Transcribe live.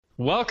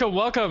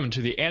Welcome to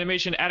the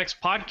Animation Addicts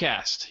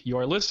Podcast. You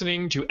are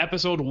listening to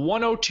episode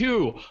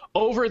 102,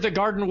 Over the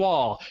Garden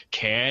Wall,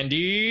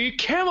 Candy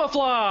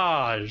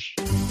Camouflage.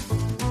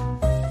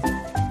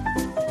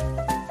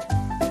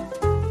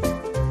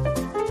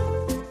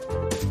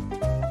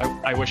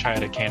 I wish I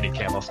had a candy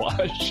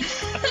camouflage.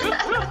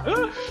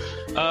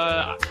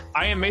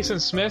 I am Mason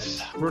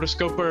Smith,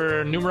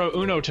 rotoscoper numero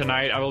uno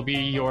tonight. I will be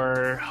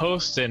your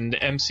host and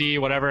MC,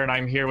 whatever, and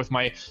I'm here with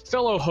my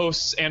fellow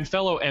hosts and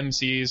fellow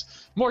MCs,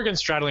 Morgan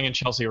Stradling and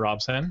Chelsea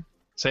Robson.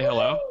 Say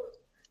hello.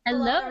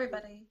 Hello,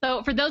 everybody.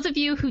 So for those of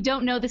you who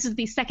don't know, this is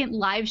the second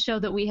live show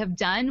that we have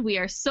done. We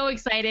are so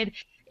excited.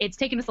 It's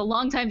taken us a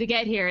long time to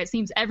get here. It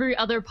seems every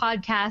other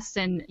podcast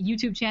and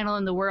YouTube channel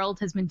in the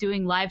world has been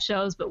doing live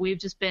shows, but we've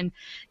just been,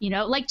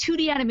 like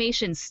 2D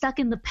animation stuck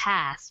in the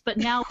past. But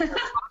now we're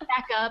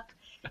back up,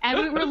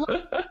 and we're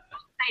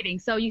exciting.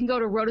 So you can go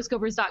to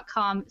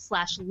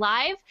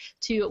rotoscopers.com/live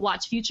to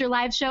watch future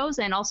live shows,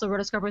 and also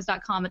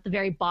rotoscopers.com at the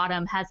very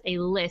bottom has a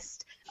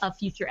list of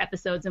future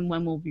episodes and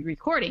when we'll be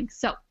recording.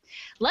 So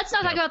let's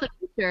not talk about the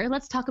future.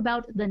 Let's talk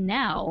about the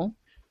now.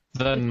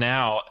 The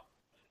now.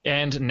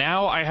 And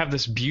now I have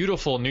this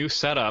beautiful new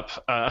setup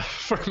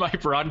for my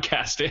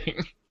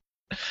broadcasting.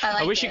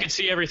 I wish you could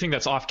see everything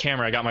that's off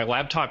camera. I got my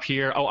laptop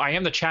here. Oh, I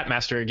am the chat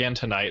master again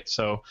tonight,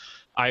 so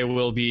I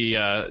will be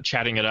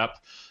chatting it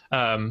up.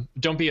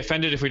 Don't be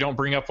offended if we don't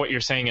bring up what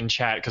you're saying in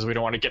chat, because we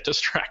don't want to get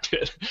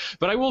distracted.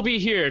 But I will be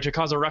here to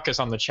cause a ruckus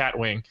on the chat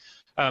wing.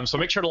 So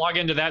make sure to log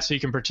into that so you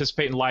can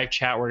participate in live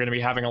chat. We're going to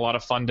be having a lot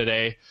of fun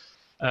today.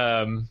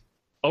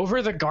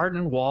 Over the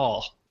Garden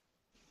Wall.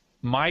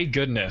 My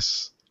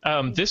goodness.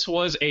 This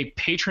was a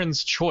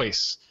patron's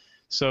choice.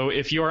 So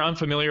if you are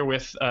unfamiliar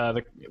with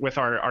our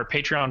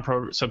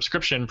Patreon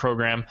subscription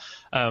program,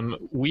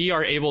 we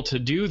are able to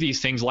do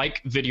these things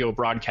like video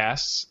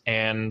broadcasts,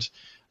 and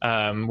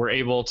we're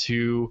able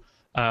to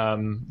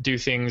do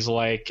things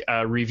like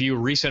review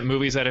recent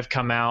movies that have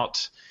come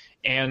out,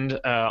 and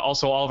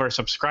also all of our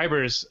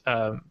subscribers,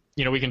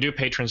 we can do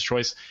Patron's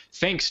Choice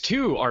thanks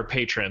to our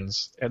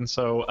patrons. And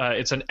so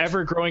it's an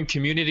ever-growing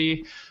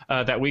community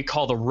that we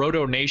call the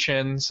Roto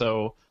Nation.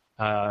 So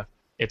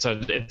it's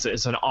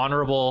an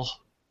honorable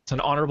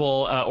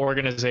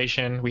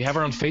organization. We have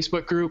our own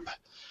Facebook group,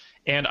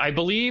 and I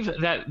believe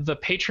that the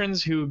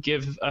patrons who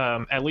give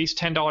at least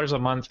 $10 a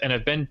month and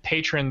have been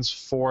patrons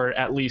for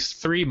at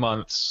least 3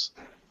 months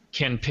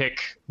can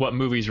pick what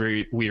movies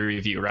we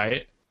review,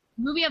 right?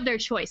 Movie of their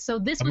choice. So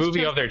this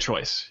of their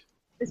choice.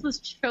 This was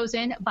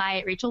chosen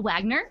by Rachel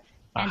Wagner.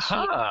 And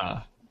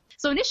so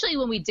initially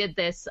when we did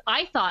this,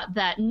 I thought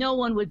that no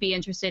one would be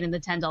interested in the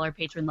 $10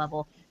 patron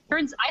level.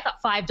 I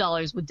thought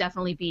 $5 would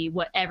definitely be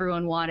what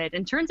everyone wanted.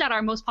 And turns out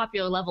our most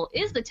popular level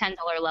is the $10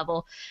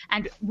 level.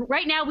 And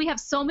right now we have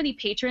so many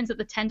patrons at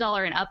the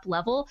 $10 and up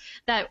level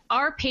that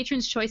our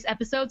Patron's Choice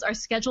episodes are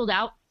scheduled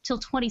out till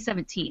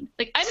 2017.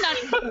 Like, I'm not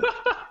even...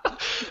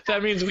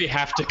 That means we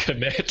have to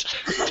commit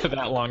to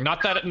that long.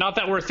 Not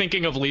that we're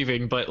thinking of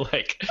leaving, but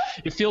like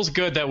it feels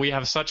good that we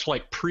have such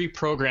like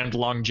pre-programmed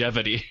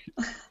longevity.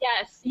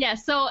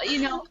 Yes. So,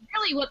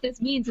 really what this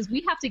means is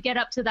we have to get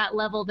up to that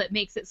level that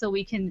makes it so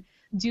we can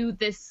do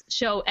this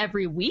show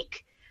every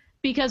week,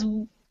 because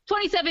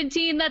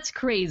 2017, that's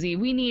crazy.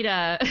 We need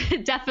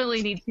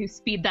definitely need to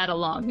speed that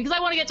along, because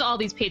I want to get to all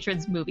these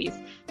patrons' movies.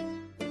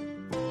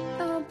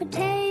 Oh,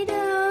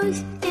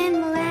 potatoes and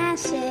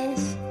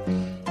molasses.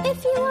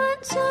 If you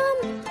want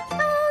some,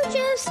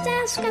 just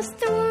ask us.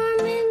 They're warm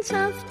and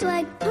soft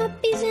like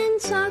puppies in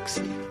socks,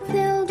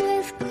 filled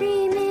with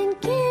cream and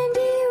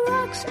candy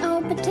rocks.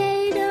 Oh,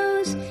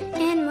 potatoes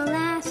and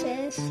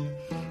molasses.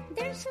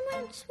 There's so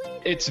much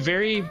sweet. It's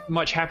very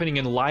much happening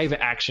in live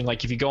action.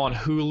 Like if you go on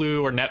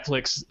Hulu or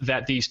Netflix,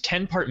 that these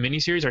 10-part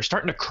miniseries are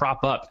starting to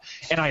crop up,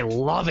 and I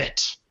love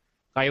it.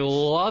 We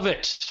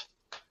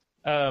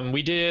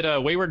did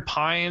Wayward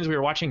Pines. We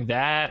were watching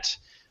that.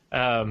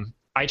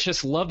 I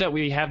just love that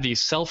we have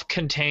these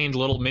self-contained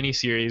little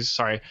miniseries,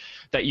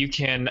 that you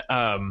can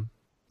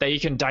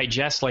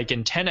digest like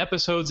in 10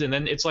 episodes, and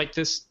then it's like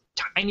this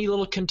tiny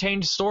little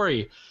contained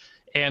story.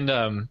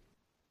 And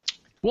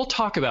we'll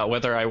talk about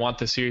whether I want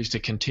the series to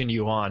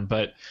continue on,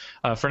 but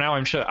for now,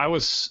 I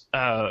was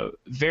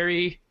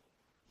very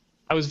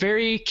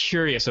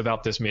curious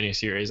about this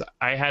miniseries.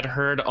 I had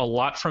heard a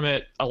lot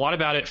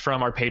about it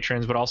from our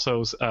patrons, but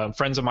also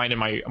friends of mine in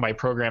my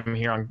program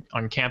here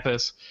on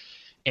campus,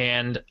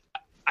 and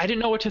I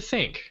didn't know what to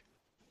think.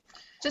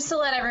 Just to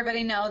let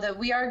everybody know that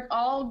we are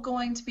all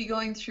going to be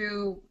going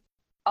through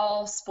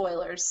all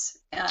spoilers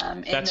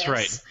That's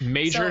right.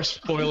 Major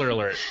spoiler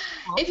alert.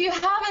 If you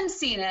haven't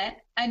seen it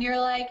and you're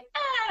like,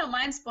 I don't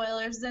mind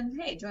spoilers, then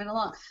hey, join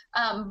along.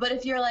 But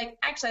if you're like,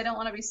 actually, I don't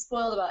want to be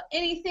spoiled about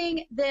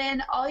anything,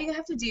 then all you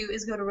have to do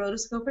is go to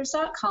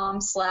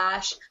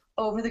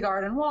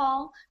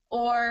rotoscopers.com/overthegardenwall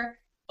or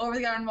Over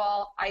the Garden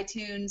Wall,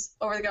 iTunes,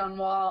 Over the Garden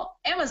Wall,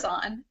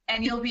 Amazon,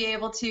 and you'll be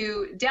able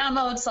to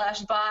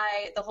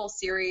download/buy the whole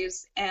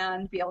series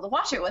and be able to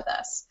watch it with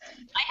us.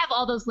 I have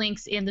all those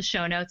links in the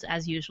show notes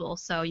as usual,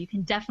 so you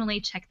can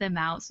definitely check them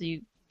out so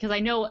you because I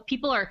know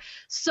people are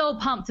so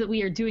pumped that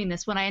we are doing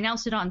this. When I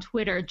announced it on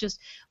Twitter,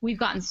 we've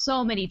gotten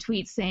so many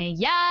tweets saying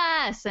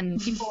yes,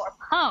 and people are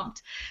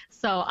pumped.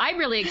 So I'm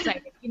really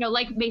excited.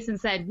 Like Mason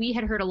said, we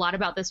had heard a lot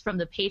about this from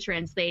the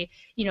patrons. They,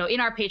 in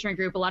our patron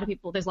group, a lot of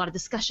people, there's a lot of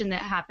discussion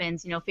that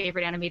happens,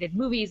 favorite animated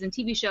movies and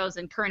TV shows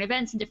and current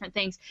events and different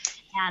things.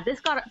 And this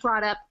got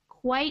brought up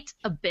quite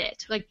a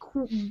bit, like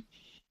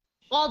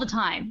all the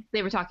time.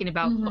 They were talking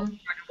about Garden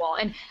Wall,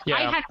 and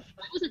I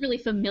wasn't really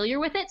familiar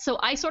with it, so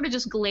I sort of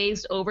just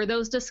glazed over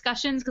those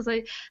discussions because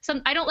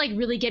I don't like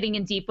really getting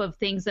in deep of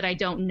things that I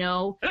don't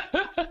know.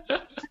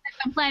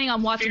 I'm planning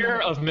on watching.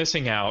 Fear of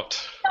missing out.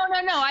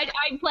 No. I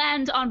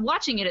planned on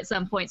watching it at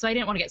some point, so I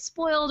didn't want to get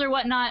spoiled or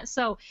whatnot.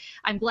 So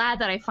I'm glad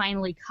that I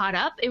finally caught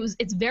up.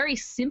 It's very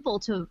simple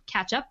to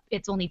catch up.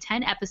 It's only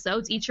 10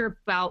 episodes. Each are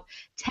about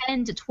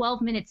 10 to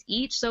 12 minutes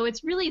each. So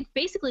it's really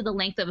basically the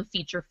length of a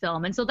feature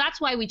film. And so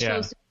that's why we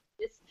chose to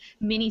do this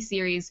mini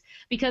series,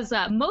 because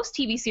most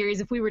TV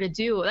series, if we were to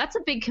do, that's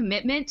a big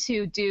commitment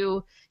to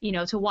do,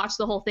 to watch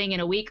the whole thing in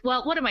a week.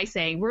 Well, what am I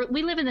saying?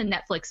 We live in the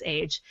Netflix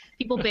age.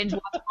 People binge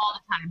watch all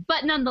the time,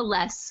 but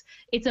nonetheless,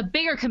 it's a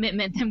bigger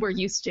commitment than we're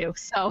used to.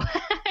 So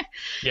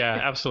yeah,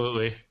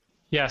 absolutely.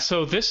 Yeah.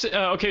 So this,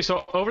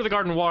 so Over the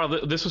Garden Wall,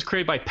 this was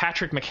created by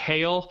Patrick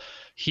McHale.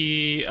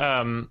 He,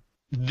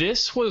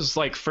 this was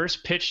like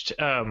first pitched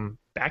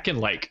back in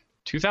like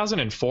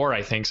 2004,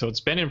 I think. So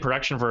it's been in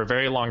production for a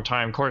very long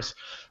time. Of course,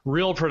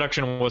 real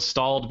production was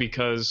stalled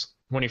because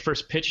when he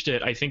first pitched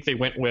it, I think they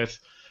went with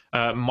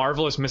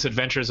Marvelous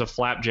Misadventures of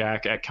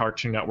Flapjack at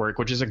Cartoon Network,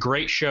 which is a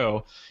great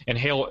show, and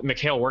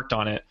McHale worked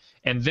on it.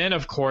 And then,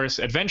 of course,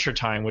 Adventure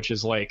Time, which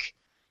is like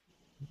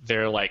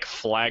their like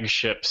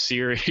flagship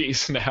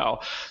series now.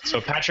 So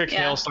Patrick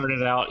Hale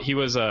started out. He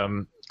was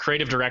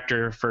creative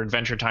director for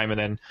Adventure Time, and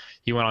then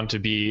he went on to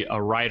be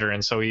a writer.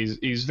 And so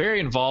he's very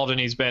involved, and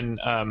he's been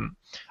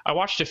I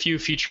watched a few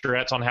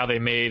featurettes on how they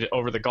made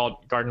Over the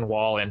Garden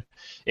Wall, and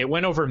it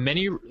went through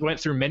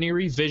many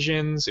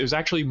revisions. It was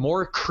actually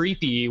more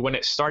creepy when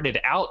it started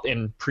out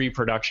in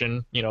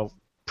pre-production,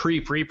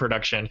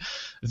 pre-production,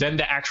 than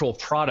the actual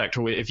product,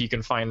 if you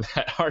can find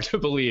that hard to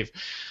believe.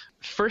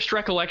 First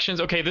recollections.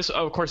 Okay, this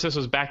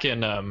was back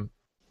in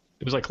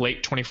it was like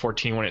late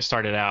 2014 when it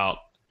started out.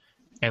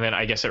 And then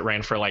I guess it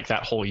ran for like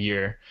that whole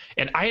year.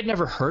 And I had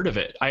never heard of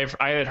it. I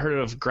had heard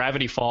of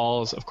Gravity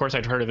Falls. Of course,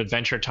 I'd heard of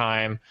Adventure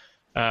Time.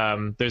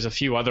 There's a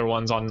few other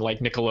ones on like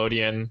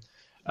Nickelodeon,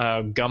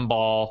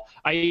 Gumball.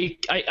 I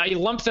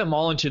lumped them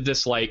all into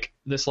this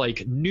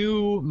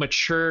new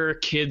mature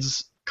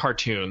kids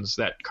cartoons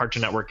that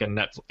Cartoon Network and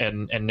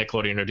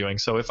Nickelodeon are doing.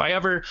 So if I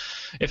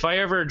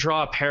ever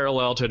draw a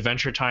parallel to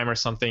Adventure Time or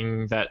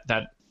something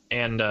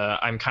and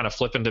I'm kind of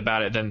flippant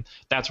about it, then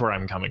that's where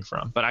I'm coming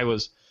from. But I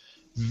was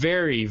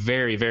very,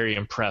 very, very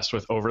impressed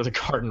with Over the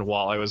Garden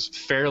Wall. I was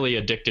fairly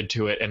addicted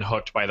to it and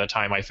hooked by the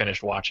time I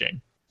finished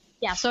watching.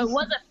 Yeah, so it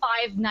was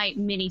a 5-night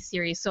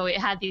miniseries, so it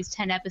had these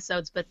 10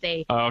 episodes, but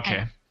they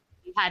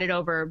had it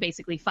over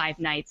basically 5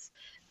 nights.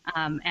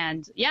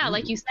 And yeah,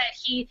 like you said,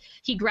 he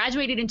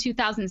graduated in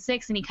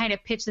 2006, and he kind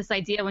of pitched this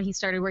idea when he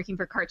started working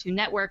for Cartoon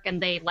Network,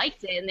 and they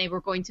liked it, and they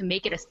were going to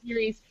make it a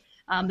series.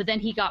 But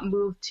then he got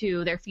moved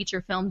to their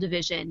feature film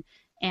division,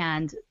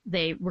 and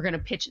they were going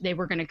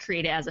to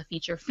create it as a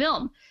feature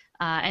film.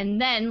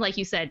 And then, like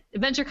you said,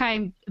 Adventure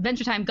Time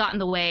got in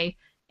the way.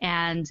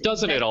 And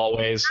doesn't it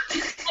always?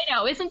 I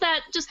know. Isn't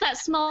that just that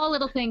small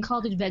little thing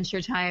called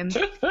Adventure Time?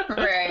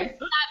 Right.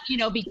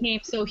 That, became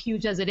so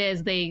huge as it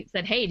is. They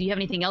said, hey, do you have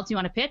anything else you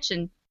want to pitch?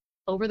 And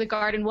Over the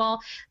Garden Wall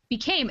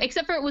became,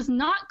 except for it was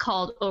not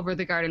called Over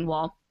the Garden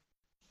Wall.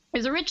 It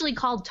was originally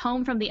called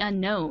Tome from the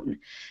Unknown,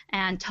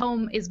 and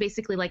Tome is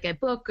basically like a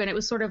book, and it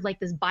was sort of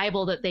like this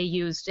Bible that they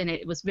used, and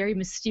it was very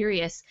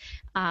mysterious.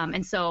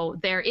 And so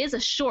there is a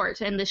short,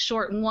 and the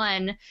short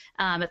won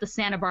at the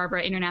Santa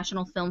Barbara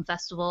International Film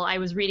Festival. I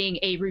was reading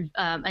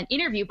an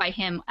interview by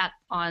him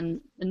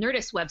on the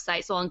Nerdist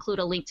website, so I'll include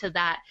a link to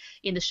that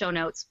in the show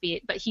notes.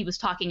 But he was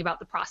talking about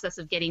the process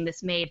of getting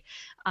this made,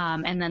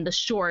 and then the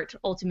short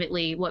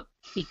ultimately what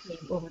became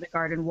Over the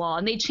Garden Wall.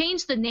 And they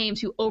changed the name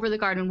to Over the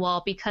Garden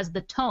Wall because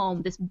the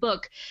tome, this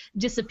book,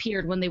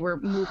 disappeared when they were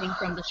moving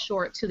from the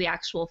short to the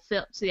actual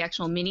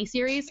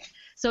miniseries.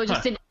 So it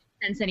just didn't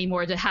make sense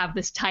anymore to have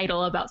this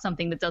title about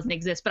something that doesn't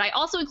exist. But I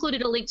also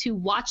included a link to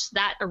watch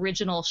that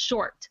original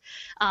short,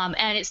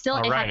 and it still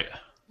had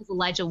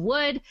Elijah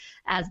Wood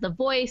as the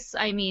voice.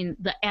 I mean,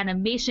 the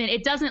animation,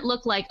 it doesn't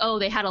look like,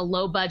 they had a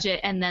low budget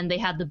and then they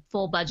had the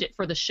full budget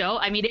for the show.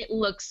 I mean, it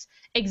looks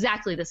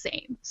exactly the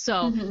same.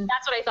 So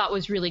that's what I thought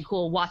was really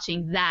cool,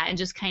 watching that and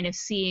just kind of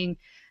seeing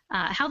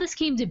how this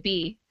came to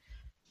be.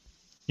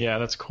 Yeah,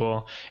 that's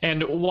cool.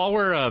 And while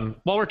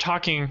we're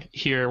talking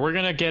here, we're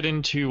gonna get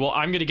into, well,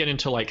 I'm gonna get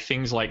into like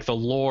things like the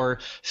lore,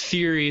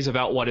 theories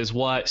about what is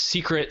what,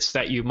 secrets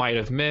that you might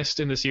have missed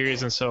in the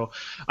series. And so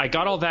I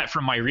got all that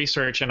from my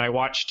research, and I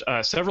watched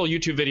several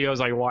YouTube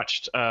videos. I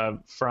watched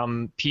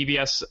from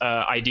PBS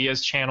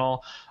Ideas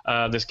channel,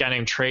 this guy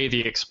named Trey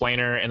the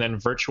Explainer, and then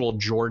Virtual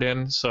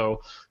Jordan.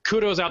 So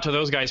kudos out to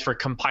those guys for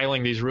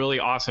compiling these really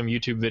awesome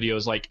YouTube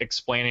videos, like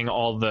explaining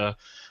all the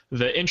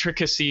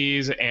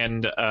intricacies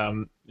and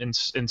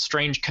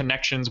strange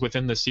connections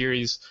within the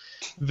series.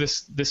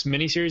 This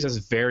miniseries is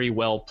very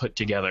well put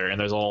together, and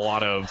there's a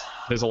lot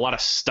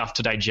of stuff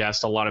to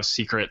digest, a lot of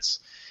secrets,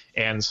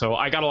 and so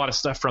I got a lot of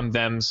stuff from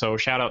them. So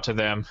shout out to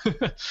them.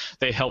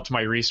 They helped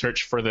my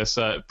research for this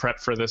prep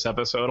for this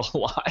episode a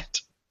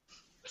lot.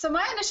 So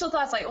my initial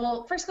thoughts, like,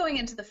 well, first going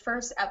into the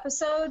first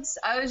episodes,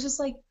 I was just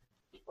like,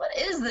 what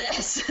is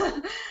this?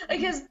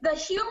 Because the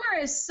humor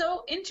is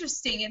so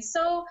interesting and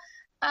so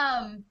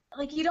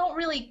like you don't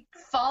really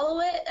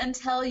follow it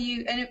until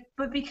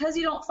but because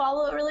you don't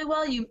follow it really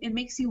well, it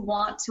makes you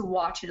want to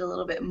watch it a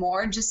little bit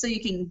more just so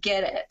you can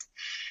get it.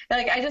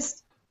 Like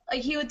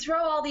he would throw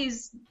all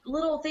these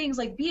little things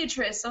like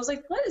Beatrice. I was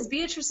like, what is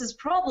Beatrice's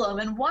problem?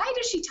 And why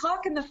does she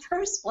talk in the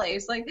first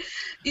place? Like,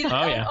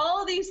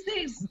 all of these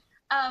things.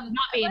 Not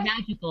being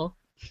magical.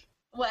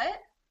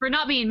 What? For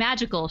not being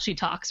magical, she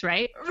talks,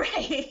 right?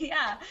 Right,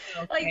 yeah.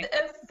 Okay. Like,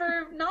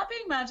 for not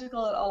being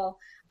magical at all.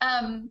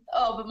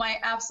 But my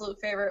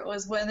absolute favorite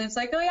was when it's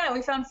like, oh yeah,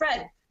 we found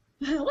Fred.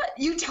 What?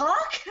 You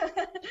talk?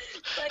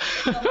 Like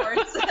the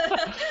horse.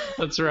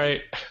 That's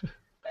right.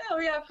 Oh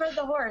yeah, Fred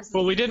the horse.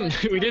 Well, we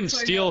didn't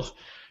steal.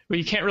 Well,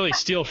 you can't really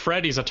steal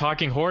Fred. He's a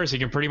talking horse. He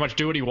can pretty much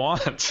do what he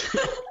wants.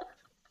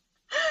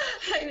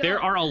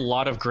 There are a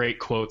lot of great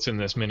quotes in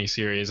this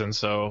miniseries, and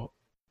so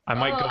I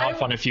might go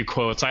off on a few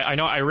quotes. I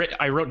know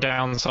I wrote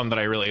down some that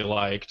I really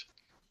liked.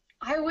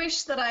 I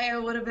wish that I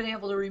would have been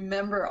able to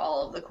remember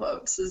all of the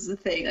quotes is the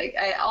thing. Like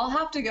I'll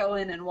have to go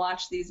in and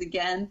watch these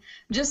again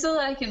just so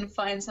that I can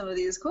find some of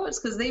these quotes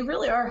because they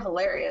really are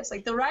hilarious.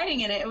 Like the writing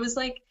in it was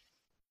like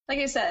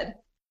I said,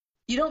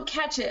 you don't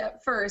catch it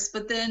at first,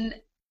 but then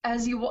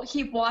as you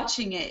keep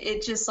watching it,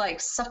 it just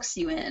like sucks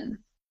you in.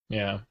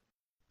 Yeah. All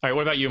right.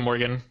 What about you,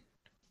 Morgan?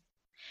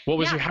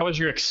 How was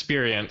your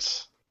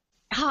experience?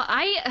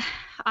 I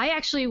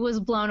actually was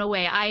blown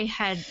away. I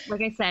had,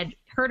 like I said,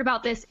 heard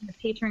about this in the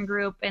patron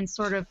group and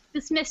sort of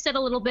dismissed it a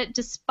little bit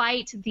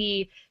despite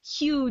the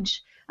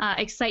huge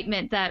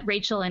excitement that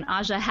Rachel and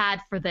Aja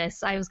had for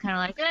this. I was kind of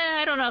like,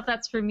 I don't know if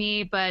that's for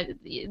me, but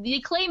the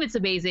acclaim is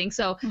amazing,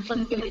 so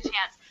let's give it a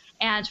chance.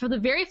 And for the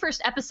very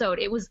first episode,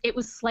 it was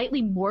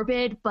slightly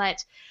morbid,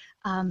 but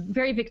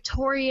very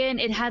Victorian.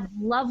 It had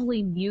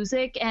lovely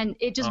music, and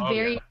it just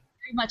very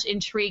much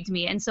intrigued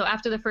me. And so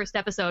after the first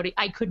episode,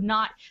 I could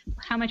not,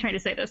 how am I trying to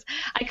say this?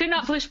 I could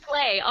not push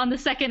play on the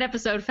second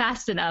episode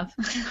fast enough.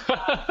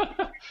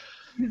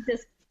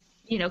 Just,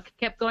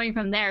 kept going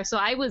from there. So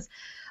I was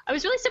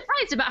really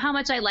surprised about how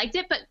much I liked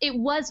it, but it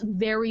was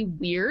very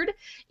weird.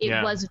 It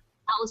was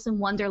Alice in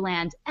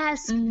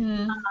Wonderland-esque,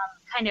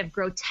 kind of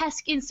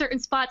grotesque in certain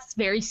spots. It's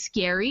very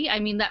scary. I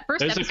mean, that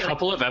first episode... There's a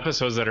couple of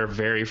episodes that are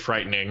very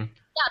frightening.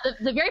 Yeah,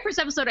 the very first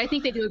episode, I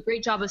think they do a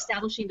great job of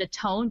establishing the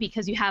tone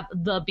because you have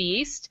the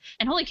Beast.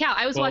 And holy cow,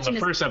 I was watching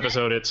this... Well, the first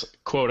episode, it's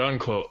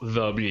quote-unquote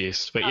the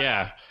Beast. But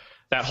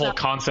that whole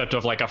concept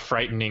of like a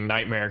frightening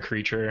nightmare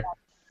creature.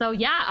 So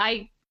yeah,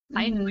 I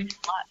enjoyed it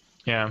a lot.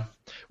 Yeah.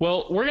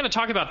 Well, we're going to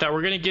talk about that.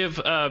 We're going to give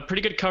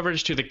pretty good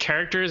coverage to the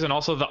characters and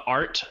also the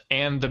art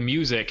and the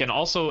music. And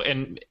also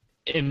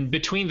in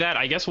between that,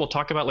 I guess we'll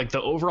talk about like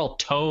the overall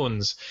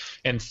tones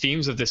and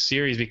themes of this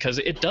series because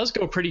it does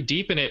go pretty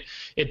deep and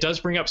it does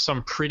bring up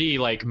some pretty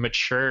like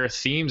mature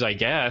themes, I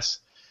guess.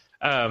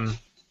 Watching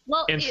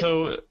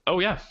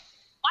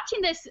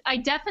this, I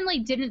definitely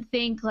didn't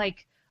think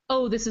like,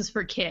 oh, this is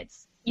for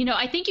kids.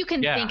 I think you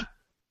can think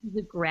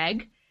of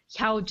Greg,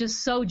 how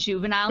just so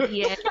juvenile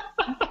he is.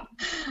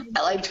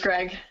 I liked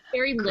Greg.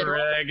 Very little.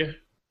 Greg.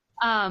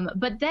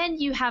 But then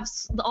you have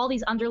all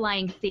these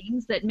underlying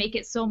things that make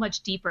it so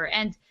much deeper.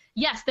 And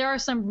yes, there are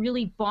some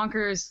really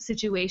bonkers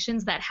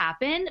situations that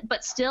happen,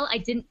 but still I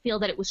didn't feel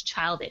that it was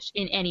childish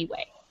in any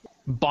way.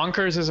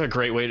 Bonkers is a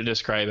great way to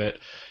describe it.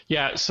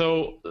 Yeah,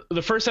 so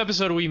the first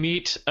episode we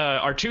meet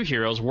our two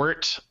heroes,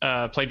 Wirt,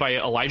 played by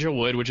Elijah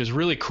Wood, which is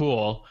really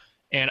cool.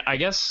 And I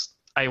guess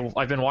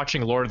I've been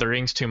watching Lord of the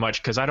Rings too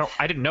much because I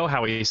didn't know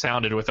how he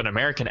sounded with an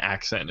American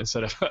accent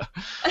instead of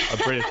a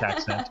British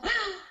accent.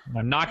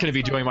 I'm not going to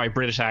be doing my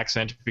British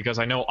accent because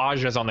I know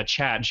Aja's on the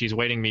chat and she's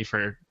waiting me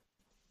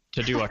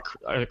to do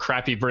a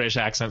crappy British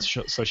accent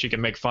so she can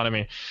make fun of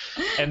me.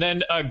 And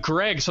then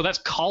Greg, so that's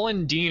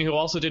Colin Dean, who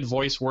also did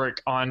voice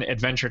work on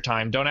Adventure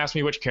Time. Don't ask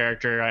me which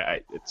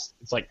character. It's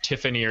like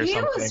Tiffany or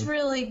something. He was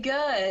really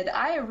good.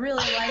 I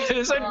really liked him.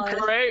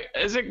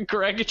 Isn't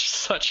Greg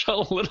such a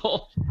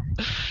little...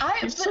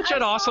 He's such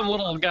an awesome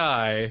little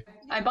guy.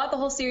 I bought the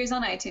whole series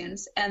on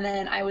iTunes, and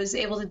then I was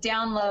able to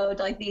download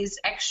like these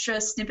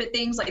extra snippet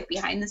things, like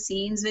behind the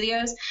scenes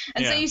videos.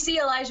 And so you see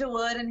Elijah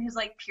Wood and his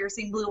like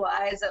piercing blue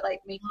eyes that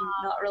like make you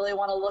not really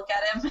want to look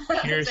at him.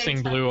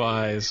 Piercing blue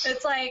eyes.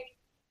 It's like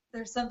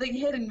there's something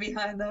hidden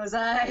behind those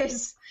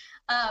eyes.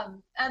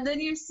 And then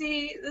you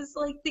see this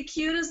like the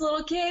cutest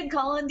little kid,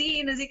 Colin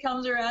Dean, as he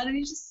comes around, and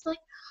he's just like,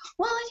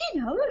 well,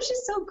 you know, it's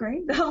just so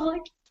great. I'm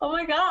like, oh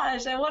my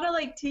gosh, I want to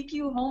like take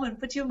you home and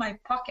put you in my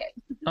pocket.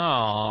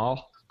 Oh,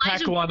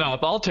 pack one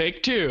up. I'll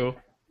take two.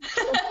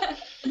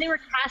 When they were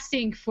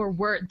casting for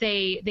Wirt,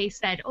 they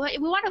said, oh, we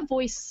want a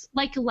voice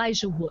like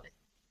Elijah Wood.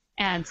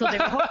 And so they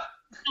were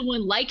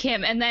someone like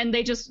him. And then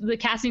the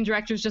casting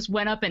directors just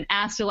went up and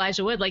asked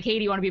Elijah Wood, like, hey,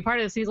 do you want to be a part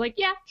of this? And he's like,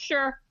 yeah,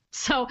 sure.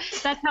 So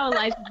that's how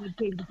Elijah Wood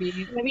came to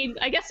be. I mean,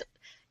 I guess it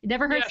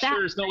never hurts that.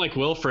 Sure. It's not like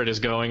Wilfred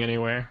is going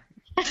anywhere.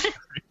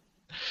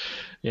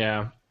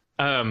 Yeah.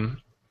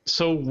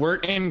 So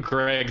Wirt and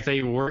Greg,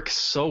 they work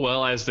so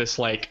well as this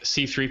like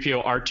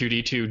C-3PO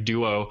R2-D2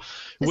 duo,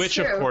 which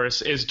of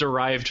course is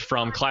derived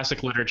from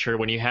classic literature.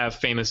 When you have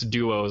famous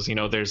duos, you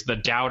know, there's the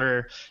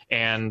doubter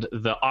and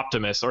the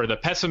optimist, or the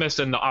pessimist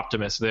and the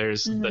optimist.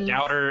 There's the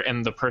doubter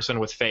and the person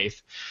with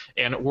faith.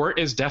 And Wirt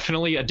is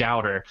definitely a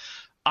doubter.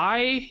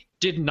 I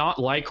did not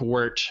like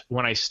Wirt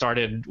when I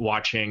started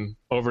watching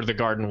Over the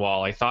Garden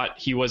Wall. I thought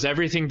he was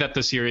everything that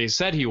the series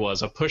said he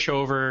was, a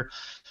pushover,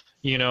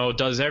 you know,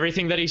 does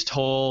everything that he's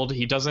told.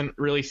 He doesn't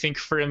really think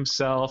for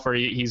himself, or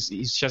he's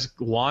just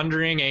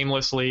wandering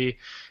aimlessly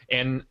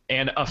and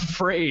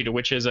afraid,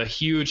 which is a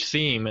huge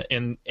theme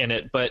in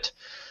it. But,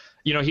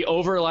 you know, he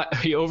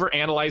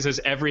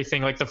overanalyzes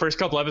everything. Like the first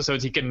couple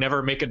episodes, he can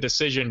never make a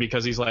decision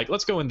because he's like,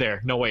 let's go in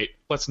there. No, wait,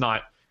 let's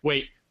not.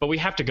 Wait, but we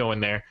have to go in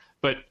there.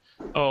 But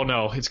oh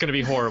no, it's going to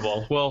be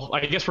horrible. Well,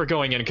 I guess we're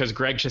going in because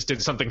Greg just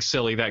did something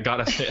silly that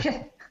got us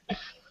in.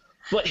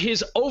 But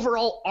his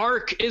overall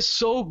arc is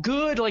so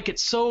good. Like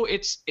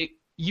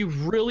you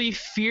really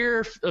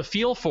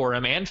feel for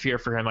him and fear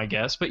for him, I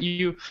guess. But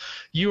you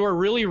are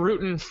really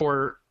rooting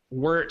for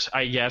Wirt,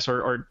 I guess,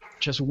 or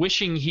just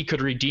wishing he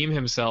could redeem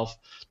himself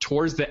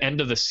towards the end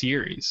of the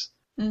series.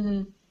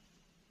 Mm-hmm.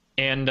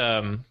 And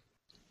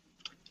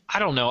I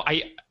don't know.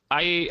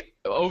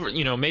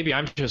 Maybe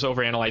I'm just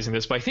overanalyzing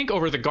this, but I think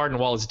Over the Garden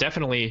Wall is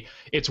definitely,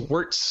 it's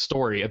Wirt's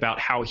story about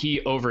how he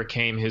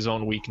overcame his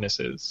own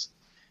weaknesses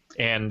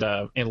and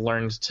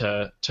learned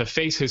to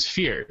face his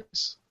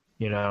fears,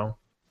 you know.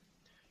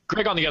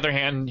 Greg, on the other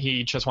hand,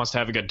 he just wants to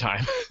have a good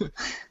time.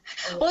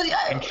 Well,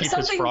 and keep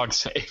his frog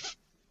safe.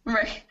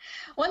 Right.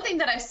 One thing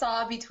that I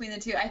saw between the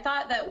two, I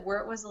thought that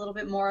Wirt was a little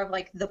bit more of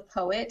like the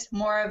poet,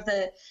 more of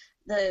the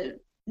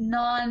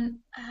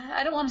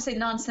I don't want to say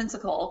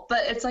nonsensical,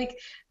 but it's like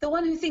the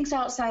one who thinks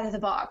outside of the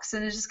box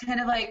and is just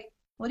kind of like,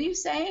 what are you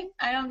saying?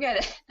 I don't get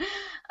it.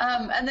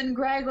 And then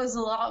Greg was a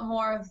lot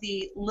more of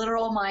the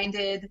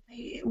literal-minded.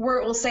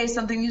 Wirt will say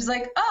something, he's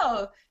like,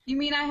 oh, you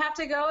mean I have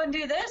to go and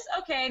do this?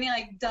 Okay, and he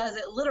like does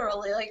it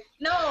literally, like,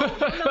 no.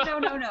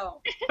 Howard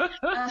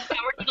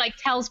like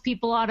tells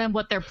people on him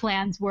what their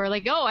plans were,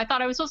 like, oh, I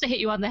thought I was supposed to hit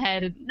you on the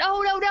head. And,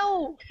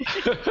 no.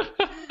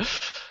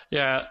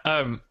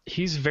 Yeah,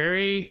 he's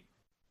very,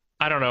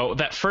 I don't know,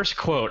 that first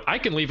quote, I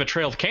can leave a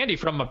trail of candy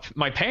from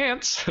my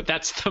pants.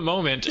 That's the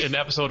moment in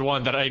episode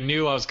 1 that I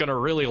knew I was going to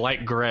really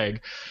like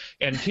Greg.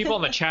 And people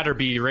in the chat are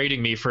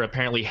berating me for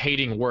apparently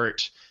hating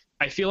Wirt.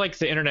 I feel like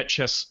the internet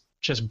just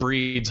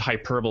breeds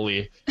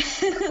hyperbole.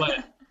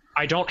 But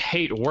I don't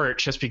hate Wirt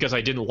just because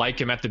I didn't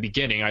like him at the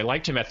beginning. I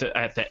liked him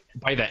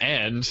by the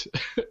end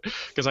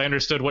because I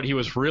understood what he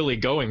was really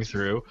going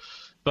through.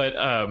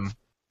 But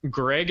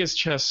Greg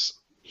is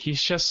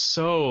he's just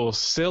so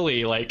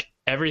silly, like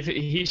everything.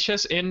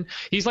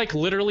 He's like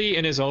literally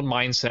in his own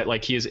mindset,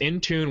 like he is in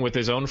tune with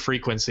his own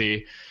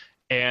frequency,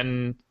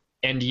 and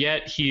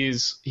yet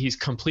he's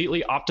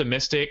completely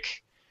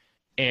optimistic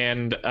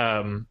and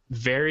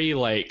very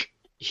like,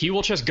 he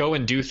will just go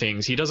and do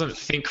things. He doesn't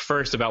think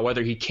first about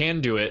whether he can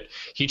do it.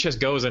 He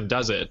just goes and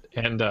does it.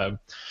 And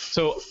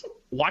so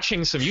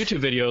watching some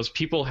YouTube videos,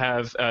 people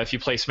have, if you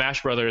play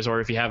Smash Brothers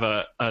or if you have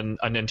a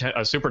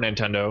Super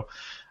Nintendo,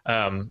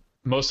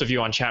 most of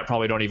you on chat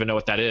probably don't even know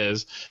what that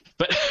is,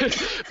 but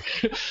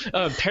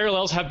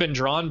parallels have been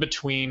drawn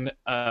between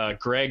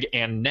Greg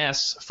and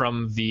Ness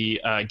from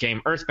the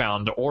game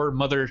Earthbound, or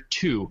Mother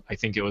 2, I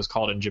think it was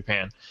called in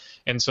Japan.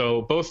 And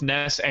so both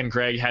Ness and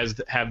Greg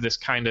have this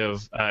kind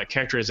of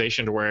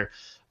characterization to where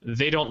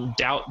they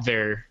don't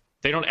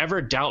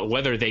ever doubt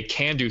whether they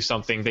can do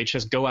something. They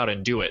just go out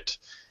and do it.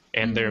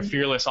 And they're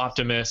fearless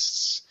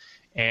optimists,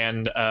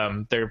 and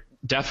they're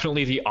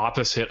definitely the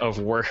opposite of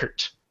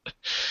Wirt.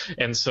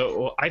 And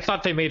so I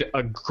thought they made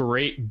a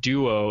great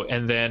duo,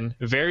 and then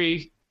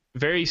very,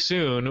 very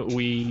soon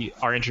we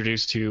are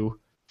introduced to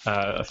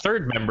a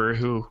third member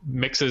who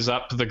mixes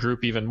up the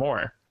group even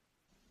more.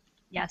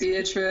 Yes,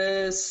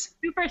 Beatrice.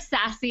 Super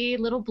sassy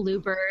little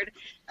bluebird.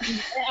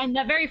 And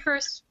the very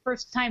first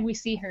time we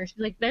see her, she's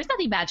like, there's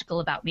nothing magical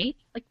about me.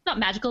 Like, it's not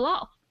magical at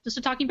all. Just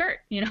a talking bird,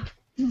 you know?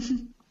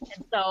 And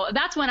so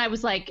that's when I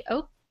was like,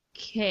 oh,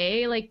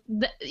 okay, like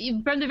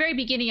from the very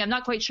beginning, I'm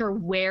not quite sure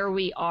where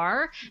we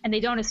are, and they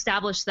don't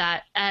establish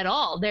that at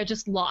all. They're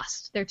just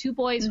lost. They're two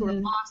boys who are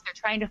lost. They're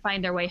trying to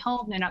find their way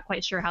home. They're not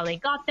quite sure how they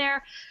got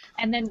there,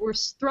 and then we're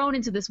thrown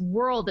into this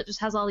world that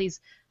just has all these,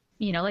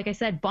 like I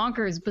said,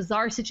 bonkers,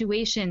 bizarre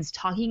situations,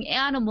 talking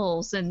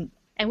animals, and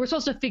we're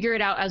supposed to figure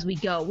it out as we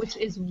go, which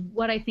is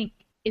what I think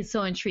is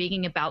so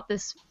intriguing about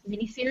this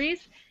miniseries.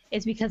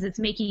 Is because it's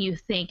making you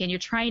think, and you're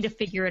trying to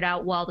figure it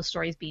out while the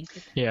story's being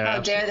presented. Yeah, how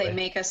dare they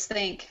make us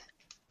think?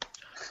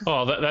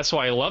 Oh, that's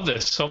why I love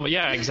this. So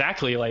yeah,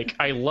 exactly. Like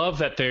I love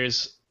that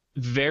there's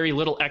very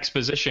little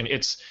exposition.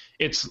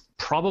 It's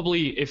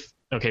probably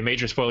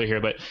major spoiler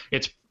here, but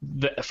it's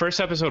the first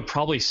episode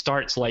probably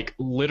starts like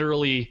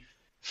literally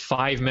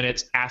 5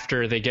 minutes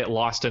after they get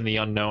lost in the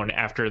unknown,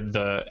 after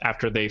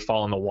they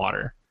fall in the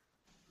water.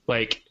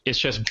 Like it's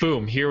just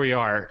boom, here we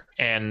are,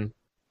 and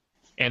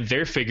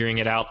they're figuring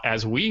it out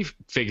as we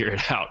figure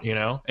it out,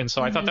 And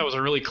so I thought that was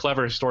a really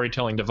clever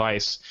storytelling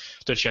device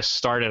to just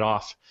start it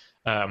off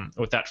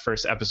with that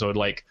first episode,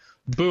 like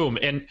boom.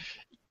 And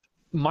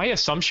my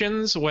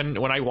assumptions when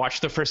I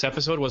watched the first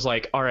episode was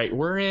like, all right,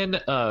 we're in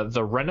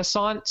the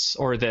Renaissance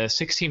or the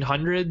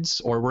 1600s,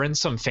 or we're in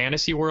some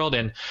fantasy world,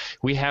 and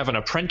we have an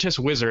apprentice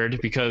wizard,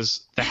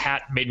 because the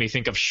hat made me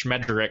think of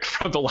Schmendrick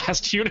from The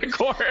Last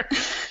Unicorn.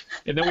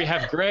 And then we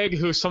have Greg,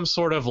 who's some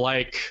sort of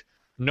like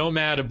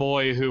nomad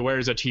boy who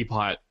wears a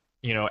teapot,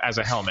 as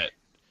a helmet,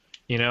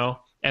 and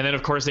then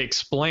of course they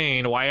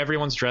explain why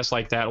everyone's dressed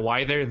like that,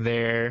 why they're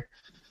there,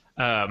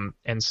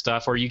 and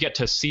stuff, or you get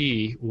to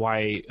see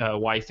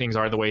why things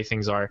are the way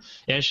things are.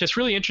 And it's just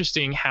really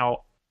interesting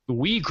how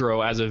we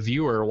grow as a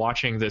viewer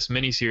watching this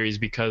miniseries,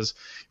 because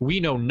we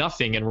know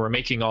nothing and we're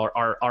making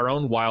our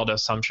own wild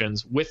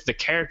assumptions with the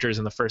characters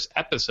in the first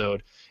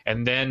episode,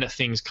 and then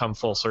things come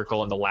full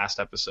circle in the last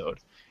episode.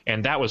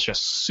 And that was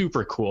just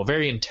super cool,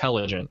 very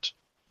intelligent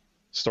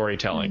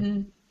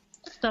storytelling.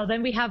 So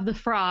then we have the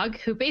Frog,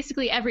 who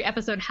basically every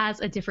episode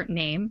has a different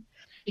name.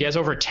 He has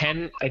over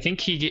 10. I think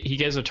he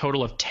gives a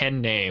total of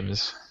 10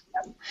 names.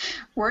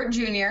 Wirt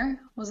Jr.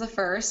 was the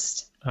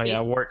first. Oh yeah,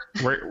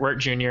 Wirt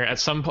Jr.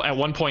 At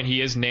one point he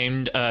is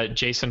named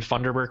Jason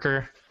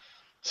Funderburker,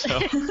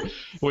 so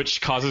which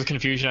causes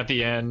confusion at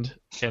the end.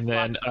 And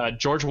then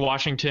George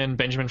Washington,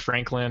 Benjamin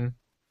Franklin.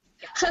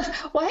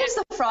 Why is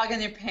the frog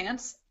in your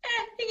pants?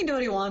 He can do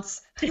what he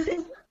wants.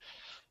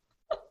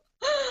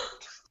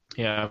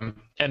 Yeah,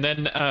 and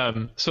then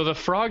so the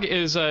Frog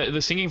is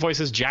the singing voice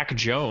is Jack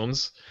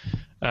Jones,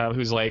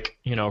 who's like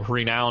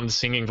renowned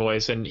singing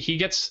voice, and he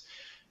gets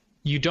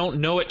you don't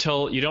know it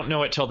till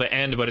the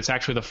end, but it's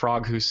actually the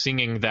Frog who's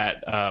singing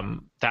that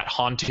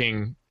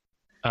haunting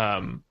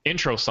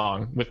intro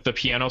song with the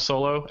piano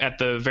solo at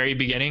the very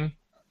beginning,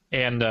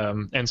 and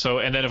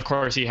then of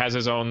course he has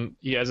his own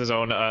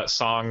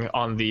song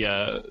on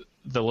the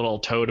little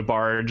towed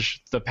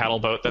barge, the paddle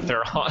boat that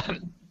they're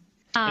on.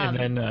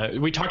 And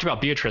then we talked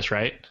about Beatrice,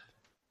 right?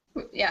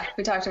 Yeah,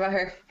 we talked about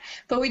her.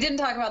 But we didn't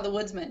talk about the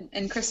Woodsman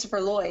and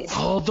Christopher Lloyd.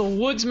 Oh, the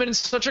Woodsman is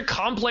such a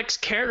complex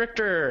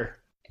character.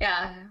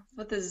 Yeah,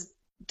 with his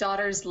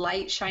daughter's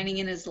light shining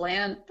in his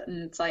lamp,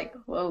 and it's like,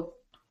 whoa.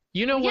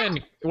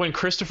 When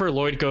Christopher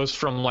Lloyd goes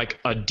from like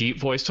a deep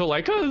voice to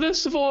like, oh,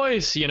 this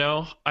voice,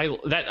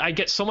 I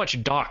get so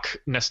much Doc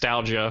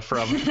nostalgia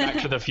from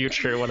Back to the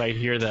Future when I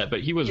hear that.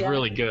 But he was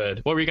really good.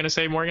 What were you going to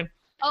say, Morgan?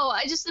 Oh,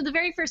 I just in the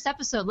very first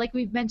episode, like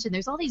we've mentioned,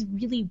 there's all these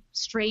really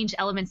strange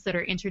elements that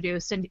are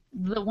introduced, and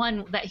the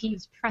one that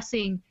he's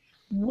pressing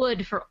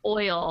wood for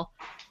oil.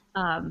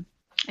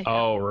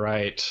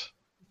 Right.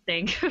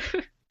 Thing,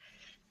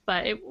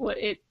 but it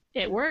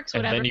works.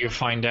 And whatever. then you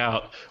find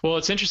out. Well,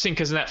 it's interesting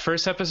because in that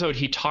first episode,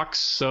 he talks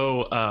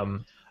so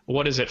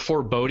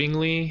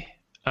forebodingly.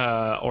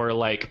 Or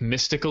like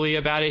mystically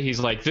about it. He's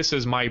like, this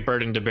is my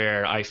burden to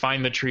bear. I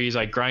find the trees,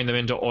 I grind them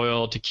into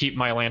oil to keep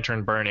my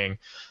lantern burning.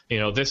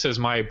 This is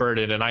my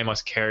burden and I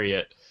must carry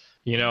it.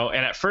 And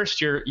at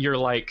first you're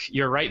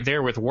right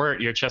there with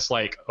Wirt. You're just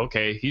like,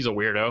 okay, he's a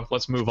weirdo.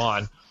 Let's move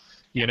on.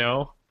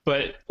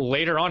 But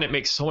later on it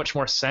makes so much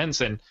more sense.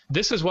 And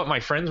this is what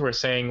my friends were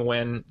saying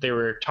when they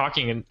were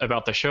talking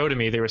about the show to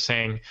me. They were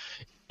saying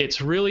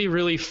it's really,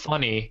 really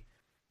funny,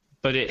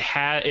 but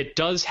it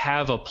does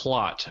have a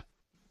plot.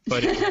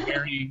 But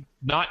it's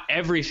not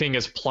everything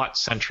is plot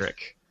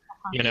centric,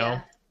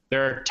 There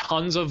are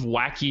tons of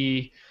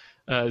wacky,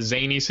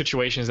 zany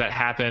situations that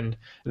happen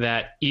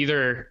that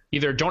either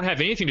don't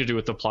have anything to do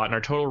with the plot and are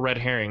total red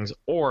herrings,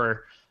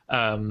 or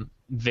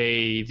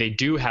they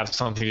do have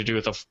something to do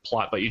with the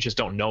plot, but you just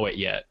don't know it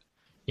yet,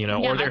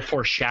 or they're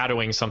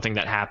foreshadowing something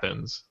that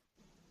happens.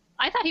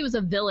 I thought he was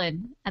a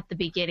villain at the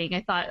beginning.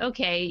 I thought,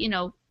 okay,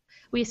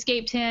 we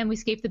escaped him, we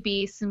escaped the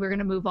beast, and we're going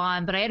to move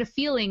on. But I had a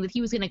feeling that he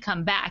was going to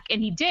come back,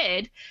 and he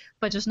did,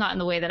 but just not in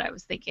the way that I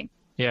was thinking.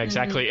 Yeah,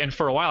 exactly. And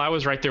for a while, I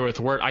was right there with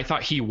Wirt. I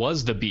thought he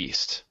was the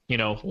beast,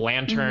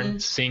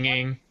 lantern,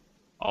 singing,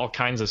 all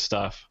kinds of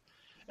stuff.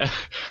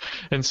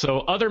 And so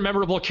other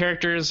memorable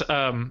characters,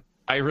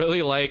 I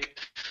really like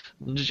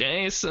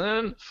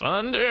Jason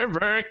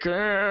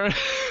Funderburker.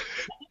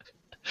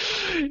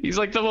 He's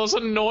like the most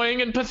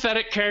annoying and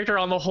pathetic character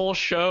on the whole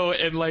show,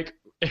 and like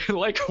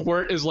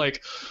Wirt is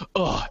like,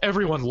 oh,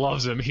 everyone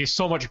loves him. He's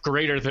so much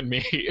greater than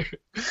me.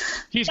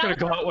 He's gonna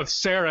go out with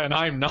Sarah, and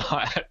I'm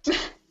not.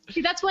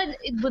 See, that's when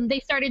they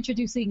start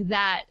introducing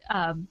that,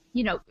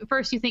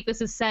 first you think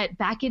this is set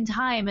back in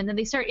time, and then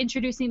they start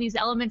introducing these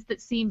elements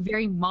that seem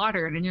very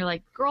modern, and you're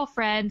like,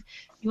 girlfriend,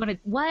 you want to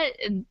what?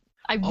 And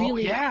I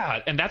really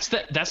and that's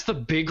the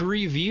big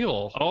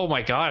reveal. Oh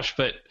my gosh,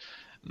 but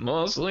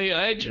mostly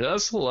I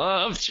just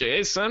love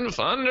Jason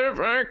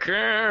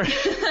Funderburker.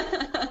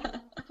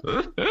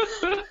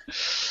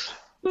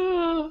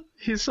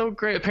 He's so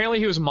great. Apparently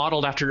he was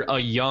modeled after a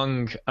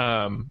young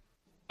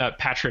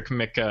Patrick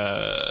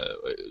McHale.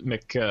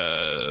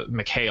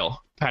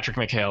 Patrick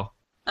McHale.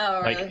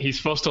 Oh, really? Like he's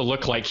supposed to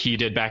look like he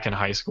did back in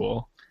high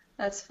school.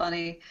 That's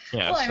funny.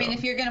 Yeah, well, I mean,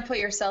 if you're gonna put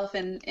yourself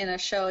in a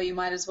show, you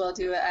might as well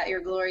do it at your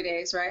glory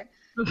days, right?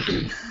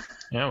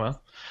 Yeah,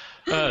 well.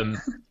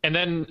 And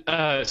then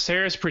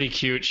Sarah's pretty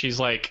cute. She's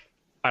like,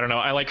 I don't know.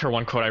 I like her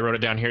one quote. I wrote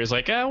it down here. Is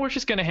like, oh, we're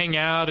just gonna hang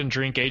out and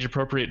drink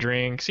age-appropriate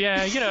drinks.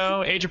 Yeah,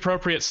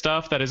 age-appropriate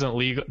stuff that isn't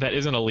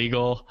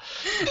illegal.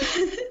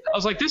 I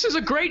was like, this is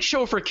a great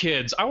show for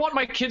kids. I want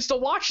my kids to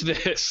watch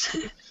this.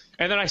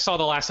 And then I saw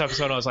the last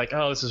episode. And I was like,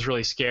 oh, this is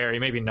really scary.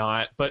 Maybe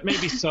not, but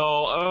maybe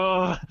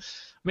so.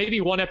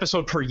 Maybe one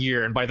episode per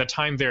year, and by the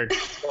time they're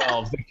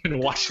 12, they can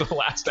watch the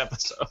last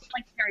episode.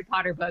 Like Harry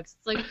Potter books.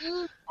 It's like,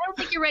 I don't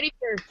think you're ready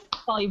for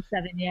volume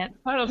 7 yet.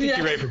 I don't think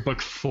you're ready for book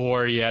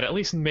 4 yet. At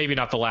least maybe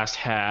not the last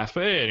half.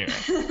 But anyway.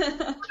 What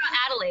about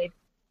Adelaide?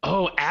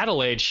 Oh,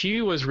 Adelaide.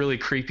 She was really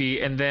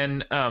creepy. And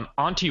then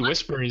Auntie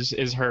Whispers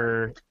is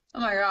her.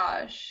 Oh my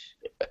gosh.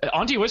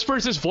 Auntie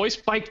Whispers is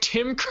voiced by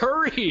Tim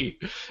Curry.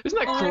 Isn't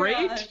that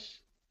great?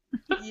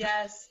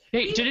 Yes.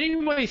 Hey, did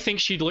anybody think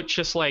she looked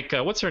just like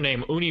what's her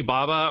name, Uni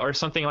Baba or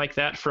something like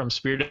that from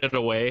Spirited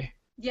Away?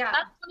 Yeah.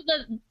 That's one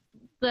of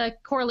the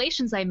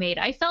correlations I made.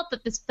 I felt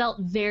that this felt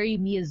very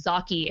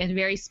Miyazaki and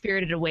very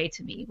Spirited Away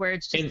to me, where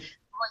it's just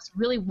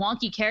really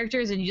wonky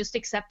characters and you just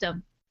accept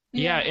them.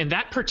 Yeah, in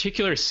that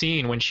particular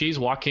scene when she's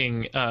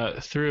walking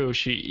through,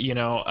 she,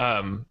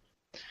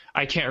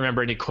 I can't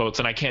remember any quotes,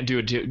 and I can't do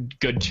a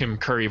good Tim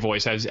Curry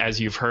voice,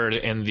 as you've heard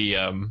in the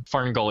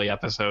Ferngully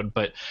episode,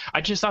 but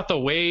I just thought the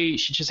way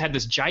she just had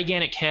this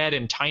gigantic head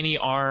and tiny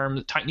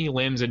arms, tiny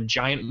limbs, and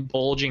giant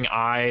bulging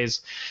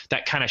eyes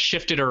that kind of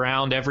shifted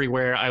around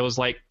everywhere. I was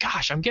like,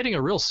 gosh, I'm getting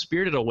a real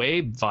Spirited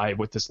Away vibe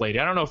with this lady.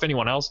 I don't know if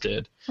anyone else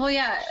did. Well,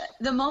 yeah,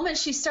 the moment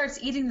she starts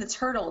eating the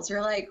turtles,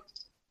 you're like,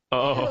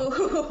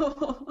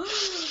 oh.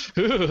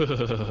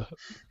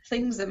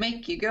 Things that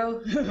make you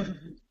go.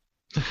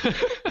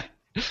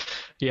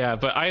 Yeah,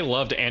 but I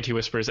loved Auntie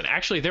Whispers, and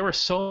actually there were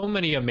so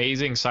many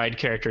amazing side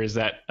characters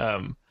that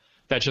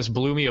just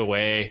blew me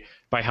away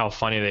by how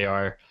funny they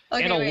are.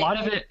 Okay, and a lot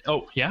of it.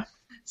 Oh yeah.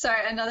 Sorry,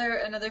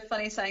 another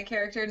funny side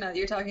character. Now that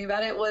you're talking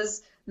about it,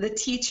 was the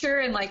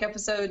teacher in like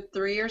episode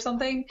 3 or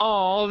something.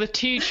 Oh, the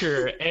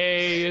teacher.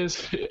 A is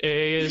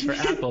for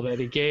apple that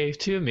he gave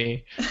to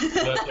me,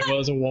 but there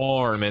was a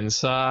worm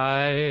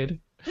inside.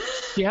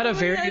 He had a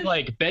very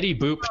like Betty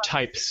Boop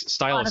type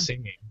style of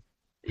singing.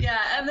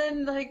 Yeah, and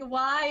then, like,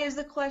 why is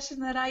the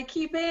question that I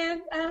keep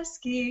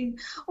asking?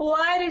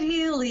 Why did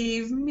he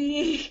leave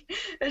me?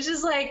 It's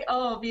just like,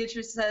 oh,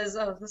 Beatrice says,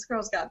 oh, this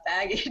girl's got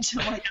baggage.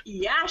 I'm like,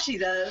 yeah, she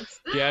does.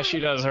 Yeah,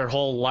 she does. Her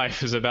whole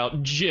life is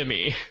about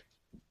Jimmy.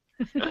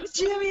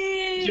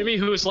 Jimmy,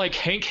 who's like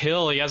Hank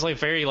Hill. He has, like,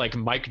 very, like,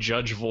 Mike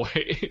Judge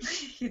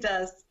voice. He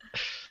does.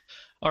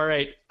 All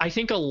right. I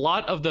think a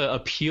lot of the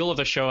appeal of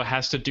the show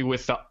has to do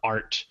with the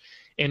art.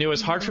 And it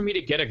was hard for me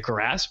to get a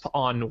grasp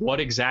on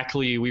what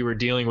exactly we were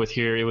dealing with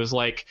here. It was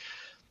like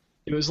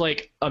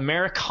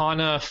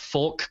Americana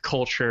folk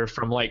culture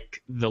from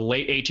like the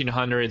late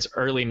 1800s,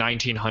 early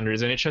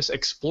 1900s, and it just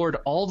explored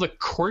all the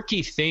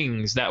quirky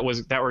things that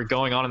were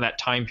going on in that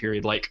time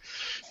period, like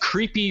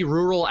creepy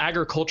rural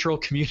agricultural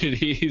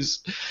communities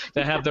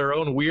that have their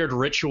own weird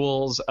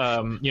rituals,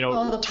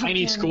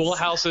 tiny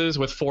schoolhouses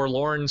with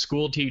forlorn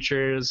school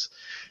teachers.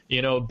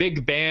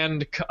 Big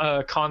band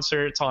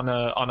concerts on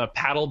a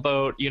paddle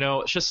boat,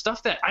 it's just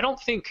stuff that I don't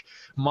think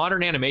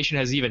modern animation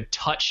has even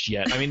touched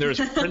yet. I mean, there's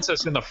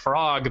Princess and the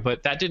Frog,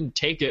 but that didn't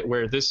take it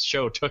where this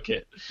show took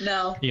it.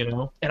 No.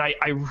 And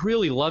I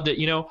really loved it.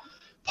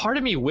 Part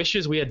of me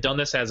wishes we had done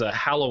this as a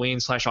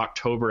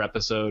Halloween/October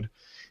episode,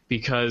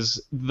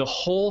 because the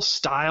whole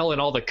style and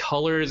all the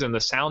colors and the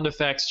sound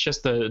effects,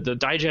 just the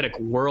diegetic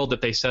world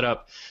that they set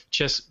up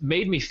just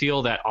made me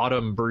feel that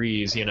autumn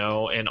breeze, and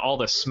all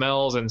the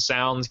smells and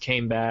sounds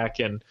came back.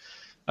 And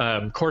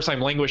of course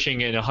I'm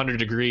languishing in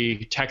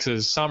 100-degree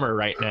Texas summer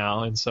right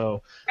now. And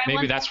so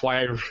maybe that's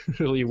why I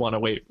really want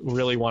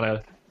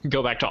to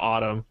go back to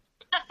autumn.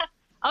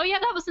 Oh yeah,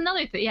 that was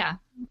another thing. Yeah.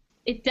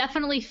 It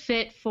definitely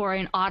fit for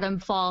an autumn,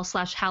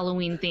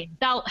 fall/Halloween theme.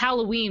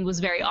 Halloween was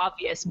very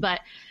obvious,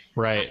 but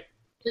right.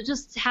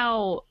 Just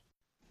how,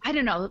 I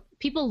don't know,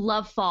 people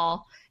love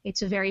fall.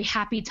 It's a very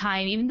happy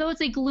time, even though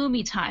it's a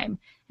gloomy time.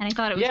 And I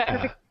thought it was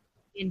perfect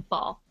in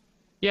fall.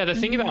 Yeah, the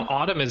thing about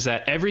autumn is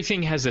that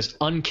everything has this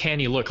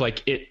uncanny look.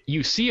 Like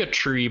you see a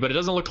tree, but it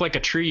doesn't look like a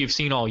tree you've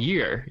seen all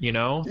year. You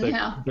know,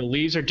 the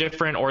leaves are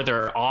different or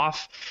they're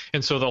off,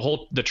 and so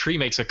the tree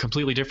makes a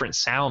completely different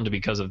sound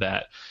because of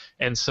that.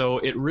 And so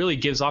it really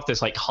gives off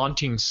this like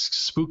haunting,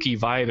 spooky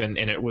vibe, and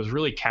it was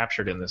really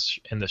captured in this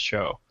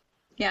show.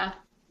 Yeah.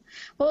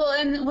 Well,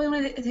 and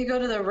when they go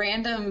to the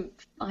random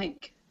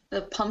like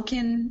the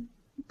pumpkin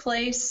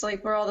place,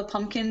 like where all the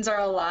pumpkins are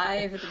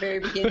alive at the very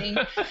beginning,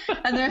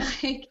 and they're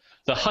like.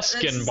 The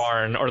Huskin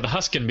barn or the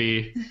Huskin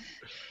bee.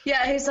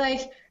 Yeah, he's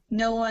like,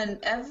 no one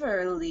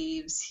ever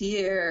leaves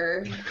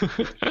here.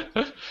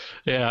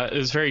 Yeah,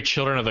 it's very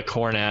Children of the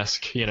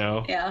Corn-esque, you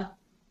know. Yeah.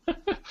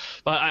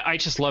 But I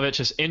just love it.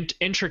 Just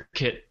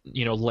intricate,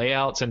 you know,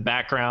 layouts and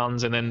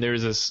backgrounds. And then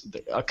there's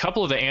a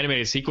couple of the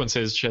animated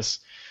sequences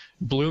just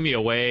blew me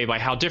away by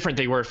how different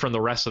they were from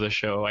the rest of the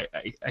show.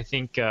 I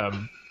think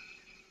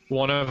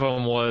one of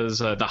them was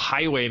the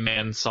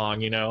Highwayman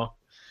song, you know.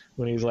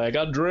 When he's like,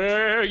 I'll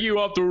drag you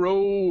off the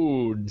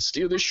road,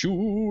 steal the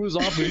shoes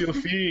off of your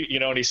feet, you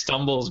know, and he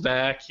stumbles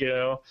back, you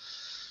know,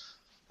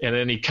 and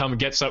then he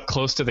gets up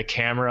close to the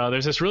camera.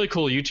 There's this really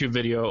cool YouTube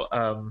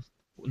video.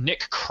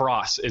 Nick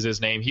Cross is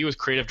his name. He was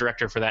creative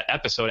director for that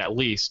episode, at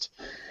least,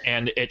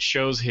 and it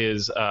shows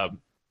his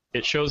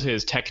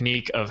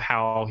technique of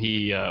how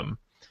he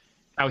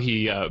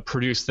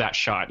produced that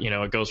shot. You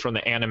know, it goes from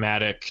the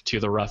animatic to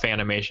the rough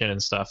animation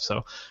and stuff.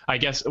 So I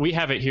guess we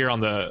have it here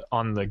on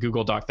the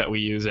Google Doc that we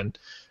use, and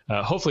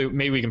hopefully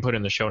maybe we can put it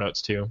in the show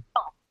notes too.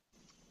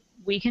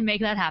 We can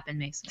make that happen,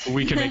 Mason.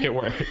 We can make it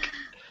work.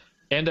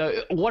 And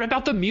what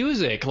about the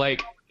music?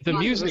 Like the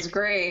music was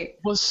great.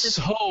 Was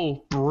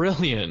so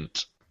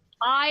brilliant.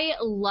 I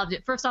loved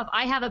it. First off,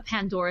 I have a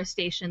Pandora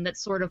station that's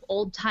sort of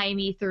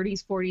old-timey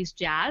 30s, 40s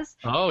jazz.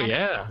 Oh,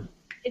 yeah.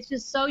 It's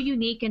just so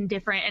unique and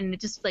different, and it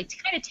just like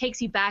kind of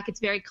takes you back. It's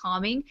very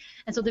calming.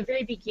 And so at the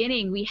very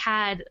beginning, we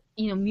had,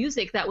 you know,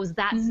 music that was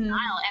that style, and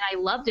I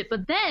loved it.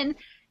 But then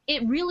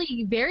it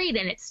really varied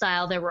in its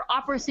style. There were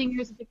opera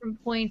singers at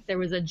different points. There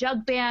was a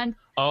jug band.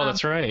 Oh,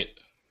 that's right.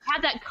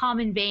 Had that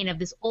common vein of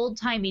this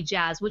old-timey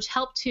jazz, which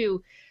helped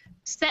to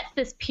set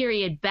this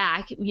period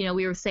back. You know,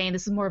 we were saying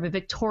this is more of a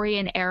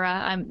Victorian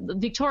era.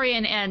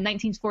 Victorian and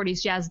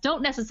 1940s jazz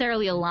don't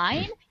necessarily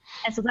align,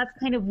 and so that's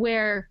kind of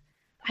where,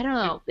 I don't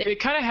know. It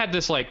kind of had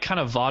this like kind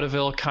of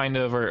vaudeville kind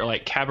of, or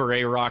like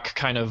cabaret rock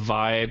kind of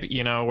vibe,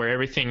 you know, where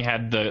everything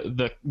had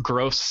the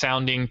gross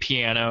sounding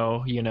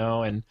piano, you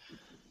know, and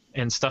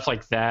stuff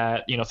like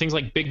that, you know, things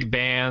like big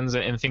bands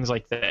and things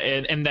like that,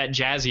 and that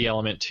jazzy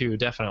element too,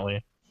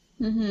 definitely.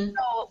 So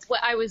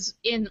I was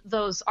in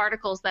those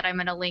articles that I'm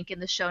going to link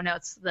in the show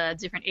notes, the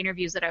different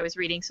interviews that I was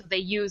reading. So they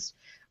used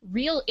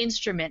real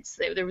instruments.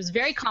 There was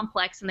very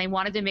complex, and they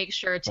wanted to make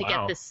sure to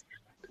get this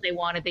they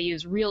wanted. They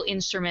used real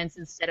instruments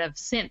instead of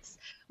synths,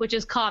 which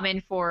is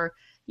common for,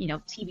 you know,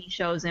 TV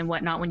shows and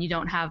whatnot when you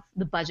don't have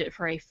the budget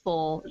for a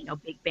full, you know,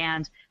 big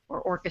band or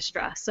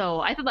orchestra.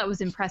 So I thought that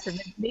was impressive.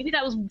 Maybe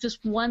that was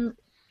just one.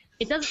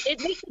 It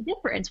makes a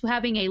difference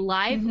having a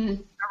live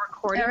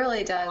recording. It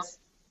really does.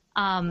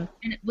 And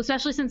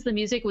especially since the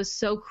music was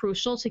so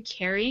crucial to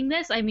carrying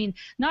this. I mean,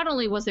 not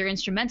only was there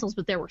instrumentals,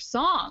 but there were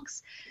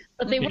songs.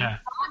 But they weren't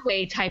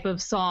Broadway type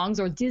of songs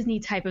or Disney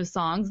type of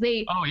songs.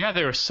 They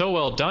were so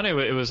well done.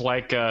 It was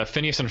like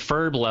Phineas and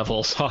Ferb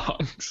level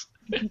songs.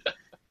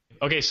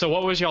 Okay, so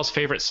what was y'all's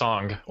favorite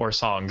song or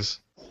songs?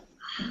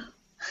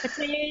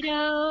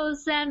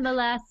 Potatoes and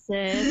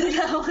molasses.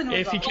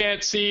 If you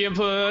can't see 'em,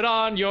 put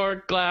on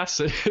your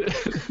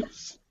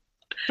glasses.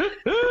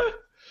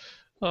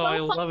 I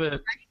love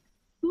it.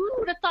 Who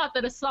would have thought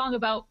that a song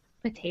about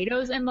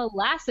potatoes and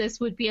molasses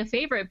would be a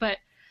favorite? But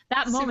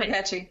that moment super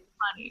catchy.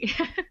 Funny.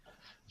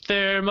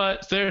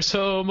 They're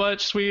so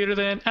much sweeter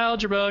than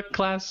algebra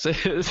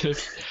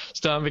classes.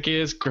 Stomach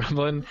is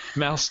grumbling,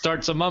 mouth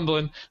starts a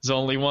mumbling. There's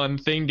only one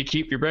thing to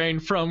keep your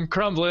brain from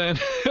crumbling.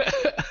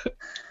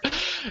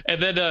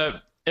 and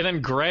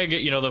then Greg,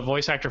 you know, the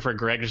voice actor for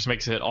Greg just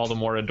makes it all the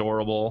more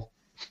adorable.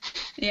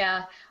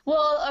 Yeah.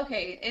 Well,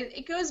 okay.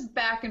 It goes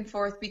back and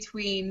forth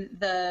between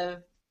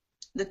the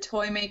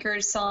Toy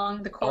Makers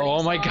song, the Corton song.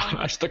 Oh my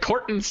gosh, the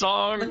Corton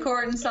song. The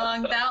Corton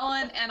song, that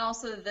one, and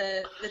also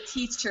the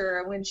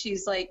teacher when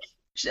she's like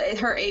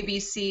her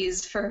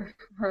ABCs for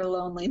her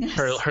loneliness.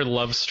 Her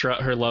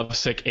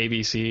lovesick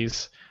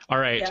ABCs. All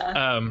right.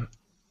 Yeah.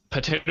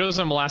 Potatoes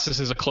and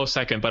Molasses is a close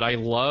second, but I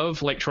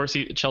love, like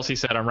Chelsea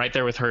said, I'm right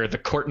there with her, the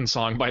Corton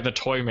song by the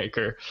Toy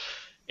Maker.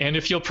 And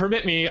if you'll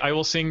permit me, I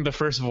will sing the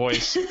first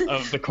voice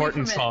of the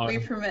Corton song. We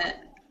permit.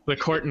 The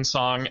Corton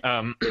song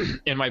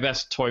in my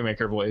best Toy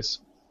Maker voice.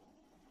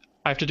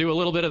 I have to do a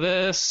little bit of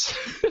this.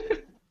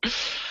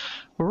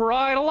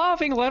 Write a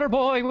laughing letter,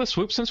 boy, with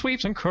swoops and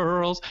sweeps and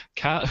curls.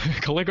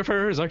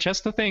 Calligraphers are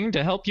just the thing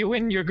to help you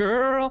win your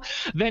girl.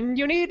 Then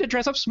you need to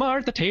dress up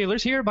smart, the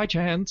tailor's here by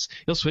chance.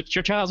 You'll switch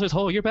your trousers,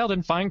 hold your belt,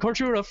 and find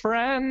couture of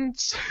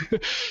France.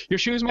 Your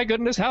shoes, my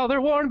goodness, how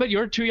they're worn, but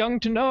you're too young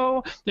to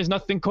know. There's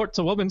nothing courts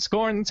a woman's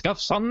scorn,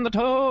 scuffs on the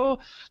toe.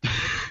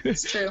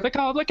 It's true. The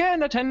cobbler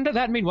can attend to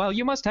that, meanwhile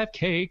you must have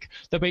cake.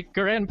 The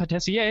baker and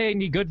patissier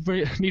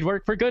need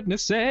work for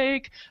goodness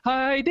sake.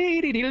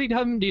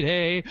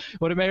 Hi-dee-dee-dee-dum-dee-day.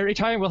 What a merry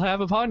time we'll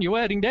have upon your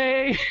wedding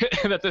day.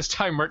 And at this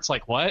time, Mert's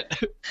like, what?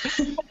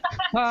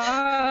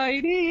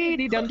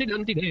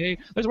 Hi-dee-dee-dum-dee-dum-dee-day.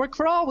 There's work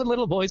for all when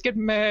little boys get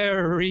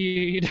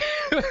married.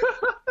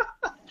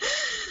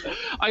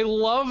 I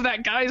love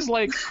that guy's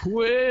like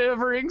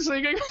quivering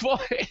singing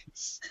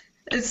voice.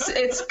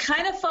 It's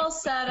kind of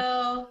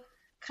falsetto,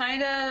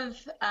 kind of,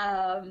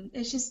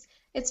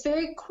 it's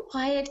very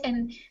quiet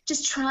and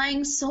just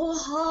trying so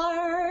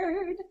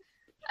hard.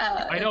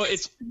 I know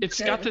it's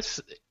got this.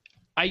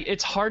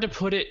 It's hard to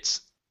put it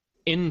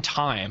in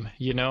time,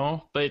 you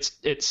know, but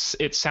it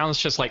sounds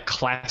just like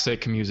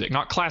classic music,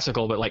 not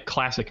classical, but like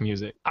classic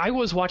music. I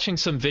was watching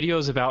some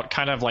videos about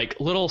kind of like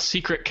little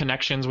secret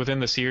connections within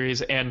the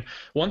series, and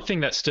one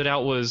thing that stood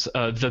out was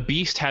the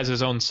Beast has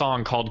his own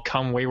song called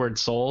 "Come Wayward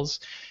Souls,"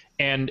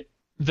 and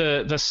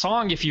the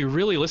song, if you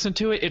really listen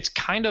to it, it's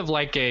kind of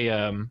like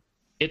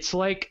it's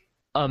like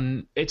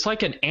an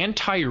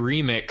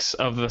anti-remix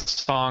of the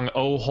song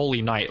 "Oh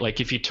Holy Night." Like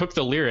if you took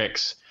the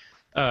lyrics,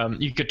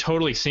 you could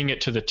totally sing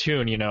it to the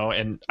tune, you know,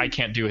 and I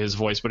can't do his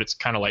voice, but it's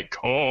kind of like,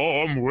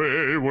 "Come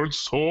wayward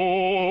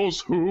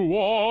souls who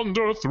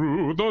wander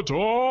through the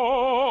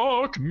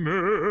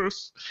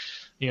darkness,"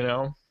 you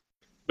know.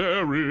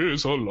 "There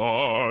is a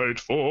light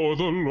for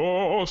the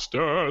lost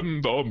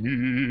and the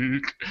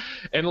meek."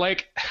 And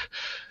like,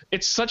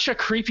 it's such a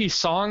creepy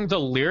song. The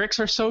lyrics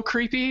are so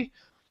creepy.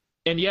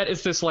 And yet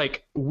it's this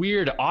like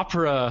weird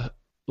opera,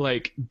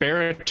 like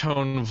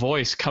baritone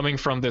voice coming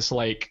from this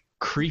like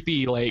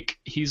creepy, like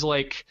he's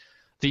like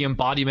the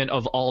embodiment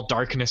of all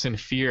darkness and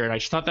fear. And I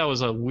just thought that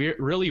was a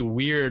really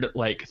weird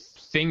like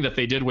thing that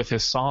they did with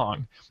his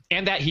song,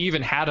 and that he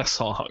even had a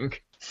song.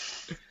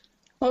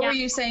 What were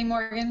you saying,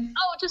 Morgan?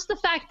 Oh, just the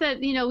fact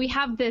that, you know, we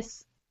have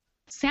this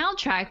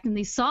soundtrack and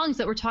these songs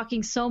that we're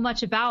talking so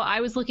much about.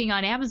 I was looking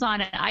on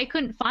Amazon and I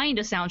couldn't find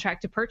a soundtrack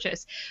to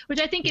purchase,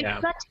 which I think is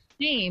such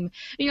a shame.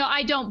 You know,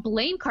 I don't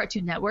blame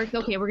Cartoon Network.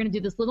 Okay, we're going to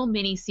do this little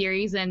mini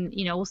series and,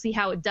 you know, we'll see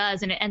how it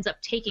does. And it ends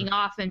up taking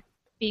off and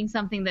being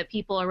something that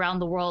people around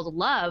the world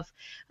love.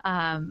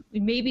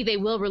 Maybe they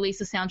will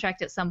release a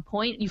soundtrack at some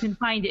point. You can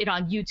find it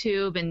on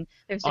YouTube, and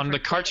there's on the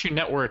Cartoon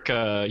Network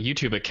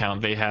YouTube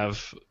account, they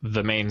have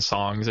the main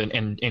songs and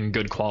in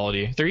good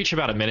quality. They're each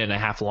about a minute and a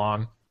half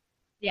long.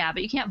 Yeah,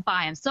 but you can't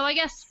buy them. So I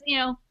guess, you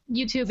know,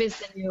 YouTube is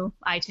the new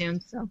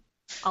iTunes, so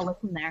I'll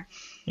listen there.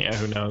 Yeah,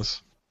 who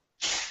knows?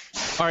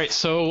 All right,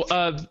 so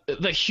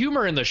the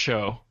humor in the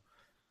show.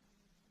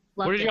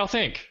 What did y'all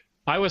think?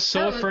 I was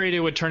so afraid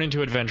it would turn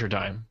into Adventure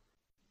Time.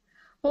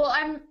 Well,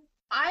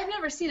 I've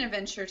never seen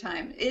Adventure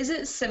Time. Is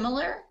it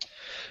similar?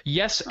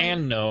 Yes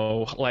and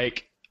no.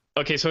 Like,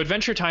 okay, so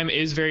Adventure Time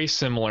is very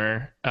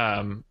similar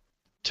to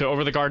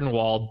Over the Garden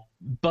Wall,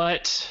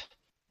 but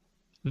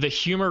the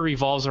humor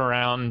revolves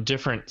around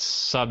different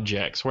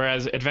subjects,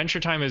 whereas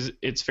Adventure Time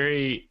it's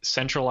very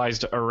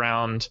centralized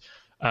around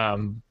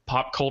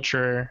pop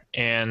culture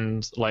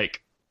and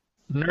like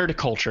nerd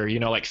culture, you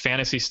know, like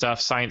fantasy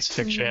stuff, science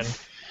fiction,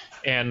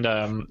 and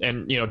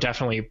you know,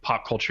 definitely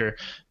pop culture.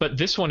 But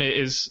this one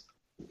is,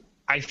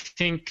 I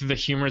think the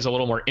humor is a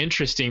little more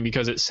interesting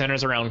because it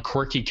centers around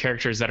quirky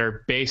characters that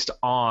are based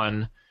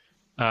on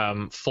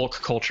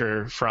folk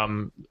culture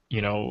from,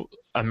 you know,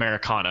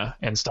 Americana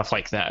and stuff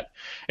like that.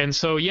 And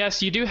so,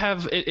 yes, you do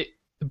have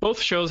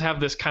both shows have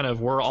this kind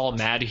of we're all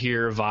mad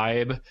here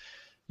vibe,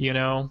 you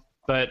know,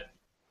 but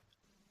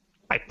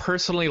I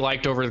personally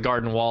liked Over the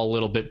Garden Wall a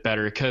little bit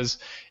better because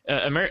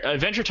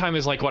Adventure Time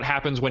is like what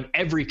happens when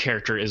every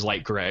character is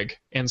like Greg.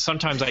 And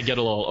sometimes I get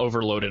a little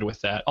overloaded with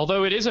that.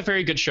 Although it is a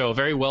very good show, a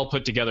very well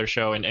put together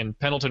show, and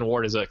Pendleton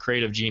Ward is a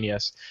creative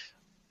genius.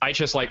 I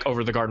just like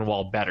Over the Garden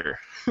Wall better.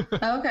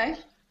 Okay.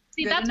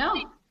 See, good to know.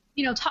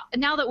 You know,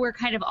 now that we're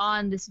kind of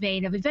on this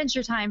vein of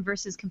Adventure Time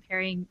versus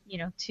comparing, you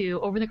know, to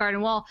Over the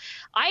Garden Wall,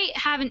 I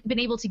haven't been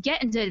able to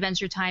get into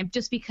Adventure Time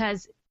just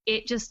because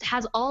it just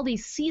has all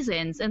these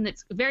seasons and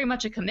it's very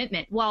much a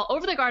commitment. While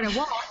Over the Garden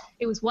Wall,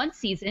 it was one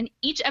season.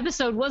 Each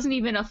episode wasn't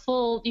even a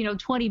full, you know,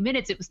 20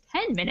 minutes. It was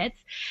 10 minutes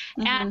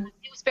and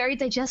it was very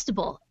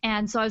digestible.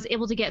 And so I was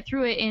able to get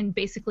through it in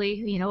basically,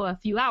 you know, a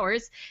few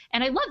hours,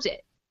 and I loved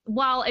it.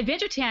 While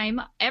Adventure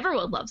Time,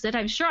 everyone loves it.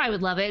 I'm sure I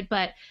would love it,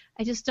 but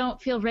I just don't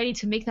feel ready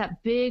to make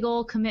that big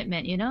old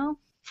commitment, you know?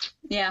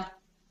 Yeah.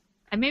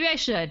 And maybe I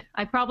should.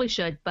 I probably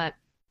should, but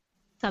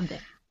someday.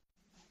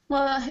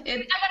 Well, it I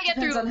gotta get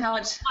depends through on how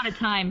much. a lot of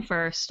time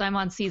first. I'm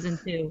on season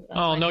 2.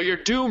 Oh, no, you're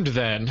doomed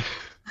then.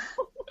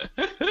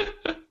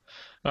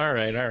 All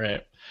right.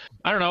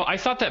 I don't know. I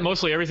thought that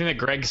mostly everything that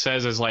Greg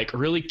says is like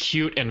really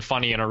cute and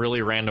funny in a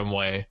really random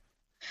way.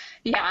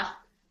 Yeah.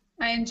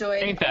 I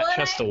enjoyed. Ain't that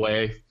just the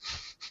way?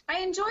 I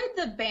enjoyed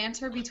the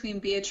banter between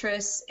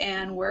Beatrice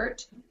and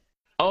Wirt.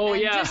 Oh,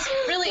 and yeah. Just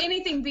really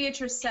anything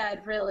Beatrice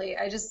said, really.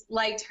 I just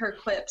liked her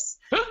quips.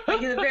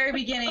 Like at the very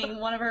beginning,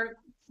 one of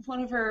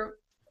her,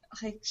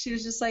 like, she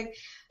was just like,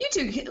 "You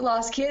two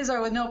lost kids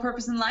are with no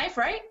purpose in life,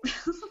 right?"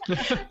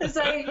 It's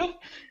like,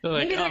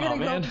 maybe they're going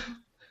to go.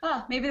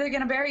 Oh, maybe they're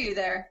going to bury you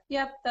there.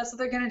 Yep, that's what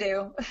they're going to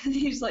do.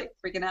 He's like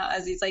freaking out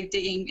as he's like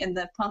digging in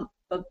the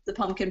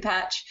pumpkin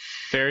patch.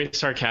 Very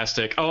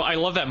sarcastic. Oh, I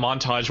love that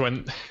montage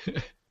when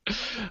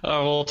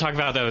we'll talk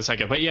about that in a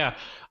second. But yeah,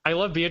 I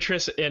love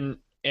Beatrice and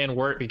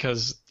Wirt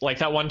because like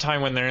that one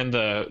time when they're in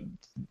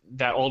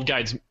that old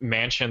guy's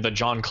mansion, the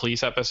John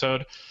Cleese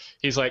episode,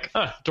 he's like,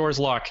 door's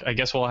locked. I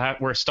guess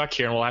we're stuck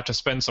here and we'll have to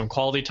spend some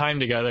quality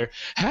time together.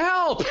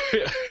 Help!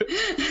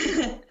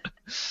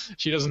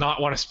 She does not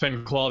want to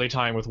spend quality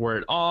time with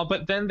Wirt. Oh,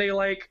 but then they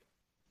like,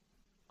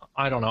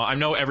 I don't know. I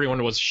know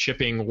everyone was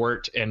shipping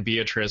Wirt and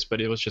Beatrice,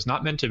 but it was just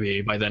not meant to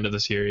be by the end of the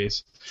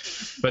series.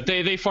 But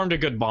they formed a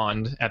good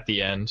bond at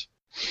the end.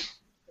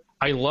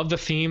 I love the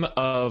theme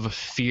of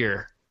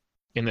fear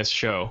in this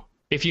show.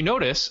 If you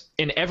notice,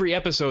 in every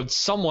episode,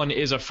 someone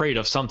is afraid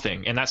of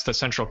something, and that's the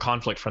central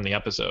conflict from the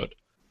episode.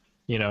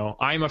 You know,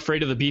 I'm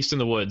afraid of the beast in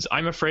the woods.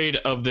 I'm afraid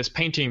of this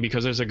painting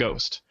because there's a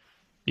ghost.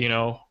 You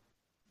know,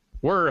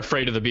 we're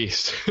afraid of the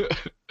beast.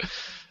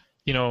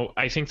 You know,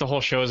 I think the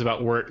whole show is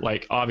about Wirt.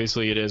 Like,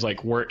 obviously, it is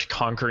like Wirt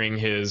conquering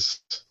his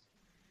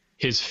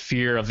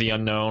fear of the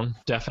unknown.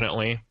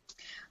 Definitely.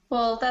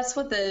 Well, that's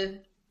what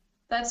the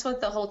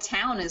whole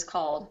town is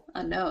called,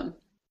 Unknown.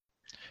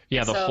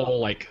 Yeah, the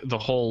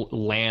whole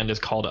land is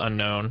called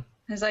Unknown.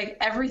 It's like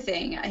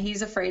everything.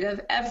 He's afraid of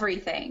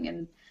everything,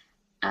 and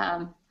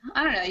I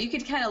don't know. You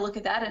could kind of look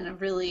at that in a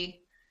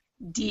really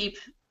deep,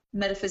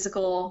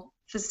 metaphysical,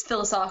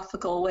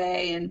 philosophical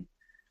way, and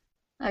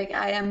like,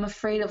 I am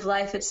afraid of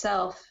life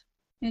itself.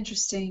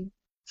 Interesting.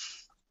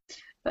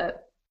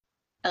 But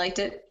I liked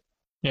it.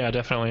 Yeah,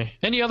 definitely.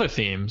 Any other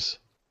themes?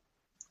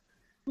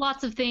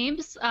 Lots of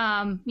themes.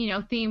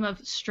 Theme of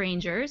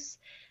strangers.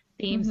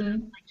 Themes of,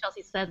 like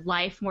Chelsea said,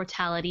 life,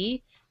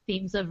 mortality.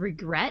 Themes of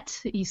regret.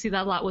 You see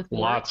that a lot with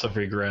Lots of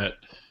regret.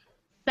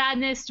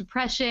 Sadness,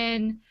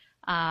 depression.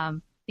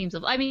 Themes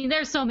of,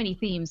 there's so many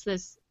themes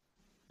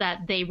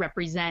that they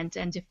represent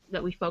and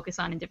that we focus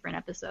on in different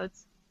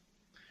episodes.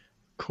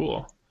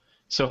 Cool.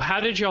 So how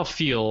did y'all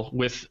feel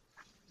with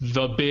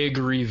the big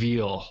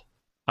reveal?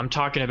 I'm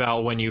talking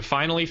about when you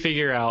finally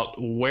figure out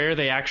where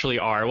they actually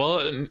are. Well,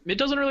 it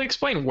doesn't really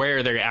explain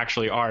where they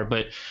actually are,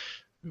 but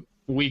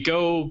we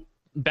go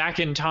back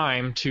in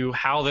time to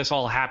how this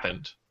all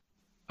happened.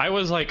 I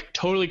was like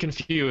totally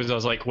confused. I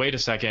was like, wait a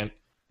second,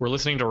 we're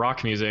listening to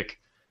rock music.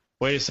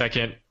 Wait a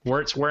second,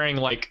 Wirt's wearing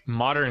like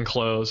modern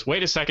clothes.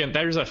 Wait a second,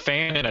 there's a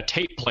fan and a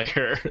tape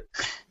player.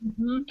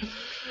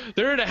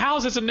 They're in a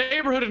house, it's a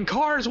neighborhood and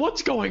cars.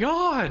 What's going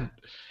on?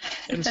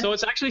 And so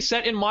it's actually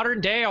set in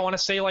modern day. I want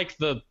to say like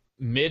the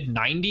mid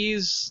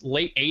 90s,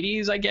 late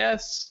 80s, I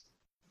guess.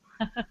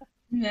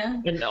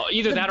 Yeah. And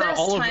either that or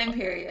all of time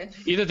period.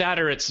 Either that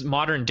or it's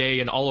modern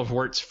day and all of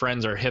Wirt's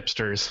friends are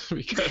hipsters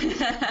because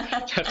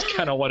that's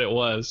kind of what it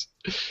was.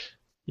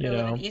 They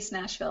live in East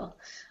Nashville.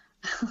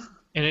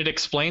 And it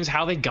explains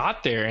how they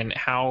got there and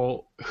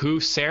who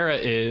Sarah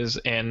is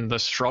and the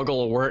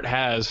struggle Wirt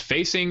has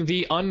facing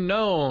the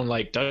unknown.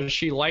 Like, does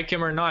she like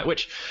him or not?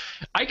 Which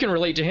I can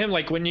relate to him.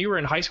 Like when you were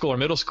in high school or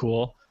middle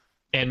school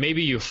and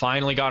maybe you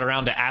finally got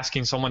around to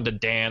asking someone to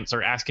dance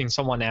or asking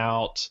someone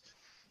out,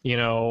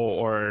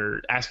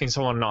 or asking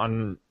someone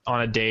on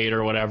a date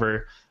or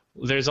whatever.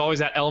 There's always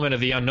that element of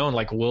the unknown.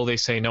 Like, will they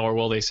say no or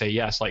will they say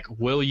yes? Like,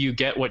 will you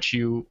get what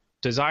you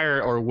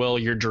desire or will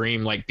your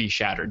dream like be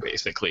shattered?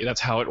 Basically, that's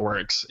how it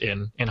works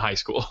in high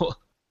school.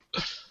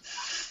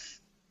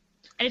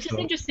 And it's just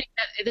interesting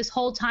that this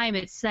whole time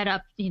it's set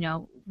up,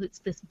 it's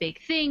this big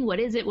thing.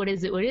 What is it? What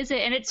is it? What is it?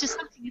 And it's just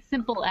something as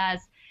simple as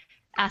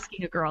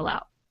asking a girl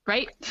out,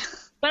 right?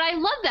 But I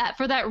love that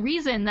for that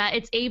reason, that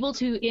it's able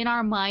to, in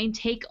our mind,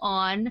 take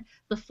on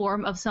the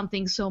form of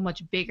something so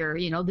much bigger,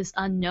 this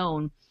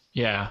unknown.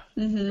 Yeah.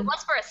 Mm-hmm. It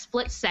was for a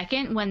split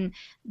second when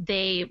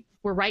they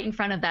were right in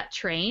front of that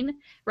train,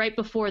 right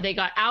before they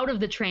got out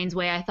of the train's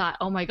way. I thought,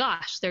 oh my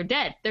gosh, they're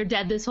dead. They're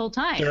dead this whole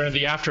time. They're in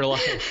the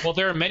afterlife. Well,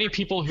 there are many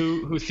people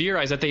who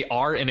theorize that they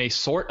are in a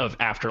sort of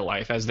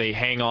afterlife as they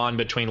hang on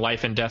between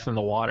life and death in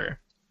the water.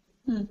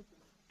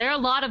 There are a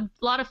lot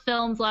of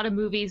films, a lot of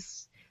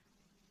movies.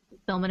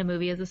 Film and a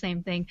movie is the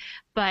same thing,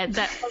 but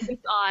that focus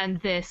on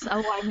this,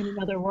 I'm in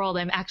another world,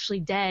 I'm actually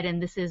dead,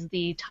 and this is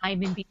the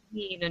time in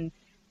between.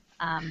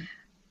 And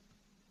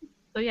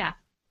so yeah.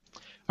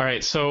 All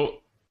right,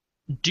 so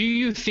do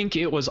you think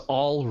it was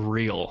all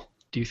real?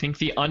 Do you think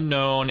the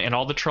unknown and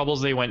all the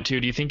troubles they went to,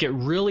 do you think it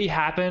really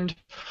happened?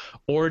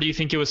 Or do you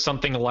think it was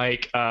something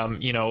like,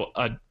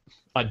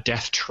 a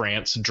death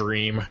trance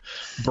dream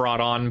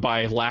brought on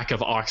by lack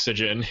of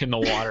oxygen in the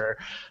water?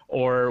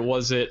 Or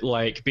was it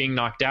like being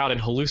knocked out and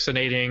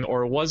hallucinating?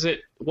 Or was it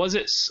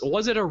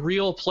a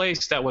real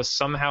place that was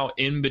somehow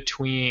in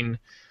between,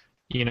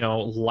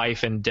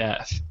 life and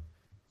death?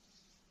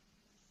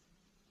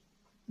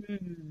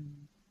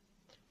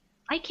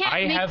 I can't.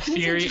 I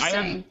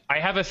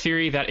have a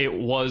theory that it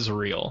was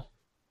real.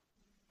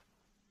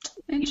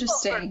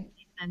 Interesting.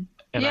 And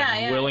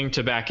I'm willing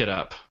to back it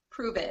up.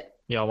 Prove it.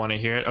 Y'all want to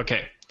hear it?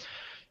 Okay.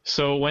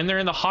 So when they're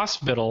in the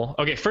hospital,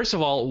 okay, first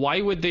of all,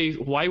 why would the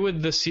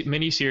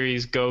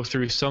miniseries go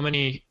through so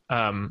many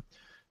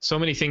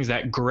things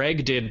that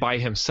Greg did by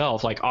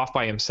himself, like off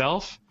by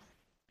himself,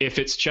 if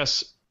it's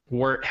just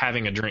Wirt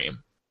having a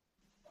dream,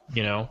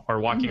 or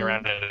walking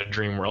around in a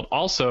dream world?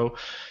 Also,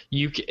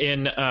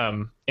 in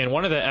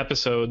one of the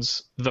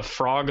episodes, the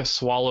frog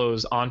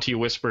swallows Auntie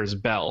Whisper's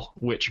bell,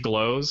 which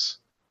glows.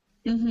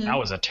 That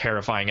was a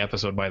terrifying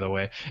episode, by the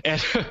way.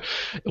 And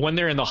when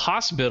they're in the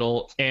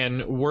hospital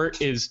and Wirt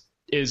he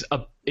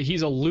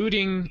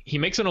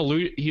makes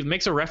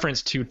a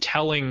reference to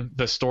telling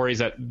the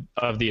stories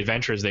of the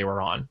adventures they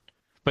were on,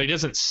 but he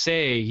doesn't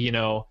say,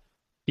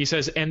 he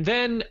says, and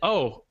then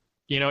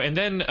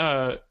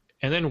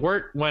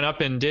Wirt went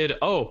up and did,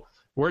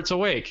 Wirt's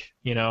awake,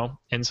 and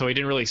so he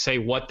didn't really say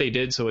what they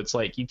did. So it's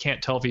like, you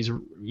can't tell if he's,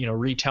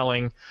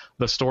 retelling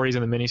the stories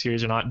in the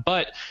miniseries or not,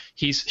 but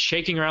he's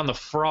shaking around the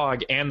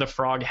frog, and the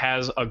frog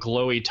has a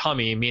glowy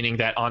tummy, meaning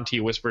that Auntie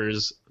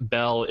Whisper's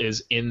bell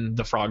is in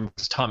the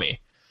frog's tummy.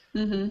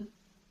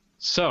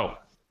 So,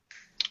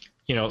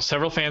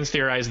 several fans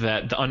theorize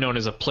that the unknown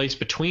is a place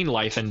between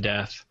life and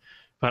death,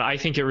 but I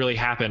think it really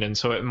happened. And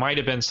so it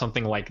might've been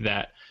something like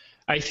that.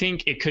 I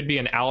think it could be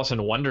an Alice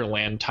in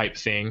Wonderland type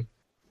thing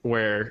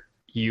where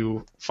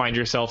you find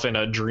yourself in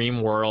a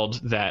dream world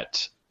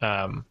that,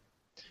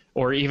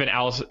 or even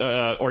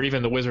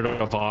the Wizard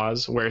of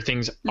Oz, where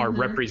things are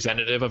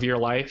representative of your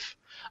life.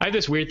 I have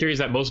this weird theory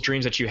that most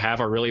dreams that you have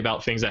are really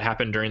about things that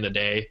happen during the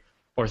day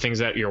or things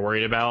that you're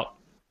worried about.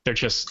 They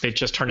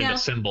just turn into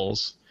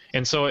symbols.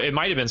 And so it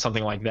might've been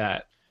something like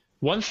that.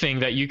 One thing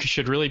that you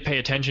should really pay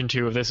attention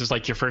to if this is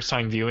like your first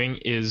time viewing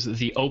is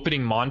the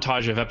opening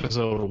montage of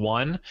episode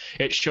 1.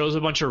 It shows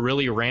a bunch of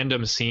really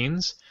random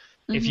scenes.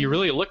 If you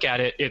really look at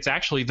it, it's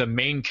actually the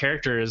main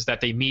characters that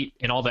they meet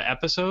in all the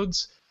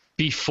episodes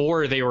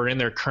before they were in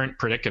their current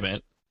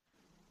predicament.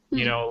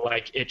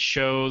 Like it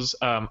shows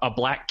a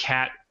black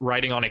cat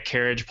riding on a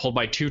carriage pulled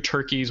by 2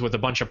 turkeys with a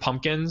bunch of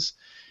pumpkins.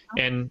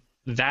 And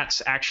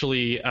that's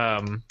actually,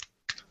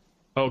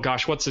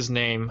 what's his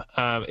name?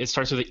 It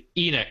starts with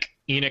Enoch.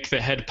 Enoch,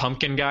 the head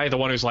pumpkin guy, the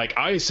one who's like,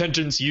 I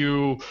sentence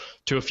you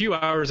to a few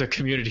hours of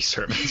community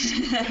service.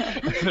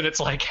 And it's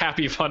like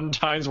happy fun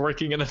times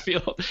working in the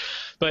field.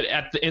 But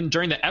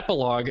during the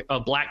epilogue, a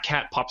black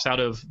cat pops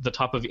out of the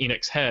top of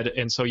Enoch's head.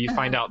 And so you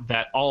find out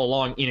that all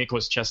along Enoch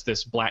was just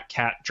this black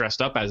cat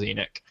dressed up as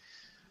Enoch.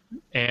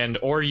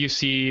 Or you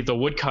see the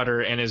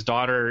woodcutter and his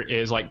daughter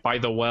is like by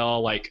the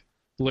well, like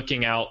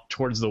looking out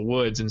towards the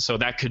woods. And so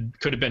that could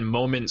have been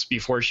moments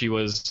before she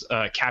was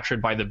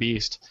captured by the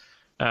beast.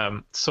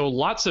 So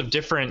lots of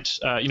different,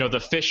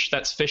 the fish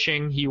that's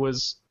fishing, he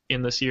was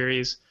in the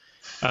series.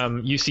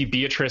 You see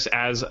Beatrice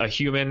as a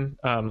human,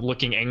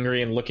 looking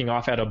angry and looking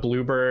off at a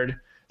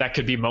bluebird. That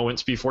could be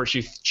moments before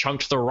she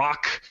chunked the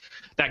rock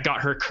that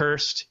got her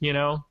cursed,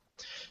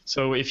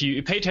 So if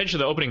you pay attention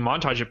to the opening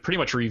montage, it pretty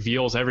much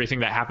reveals everything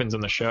that happens in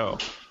the show.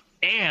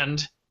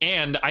 And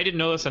I didn't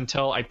know this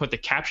until I put the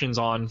captions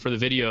on for the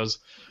videos.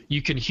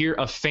 You can hear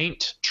a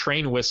faint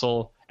train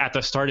whistle at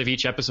the start of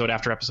each episode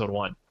after episode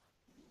 1.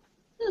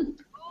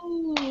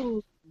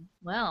 Oh,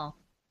 well,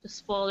 just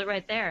spoiled it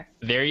right there.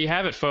 There you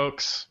have it,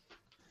 folks.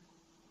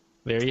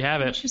 There you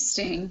have it.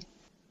 Interesting.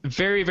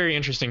 Very, very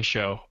interesting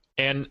show.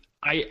 And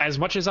as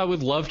much as I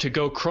would love to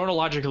go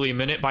chronologically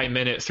minute by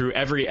minute through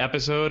every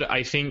episode,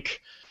 I think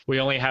we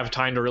only have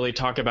time to really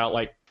talk about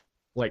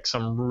like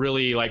some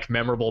really like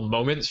memorable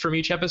moments from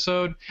each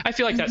episode. I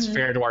feel like that's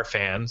fair to our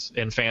fans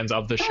and fans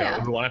of the show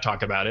who want to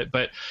talk about it.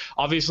 But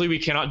obviously we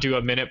cannot do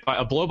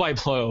a blow by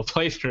blow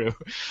playthrough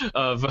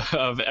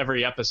of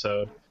every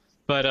episode.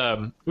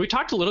 But we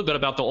talked a little bit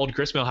about the old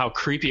gristmill, how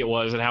creepy it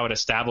was and how it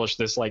established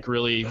this like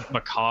really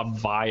macabre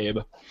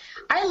vibe.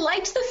 I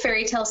liked the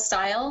fairy tale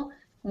style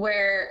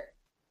where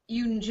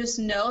you just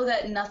know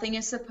that nothing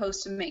is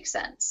supposed to make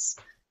sense.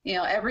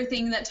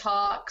 Everything that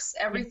talks,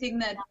 everything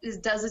that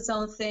does its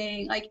own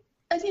thing, like,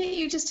 I think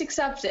you just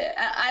accept it.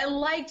 I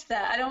liked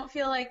that. I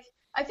feel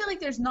like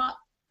there's not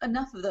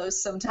enough of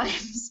those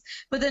sometimes.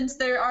 But then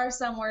there are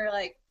some where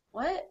like,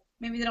 what?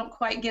 Maybe they don't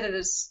quite get it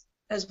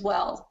as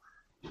well.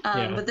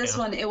 But this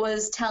one, it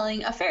was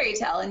telling a fairy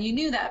tale, and you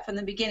knew that from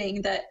the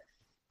beginning that,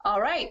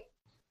 all right,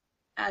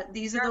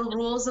 these are the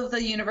rules of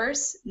the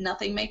universe.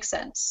 Nothing makes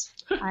sense.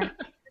 I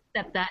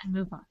accept that and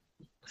move on.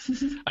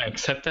 I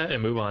accept that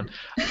and move on.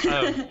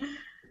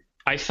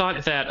 I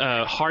thought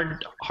that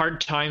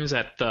Hard Times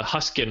at the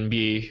Huskin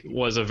Bee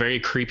was a very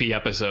creepy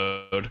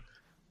episode,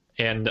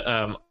 and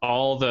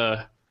all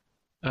the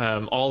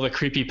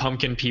creepy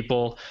pumpkin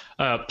people.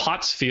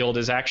 Pottsfield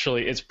is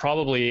actually, it's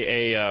probably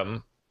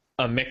a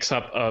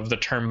mix-up of the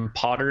term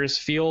Potter's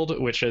Field,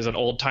 which is an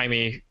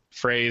old-timey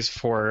phrase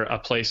for a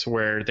place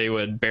where they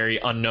would bury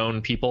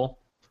unknown people.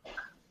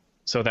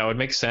 So that would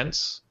make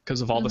sense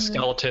because of all the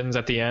skeletons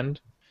at the end.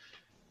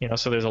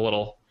 So there's a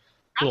little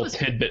little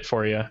tidbit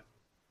for you.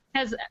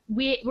 Because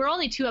we're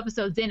only 2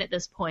 episodes in at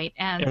this point,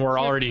 and we're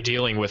already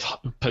dealing with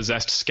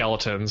possessed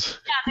skeletons.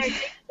 Yeah, they're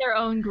digging their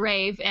own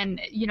grave,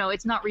 and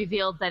it's not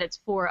revealed that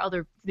it's for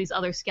these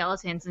other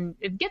skeletons, and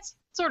it gets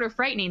sort of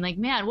frightening. Like,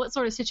 man, what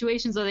sort of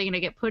situations are they going to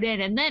get put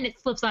in? And then it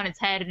flips on its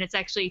head, and it's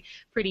actually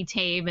pretty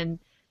tame. And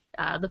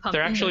the pumpkin.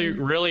 They're actually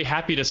really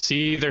happy to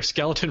see their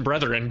skeleton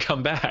brethren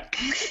come back.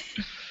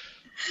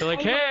 They're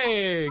like,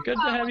 "Hey, good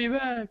to have you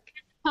back."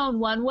 Tone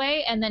one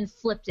way, and then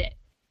flipped it.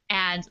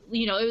 And,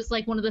 it was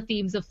like one of the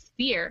themes of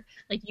fear.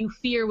 Like, you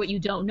fear what you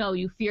don't know.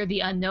 You fear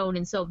the unknown.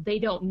 And so they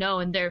don't know.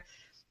 And they're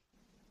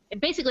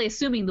basically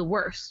assuming the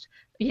worst.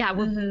 Yeah,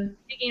 we're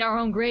digging our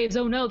own graves.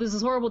 Oh, no, this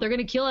is horrible. They're going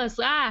to kill us.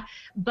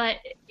 But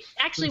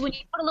actually, when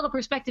you put a little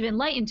perspective and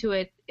light into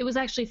it, it was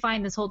actually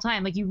fine this whole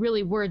time. Like, you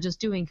really were just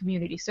doing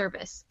community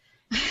service.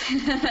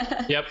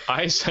 Yep,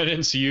 I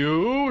sentence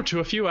you to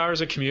a few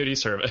hours of community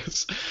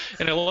service.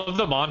 And I love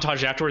the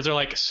montage afterwards. They're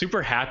like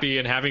super happy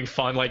and having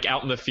fun, like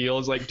out in the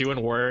fields, like doing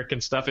work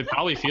and stuff. It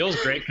probably feels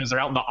great because they're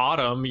out in the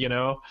autumn,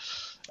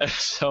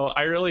 So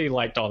I really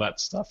liked all that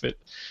stuff. It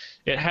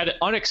had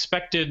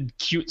unexpected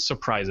cute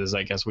surprises,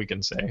 I guess we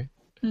can say.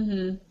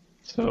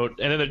 So,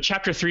 and then the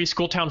chapter 3,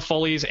 Schooltown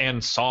Follies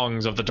and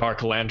Songs of the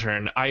Dark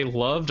Lantern. I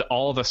loved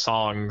all the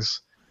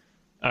songs.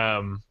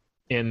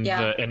 In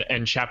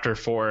chapter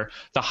 4,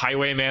 the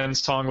Highwayman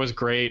song was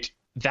great.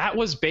 That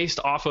was based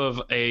off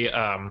of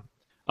a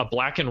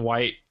black and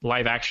white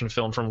live action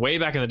film from way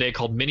back in the day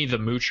called Minnie the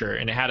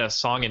Moocher, and it had a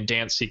song and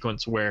dance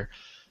sequence where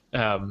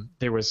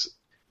there was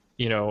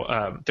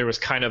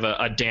kind of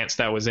a dance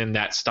that was in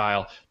that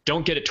style.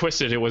 Don't get it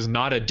twisted; it was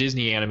not a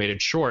Disney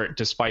animated short,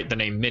 despite the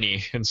name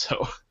Minnie, and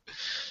so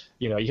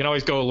you can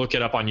always go look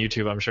it up on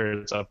YouTube. I'm sure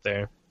it's up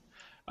there.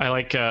 I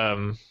like I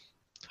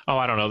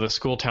don't know, the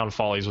Schooltown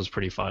Follies was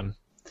pretty fun.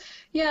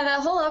 Yeah, that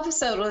whole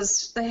episode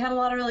they had a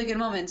lot of really good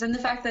moments. And the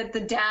fact that the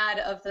dad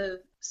of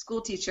the school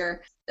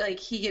teacher, like,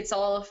 he gets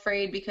all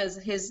afraid because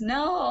I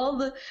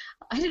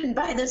didn't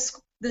buy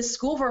this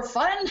school for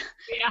fun.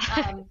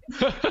 Yeah.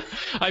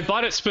 I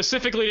bought it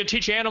specifically to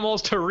teach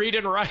animals to read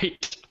and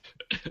write.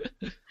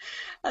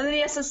 And then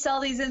he has to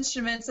sell these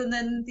instruments, and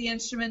then the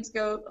instruments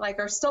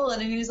are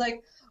stolen, and he's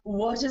like,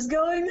 what is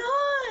going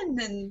on?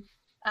 And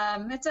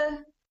it's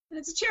a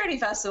charity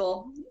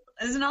festival.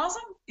 Isn't it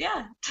awesome?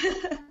 Yeah.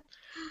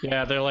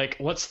 Yeah, they're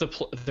like,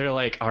 they're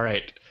like, all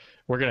right,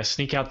 we're going to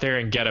sneak out there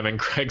and get him. And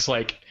Greg's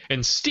like,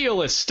 and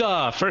steal his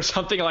stuff or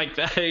something like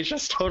that. He's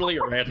just totally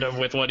random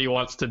with what he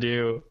wants to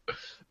do.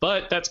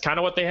 But that's kind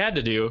of what they had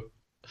to do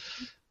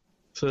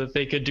so that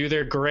they could do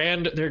their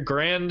grand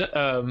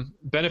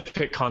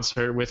benefit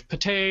concert with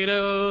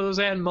potatoes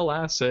and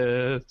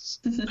molasses.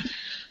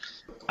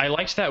 I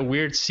liked that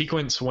weird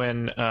sequence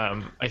when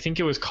I think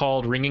it was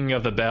called Ringing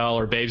of the Bell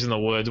or Babes in the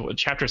Woods,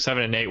 chapter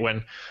 7 and 8,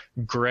 when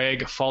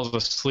Greg falls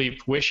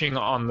asleep wishing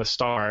on the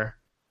star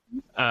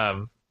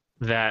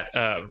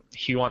that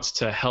he wants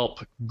to help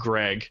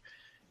Greg.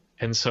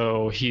 And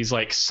so he's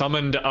like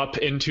summoned up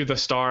into the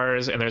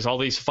stars, and there's all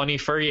these funny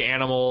furry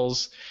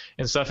animals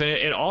and stuff. And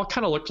it all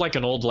kind of looked like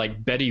an old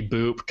like Betty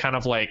Boop, kind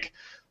of like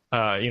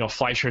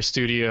Fleischer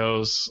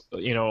Studios,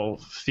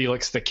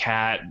 Felix the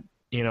Cat,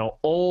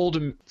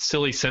 old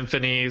silly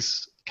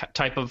symphonies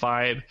type of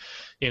vibe,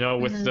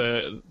 with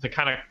the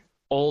kind of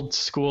old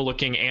school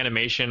looking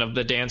animation of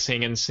the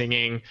dancing and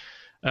singing,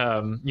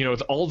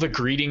 with all the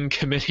greeting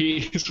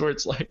committees where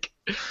it's like,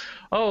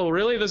 oh,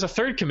 really? There's a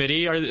third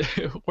committee.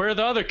 Where are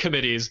the other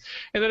committees?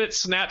 And then it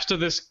snaps to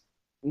this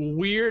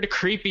weird,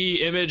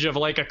 creepy image of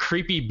like a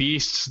creepy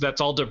beast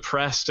that's all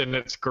depressed and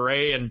it's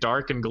gray and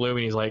dark and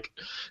gloomy. He's like,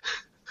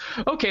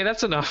 okay,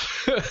 that's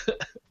enough.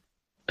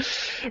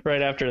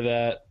 Right after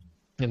that.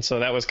 And so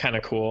that was kind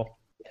of cool.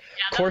 Yeah,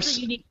 of course,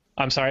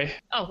 I'm sorry.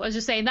 Oh, I was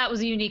just saying that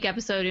was a unique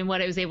episode in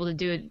what it was able to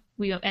do.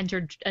 We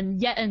entered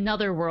yet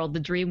another world, the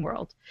dream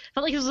world.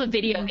 Felt like this was a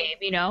video game,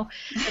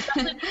 It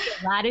felt like the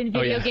Aladdin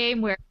video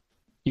game where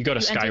you go to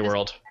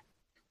Skyworld.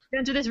 You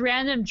enter this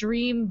random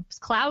dream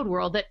cloud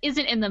world that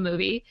isn't in the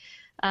movie,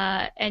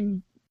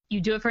 and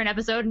you do it for an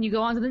episode and you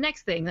go on to the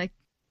next thing. Like,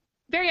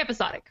 very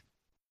episodic.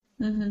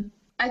 Mm-hmm.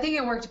 I think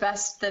it worked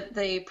best that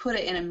they put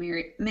it in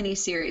a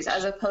mini-series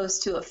as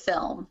opposed to a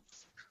film.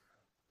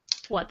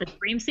 What, the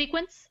dream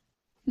sequence?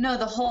 No,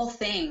 the whole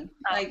thing.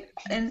 Oh. Like,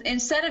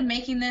 instead of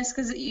making this,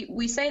 because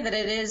we say that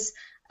it is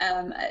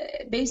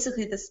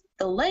basically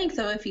the length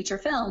of a feature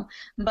film,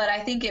 but I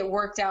think it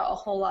worked out a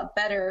whole lot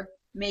better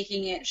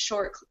making it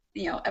short,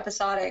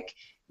 episodic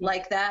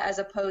like that, as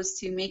opposed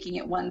to making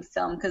it one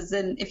film. Because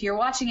then if you're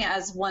watching it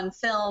as one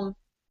film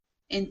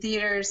in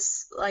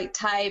theaters, like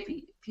type,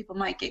 people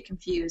might get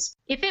confused.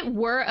 If it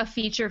were a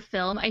feature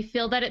film, I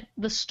feel that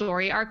the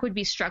story arc would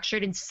be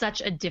structured in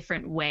such a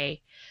different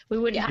way. We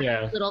wouldn't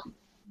have a little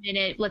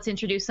minute, let's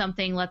introduce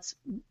something, let's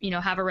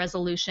have a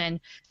resolution.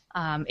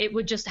 It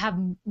would just have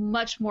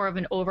much more of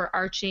an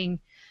overarching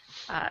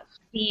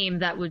theme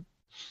that would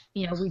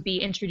be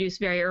introduced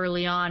very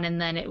early on, and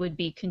then it would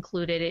be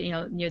concluded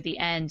near the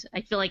end.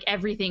 I feel like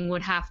everything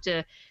would have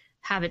to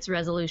have its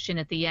resolution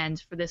at the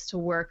end for this to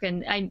work.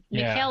 And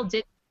Mikhail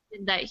did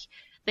that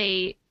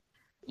they,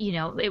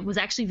 it was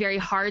actually very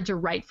hard to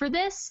write for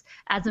this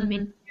as a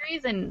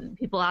miniseries. And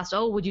people asked,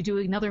 oh, would you do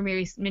another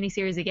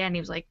miniseries again? He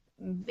was like,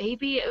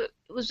 maybe. It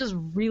was just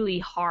really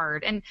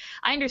hard. And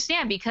I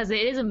understand because it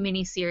is a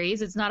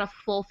miniseries. It's not a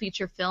full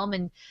feature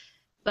film,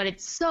 but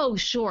it's so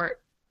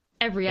short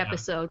every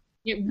episode.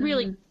 It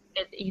really,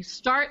 you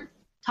start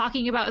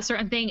talking about a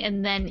certain thing,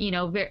 and then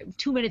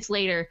 2 minutes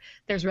later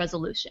there's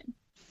resolution.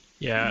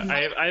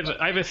 Yeah,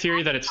 I have a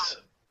theory that it's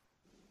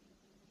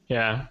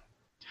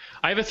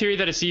I have a theory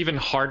that it's even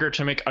harder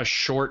to make a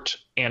short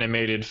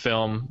animated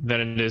film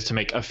than it is to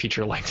make a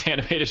feature-length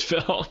animated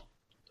film.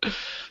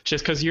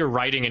 Just because your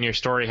writing and your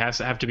story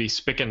have to be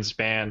spick and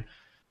span.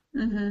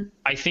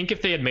 I think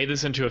if they had made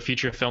this into a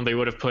feature film, they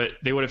would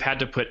have had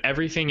to put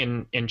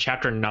everything in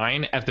chapter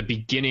 9 at the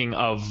beginning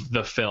of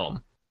the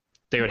film.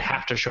 They would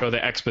have to show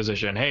the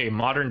exposition. Hey,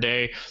 modern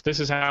day, this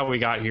is how we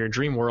got here.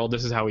 Dream world,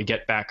 this is how we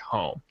get back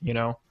home.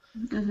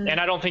 And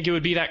I don't think it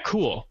would be that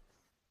cool.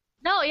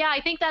 No, yeah, I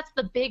think that's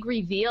the big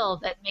reveal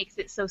that makes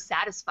it so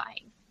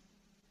satisfying.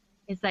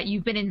 Is that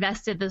you've been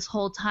invested this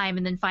whole time,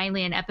 and then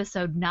finally in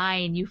episode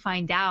 9 you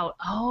find out,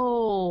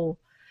 oh,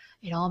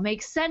 it all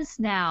makes sense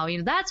now.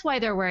 That's why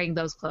they're wearing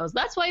those clothes.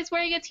 That's why he's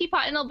wearing a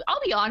teapot. And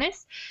I'll be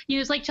honest,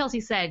 it's like Chelsea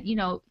said,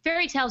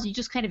 fairy tales, you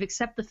just kind of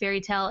accept the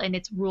fairy tale and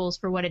its rules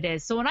for what it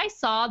is. So when I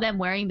saw them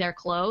wearing their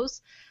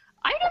clothes,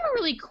 I never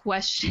really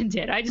questioned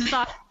it. I just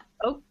thought,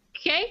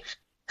 okay,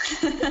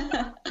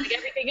 like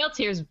everything else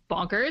here is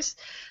bonkers.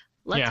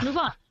 Let's move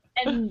on.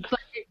 But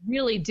it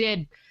really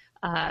did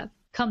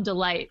come to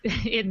light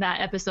in that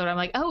episode. I'm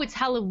like, oh, it's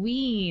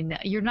Halloween.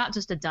 You're not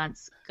just a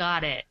dunce.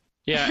 Got it.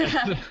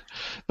 Yeah.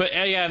 But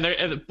and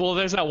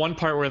there's that one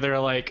part where they're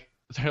like,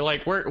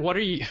 what are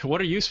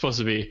you supposed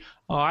to be?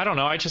 Oh, I don't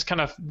know. I just kind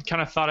of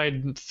thought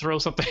I'd throw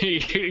something.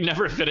 He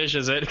never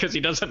finishes it because he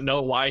doesn't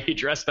know why he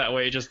dressed that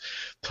way. He just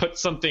put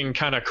something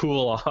kind of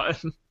cool on.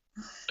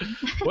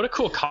 What a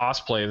cool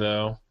cosplay,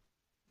 though.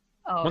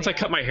 Oh, Once I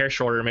cut my hair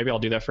shorter, maybe I'll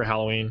do that for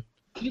Halloween.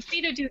 You can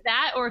either do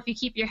that, or if you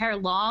keep your hair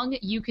long,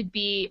 you could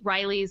be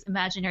Riley's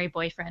imaginary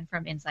boyfriend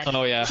from Inside.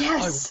 Oh, yeah.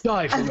 Yes!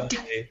 I would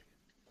die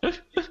for that.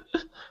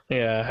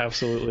 Yeah,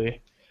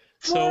 absolutely.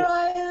 So,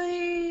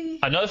 Riley!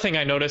 Another thing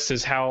I noticed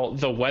is how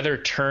the weather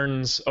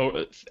turns,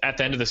 at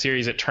the end of the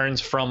series, it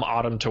turns from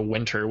autumn to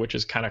winter, which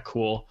is kind of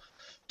cool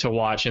to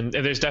watch. And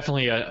there's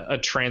definitely a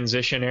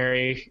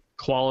transitionary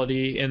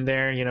quality in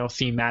there,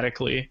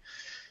 thematically.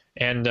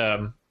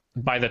 And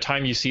by the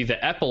time you see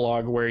the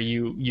epilogue, where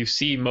you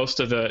see most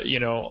of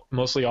the,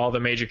 mostly all the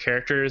major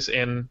characters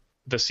in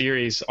the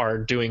series are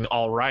doing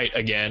all right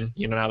again,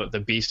 now that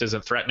the beast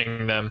isn't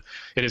threatening them,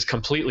 it is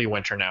completely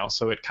winter now.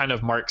 So it kind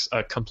of marks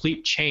a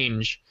complete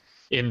change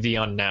in the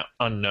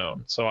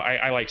unknown. So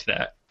I liked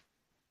that.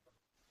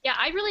 Yeah,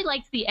 I really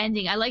liked the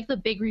ending. I liked the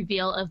big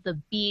reveal of the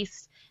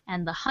beast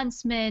and the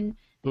huntsman.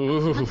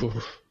 Ooh.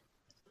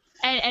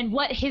 And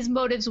what his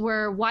motives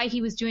were, why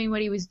he was doing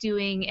what he was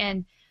doing,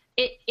 and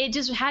it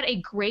just had a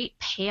great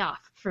payoff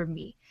for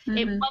me.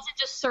 It wasn't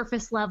just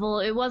surface level.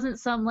 It wasn't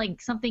something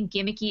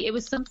gimmicky. It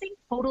was something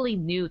totally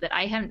new that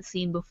I hadn't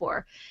seen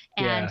before.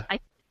 And I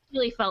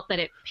really felt that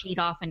it paid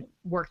off and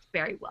worked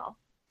very well.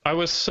 I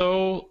was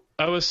so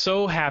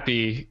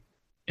happy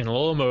and a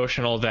little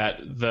emotional that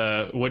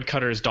the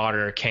woodcutter's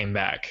daughter came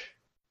back.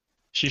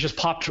 She just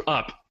popped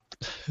up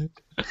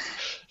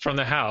from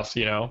the house,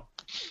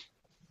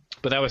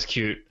 But that was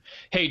cute.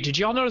 Hey, did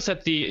y'all notice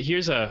that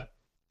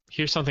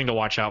here's something to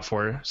watch out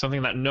for,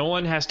 something that no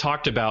one has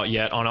talked about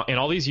yet in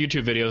all these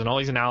YouTube videos and all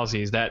these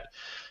analyses, that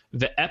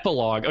the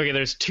epilogue,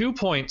 there's 2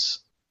 points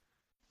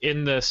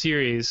in the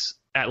series,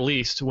 at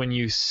least, when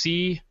you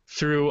see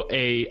through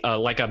a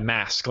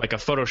mask, like a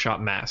Photoshop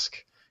mask.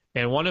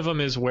 And one of them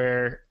is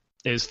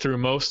through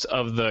most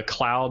of the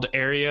cloud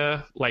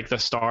area, like the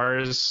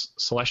stars,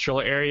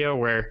 celestial area,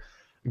 where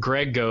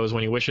Greg goes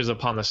when he wishes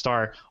upon the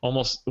star.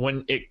 Almost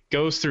when it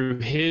goes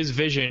through his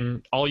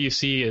vision, all you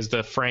see is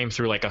the frame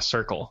through like a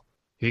circle.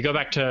 If you go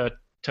back to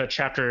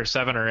chapter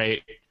 7 or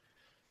 8,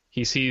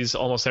 he sees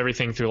almost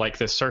everything through like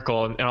this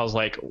circle. And I was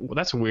like, well,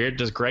 that's weird.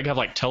 Does Greg have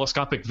like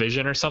telescopic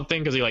vision or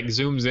something? Because he like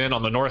zooms in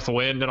on the north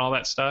wind and all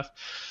that stuff.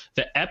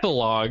 The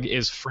epilogue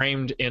is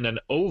framed in an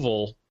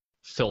oval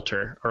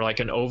filter, or like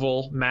an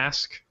oval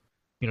mask,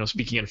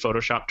 speaking in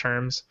Photoshop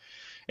terms.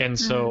 And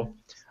so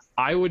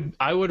I want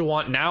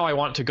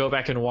to go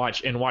back and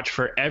watch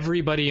for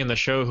everybody in the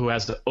show who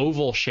has the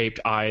oval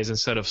shaped eyes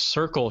instead of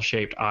circle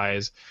shaped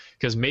eyes,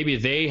 because maybe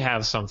they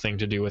have something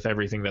to do with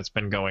everything that's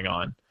been going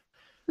on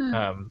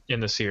in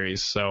the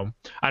series. So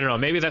I don't know,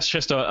 maybe that's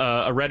just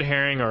a red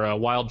herring or a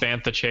wild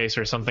bantha chase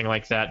or something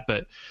like that,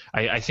 but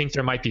I think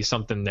there might be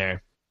something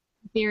there.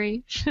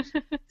 Theory.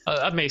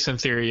 A Mason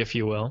theory, if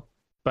you will.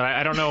 But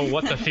I don't know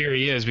what the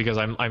theory is, because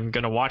I'm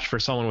going to watch for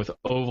someone with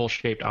oval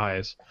shaped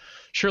eyes.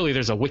 Surely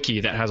there's a wiki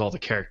that has all the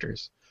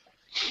characters.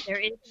 There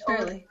is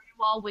an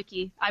wall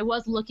wiki. I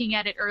was looking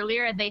at it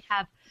earlier, and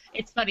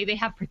it's funny, they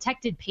have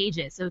protected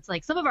pages. So it's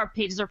like, some of our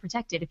pages are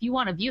protected. If you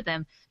want to view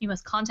them, you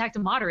must contact a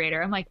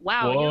moderator. I'm like,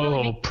 wow.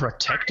 Whoa,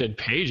 protected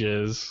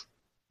pages.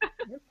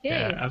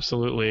 Yeah,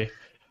 absolutely.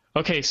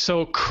 Okay,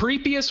 so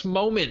creepiest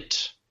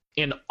moment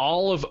in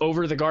all of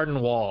Over the Garden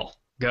Wall.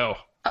 Go.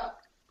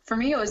 For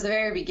me, it was the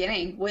very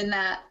beginning when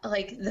that,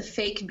 like, the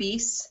fake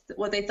beast,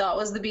 what they thought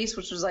was the beast,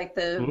 which was like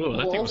the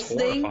wolf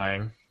thing.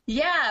 Horrifying.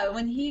 Yeah,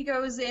 when he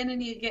goes in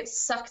and he gets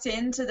sucked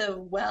into the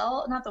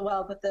well, not the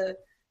well, but the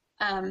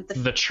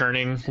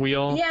churning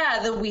wheel. Yeah,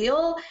 the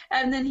wheel,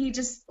 and then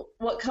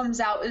what comes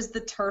out is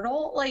the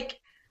turtle. Like,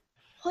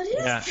 what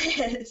is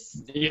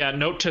this? Yeah,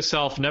 note to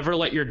self, never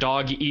let your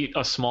dog eat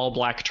a small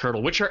black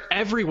turtle, which are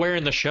everywhere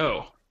in the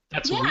show.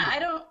 That's weird.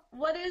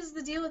 What is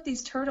the deal with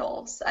these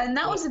turtles? And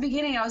that was the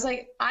beginning. I was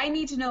like, I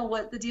need to know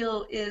what the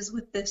deal is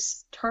with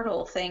this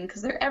turtle thing,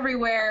 because they're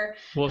everywhere.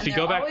 Well, if you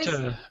go back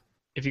to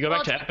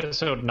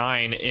episode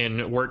 9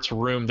 in Wirt's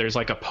room, there's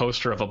like a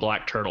poster of a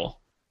black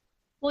turtle.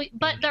 Well,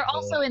 but they're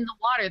also in the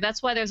water.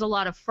 That's why there's a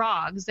lot of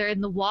frogs. They're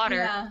in the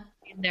water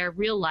in their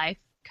real life,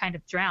 kind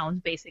of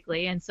drowned,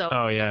 basically. And so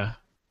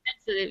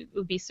it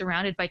would be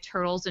surrounded by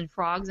turtles and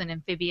frogs and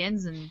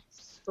amphibians and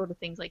sort of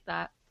things like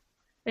that.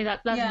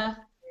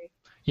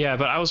 Yeah,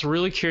 but I was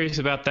really curious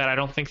about that. I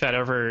don't think that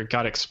ever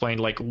got explained,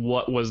 like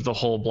what was the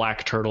whole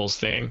black turtles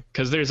thing?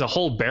 Because there's a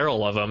whole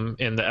barrel of them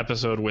in the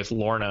episode with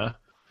Lorna.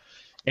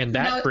 And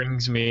that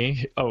brings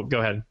me... Oh, go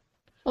ahead.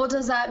 Well,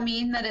 does that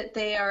mean that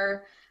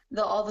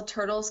all the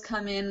turtles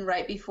come in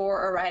right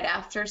before or right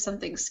after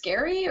something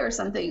scary or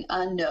something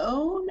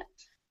unknown?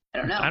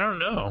 I don't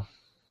know.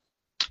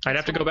 I'd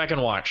have to go back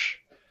and watch.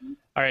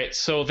 All right,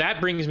 so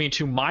that brings me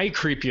to my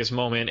creepiest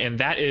moment, and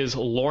that is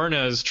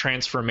Lorna's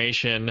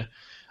transformation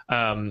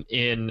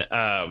in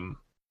the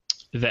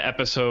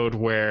episode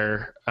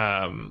where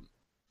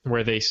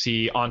they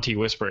see Auntie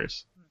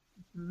Whispers.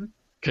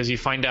 Because you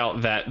find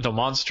out that the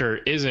monster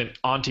isn't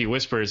Auntie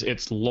Whispers,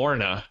 it's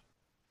Lorna.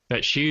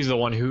 That she's the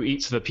one who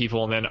eats the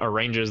people and then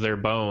arranges their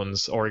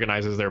bones,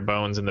 organizes their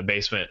bones in the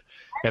basement.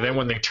 And then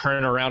when they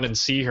turn around and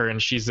see her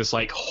and she's this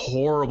like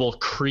horrible,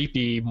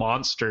 creepy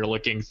monster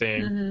looking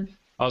thing,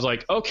 I was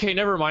like, okay,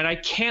 never mind. I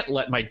can't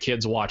let my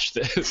kids watch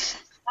this.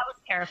 That was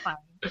terrifying.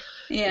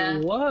 Yeah.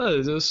 It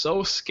was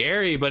so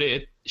scary, but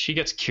she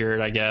gets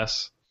cured, I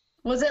guess.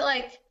 Was it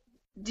like,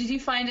 did you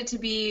find it to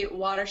be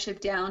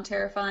Watership Down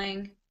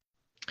terrifying?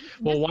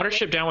 Well,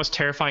 Watership Down was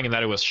terrifying in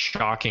that it was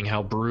shocking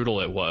how brutal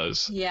it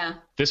was. Yeah.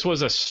 This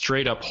was a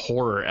straight up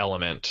horror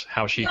element,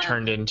 how she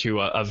turned into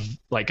a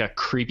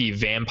creepy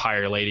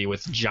vampire lady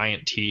with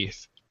giant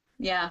teeth.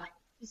 Yeah.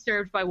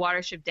 Disturbed by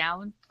Watership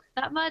Down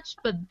that much,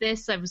 but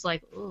this I was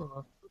like,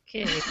 oh,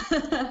 okay.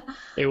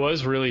 It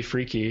was really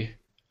freaky.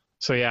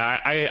 So yeah,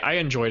 I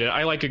enjoyed it.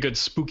 I like a good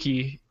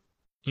spooky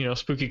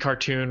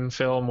cartoon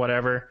film,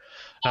 whatever.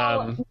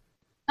 Come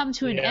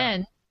to an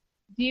end.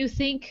 Do you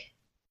think?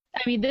 I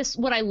mean,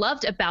 what I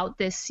loved about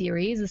this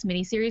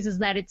miniseries, is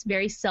that it's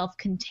very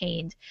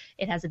self-contained.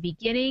 It has a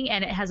beginning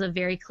and it has a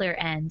very clear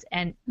end,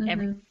 and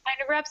everything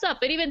kind of wraps up.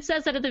 It even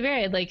says that at the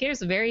very end, like,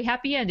 here's a very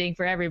happy ending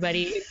for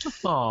everybody.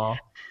 Aww.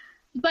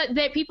 But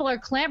that people are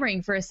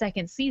clamoring for a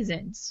second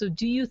season. So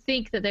do you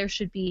think that there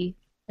should be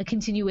a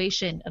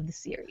continuation of the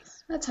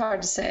series? That's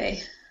hard to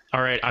say.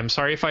 All right, I'm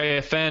sorry if I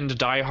offend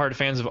diehard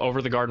fans of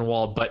Over the Garden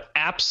Wall, but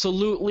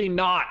absolutely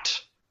not.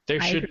 There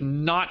should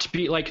not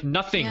be, like,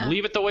 nothing. Yeah.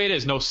 Leave it the way it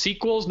is. No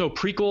sequels, no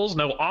prequels,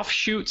 no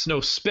offshoots,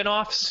 no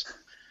spin-offs.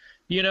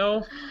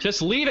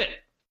 Just leave it.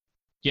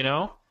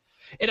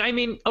 And I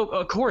mean,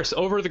 of course,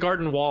 Over the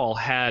Garden Wall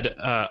had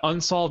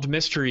unsolved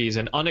mysteries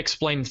and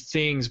unexplained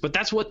things, but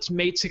that's what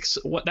makes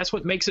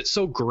it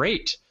so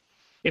great.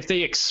 If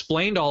they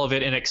explained all of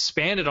it and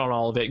expanded on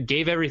all of it,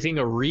 gave everything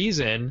a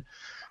reason,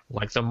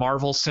 like the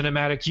Marvel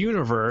Cinematic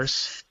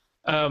Universe,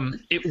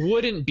 it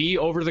wouldn't be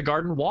Over the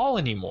Garden Wall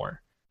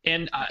anymore.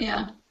 And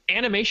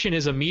animation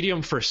is a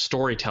medium for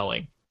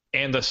storytelling,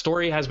 and the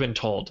story has been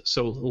told.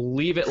 So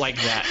leave it like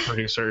that,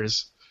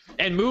 producers,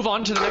 and move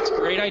on to the next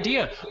great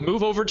idea.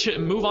 Move on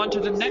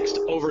to the next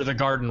Over the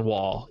Garden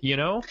Wall.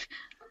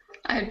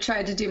 I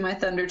tried to do my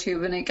thunder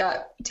tube and it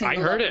got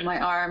tangled up in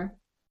my arm.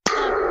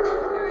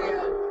 There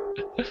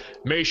we go.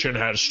 Mation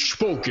has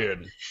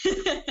spoken.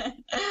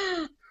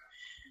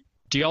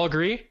 Do y'all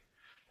agree?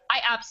 I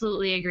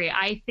absolutely agree.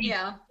 I think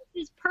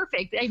this is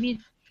perfect. I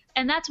mean.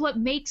 And that's what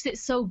makes it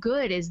so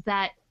good, is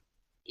that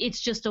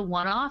it's just a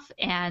one-off,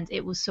 and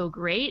it was so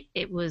great.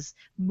 It was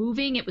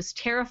moving. It was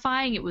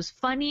terrifying. It was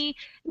funny.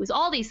 It was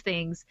all these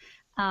things.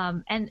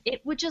 And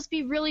it would just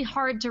be really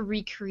hard to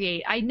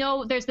recreate. I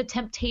know there's the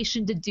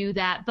temptation to do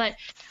that, but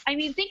I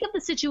mean, think of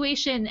the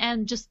situation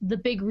and just the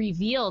big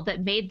reveal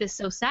that made this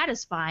so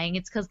satisfying.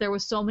 It's because there were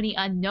so many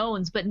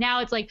unknowns, but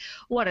now it's like,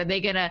 what, are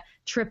they going to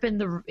trip in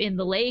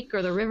the lake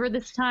or the river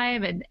this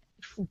time and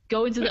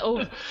go into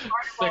the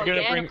They're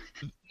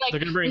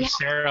gonna bring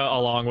Sarah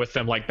along with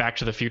them, like Back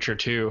to the Future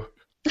too.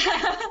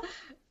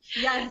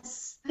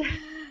 Yes.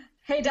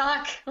 Hey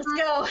Doc, let's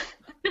go.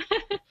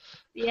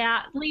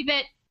 Yeah, leave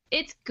it.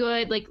 It's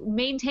good. Like,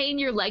 maintain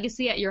your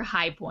legacy at your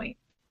high point.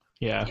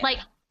 Yeah. Like,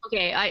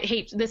 Okay, I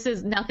hate, this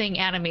is nothing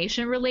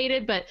animation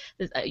related, but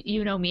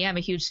you know me, I'm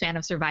a huge fan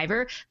of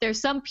Survivor. There's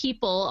some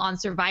people on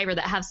Survivor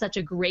that have such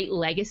a great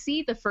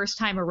legacy the first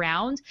time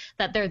around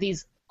that they're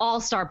these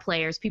all-star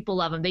players. People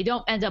love them. They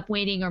don't end up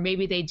winning, or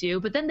maybe they do,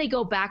 but then they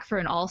go back for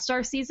an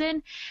all-star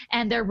season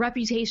and their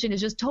reputation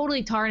is just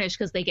totally tarnished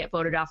because they get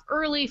voted off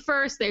early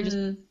first. They're just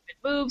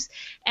moves,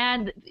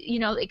 and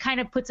it kind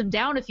of puts them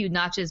down a few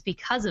notches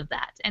because of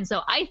that. And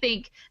so I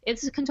think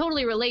it can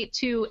totally relate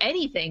to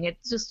anything.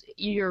 It's just,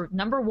 you're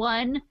number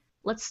one,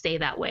 let's stay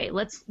that way.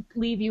 Let's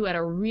leave you at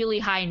a really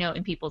high note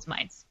in people's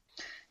minds.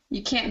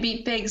 You can't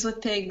beat pigs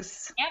with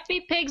pigs. Can't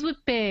beat pigs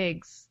with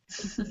pigs.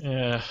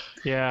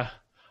 Yeah.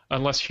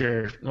 Unless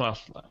you're, well,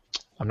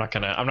 I'm not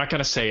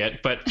gonna say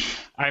it, but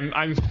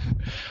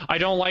I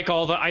don't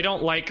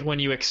like when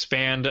you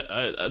expand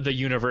the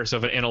universe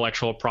of an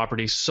intellectual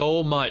property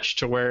so much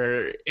to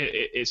where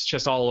it's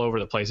just all over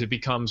the place. It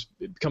becomes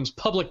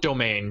public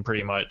domain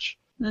pretty much.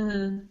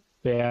 Mm-hmm.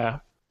 Yeah.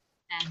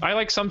 I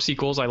like some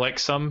sequels. I like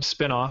some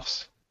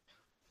spin-offs,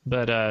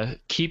 but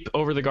keep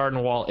Over the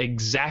Garden Wall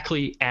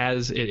exactly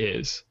as it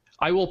is.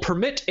 I will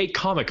permit a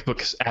comic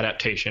books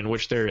adaptation,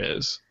 which there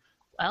is.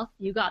 Well,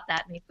 you got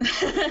that,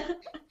 Nathan.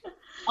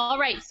 All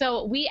right,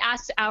 so we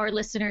asked our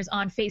listeners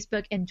on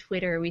Facebook and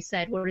Twitter, we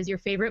said, what is your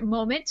favorite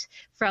moment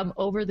from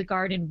Over the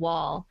Garden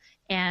Wall?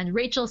 And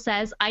Rachel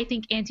says, I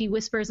think Auntie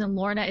Whispers and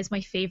Lorna is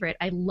my favorite.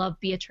 I love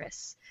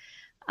Beatrice.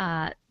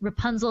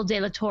 Rapunzel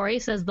de la Torre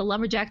says the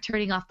lumberjack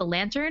turning off the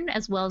lantern,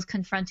 as well as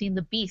confronting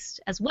the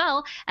beast, as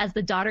well as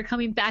the daughter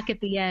coming back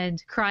at the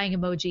end, crying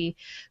emoji.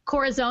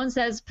 Corazon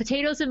says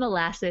potatoes and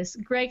molasses.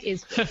 Greg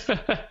is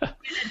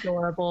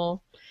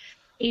adorable.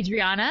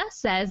 Adriana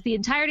says the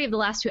entirety of the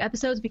last 2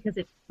 episodes because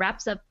it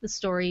wraps up the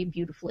story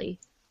beautifully.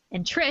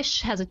 And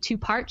Trish has a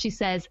 2-part. She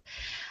says,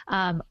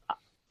 the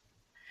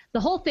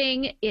whole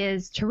thing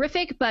is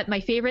terrific, but my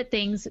favorite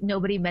things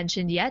nobody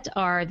mentioned yet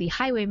are the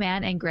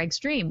Highwayman and Greg's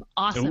Dream.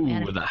 Awesome.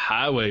 Ooh, the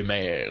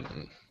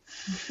Highwayman.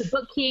 The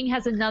Book King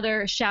has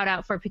another shout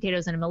out for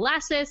potatoes and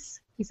molasses.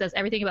 He says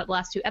everything about the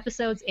last 2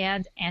 episodes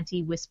and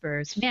Auntie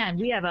Whispers. Man,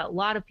 we have a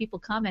lot of people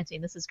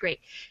commenting. This is great.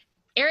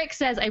 Eric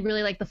says, I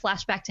really like the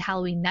flashback to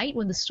Halloween night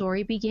when the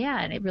story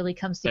began. It really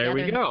comes together.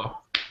 There we go.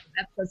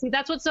 See,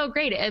 that's what's so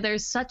great.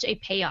 There's such a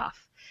payoff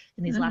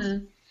in these last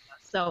episodes.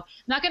 So I'm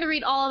not going to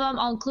read all of them.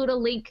 I'll include a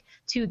link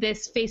to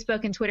this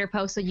Facebook and Twitter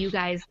post so you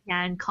guys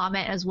can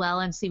comment as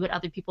well and see what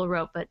other people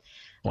wrote. But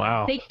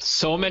wow,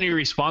 so many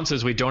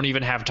responses. We don't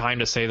even have time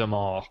to say them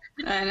all.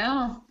 I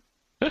know.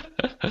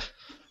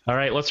 All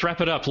right, let's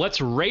wrap it up.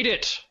 Let's rate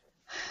it.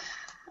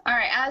 All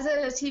right, as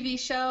a TV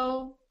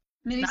show,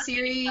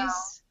 miniseries.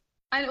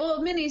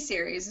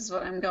 Miniseries is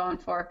what I'm going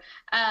for.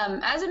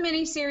 As a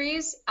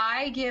miniseries,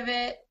 I give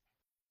it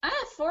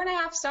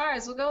 4.5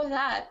 stars. We'll go with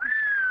that.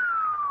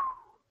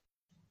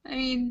 I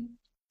mean,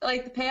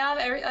 like the payoff,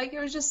 it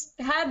was just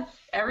had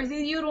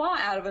everything you'd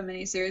want out of a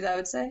miniseries, I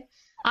would say.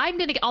 I'm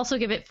going to also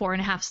give it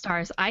 4.5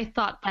 stars. I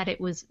thought that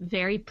it was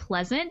very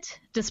pleasant,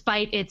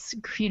 despite its,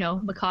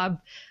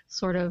 macabre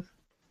sort of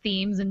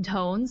themes and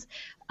tones.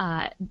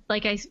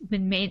 Like I've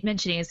been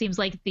mentioning, it seems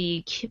like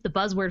the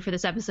buzzword for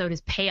this episode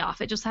is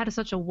payoff. It just had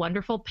such a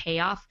wonderful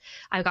payoff.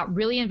 I got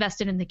really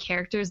invested in the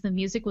characters. The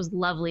music was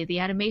lovely. The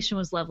animation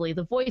was lovely.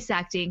 The voice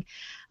acting,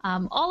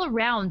 all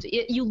around.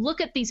 You look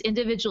at these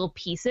individual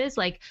pieces,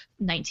 like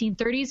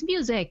 1930s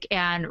music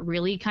and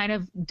really kind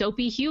of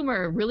dopey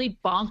humor, really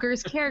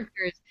bonkers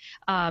characters.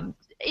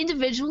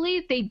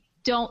 Individually, they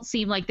don't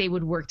seem like they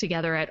would work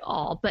together at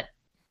all. But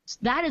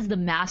that is the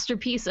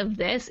masterpiece of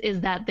this, is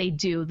that they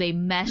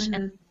mesh and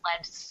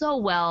blend so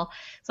well.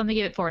 So I'm gonna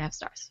give it 4.5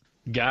 stars.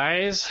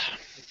 Guys,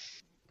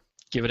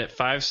 giving it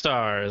 5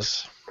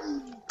 stars.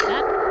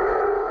 That's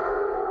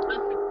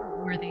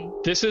worthy.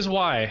 This is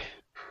why,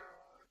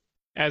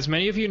 as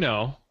many of you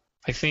know,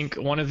 I think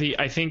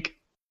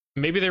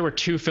maybe there were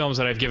 2 films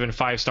that I've given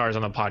 5 stars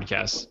on the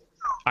podcast.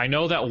 I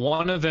know that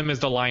one of them is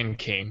The Lion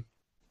King,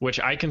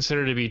 which I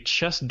consider to be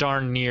just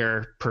darn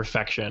near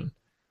perfection.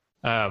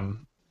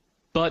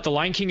 But The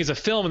Lion King is a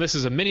film, and this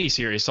is a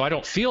mini-series, so I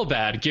don't feel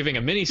bad giving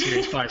a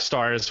mini-series 5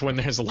 stars when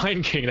there's a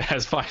Lion King that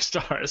has 5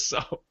 stars.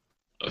 So,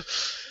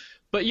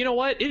 but you know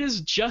what? It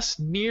is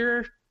just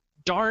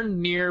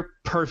darn near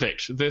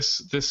perfect,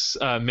 this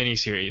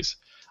mini-series.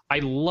 I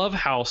love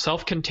how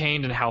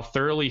self-contained and how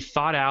thoroughly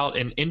thought out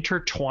and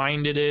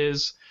intertwined it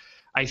is.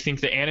 I think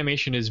the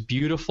animation is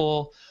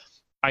beautiful.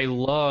 I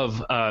love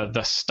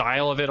the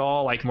style of it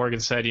all. Like Morgan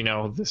said,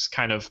 this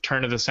kind of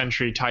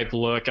turn-of-the-century type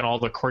look and all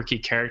the quirky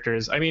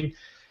characters. I mean,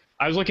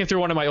 I was looking through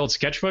one of my old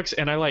sketchbooks,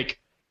 and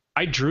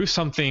I drew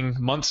something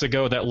months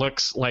ago that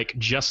looks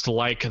just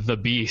like the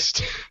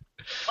Beast.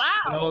 Wow.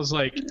 And I was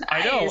like, nice.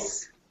 I know.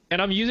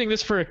 And I'm using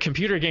this for a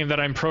computer game that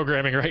I'm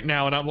programming right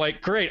now, and I'm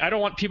like, great, I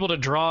don't want people to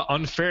draw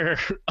unfair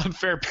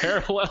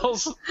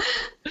parallels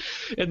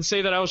and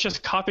say that I was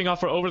just copying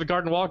off Over the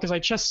Garden Wall because I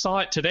just saw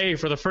it today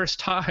for the first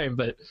time.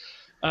 But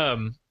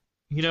I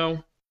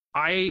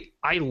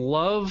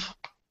love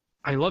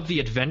I love the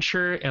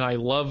adventure, and I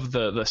love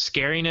the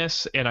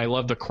scariness, and I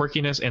love the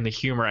quirkiness and the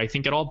humor. I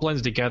think it all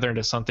blends together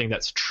into something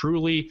that's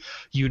truly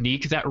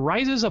unique, that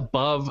rises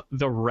above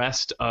the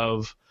rest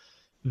of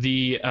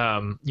the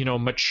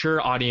mature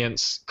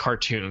audience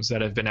cartoons that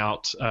have been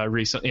out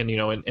recently, and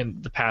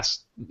in the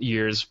past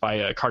years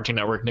by Cartoon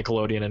Network,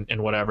 Nickelodeon,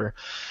 and whatever.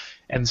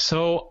 And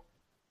so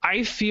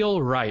I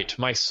feel right.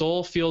 My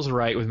soul feels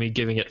right with me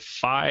giving it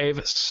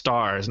 5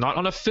 stars, not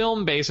on a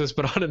film basis,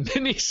 but on a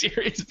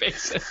miniseries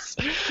basis.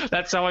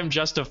 That's how I'm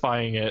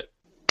justifying it.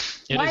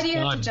 Why do you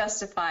have to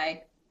justify?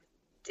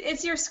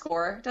 It's your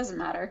score. It doesn't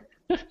matter.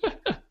 This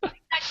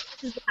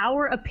is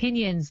our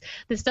opinions.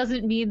 This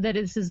doesn't mean that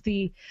this is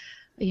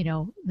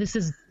this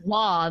is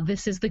law.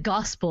 This is the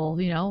gospel,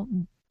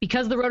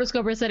 because the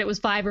Rotoscoper said it was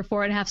 5 or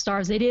 4.5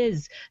 stars. It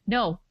is.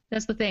 No,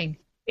 that's the thing.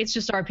 It's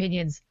just our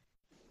opinions.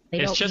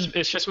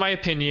 It's just my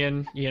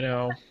opinion,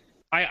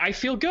 I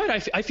feel good.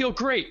 I feel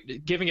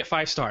great giving it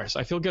 5 stars.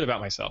 I feel good about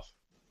myself.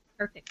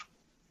 Perfect.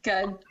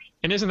 Good.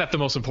 And isn't that the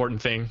most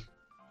important thing?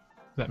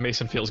 That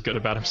Mason feels good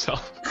about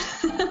himself.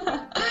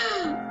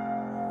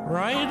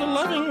 Write a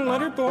loving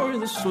letter, boy,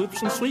 that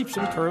swoops and sleeps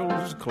and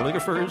curls.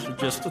 Calligraphers are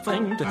just the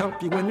thing to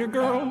help you win your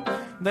girl.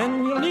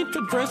 Then you'll need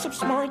to dress up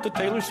smart, the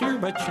tailor's here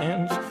by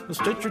chance. You'll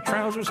stitch your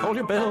trousers, hold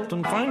your belt,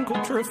 and find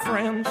culture of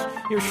friends.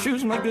 Your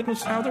shoes, my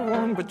goodness, how they're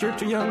worn, but you're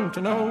too young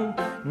to know.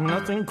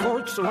 Nothing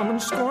courts a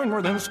woman's scorn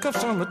more than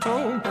scuffs on the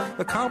toe.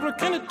 The cobbler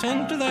can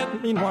attend to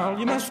that, meanwhile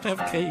you must have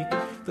cake.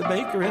 The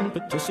baker and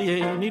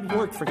patissier need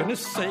work, for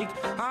goodness sake.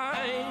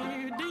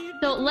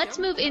 So let's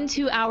move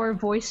into our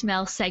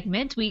voicemail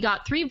segment. We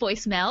got 3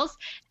 voicemails,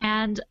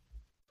 and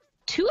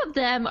 2 of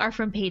them are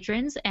from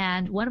patrons,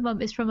 and one of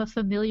them is from a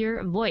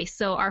familiar voice.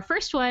 So our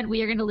first one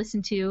we are going to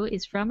listen to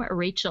is from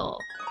Rachel.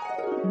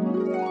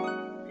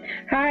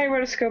 Hi,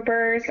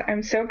 Rotoscopers.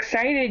 I'm so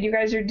excited you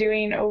guys are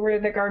doing Over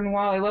the Garden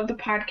Wall. I love the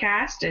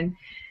podcast, and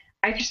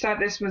I just thought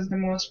this was the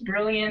most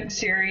brilliant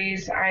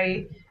series.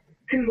 I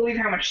couldn't believe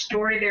how much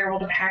story they were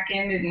able to pack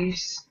into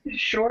these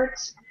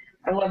shorts.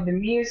 I love the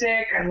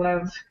music. I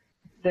love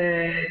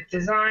the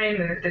design,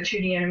 the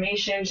 2D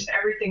animation, just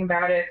everything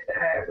about it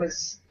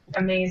was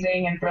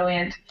amazing and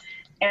brilliant.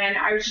 And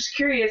I was just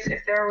curious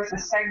if there was a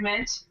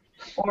segment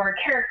or a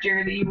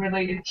character that you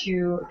related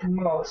to the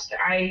most.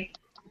 I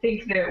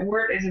think that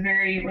Wirt is a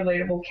very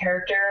relatable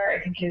character. I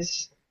think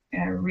his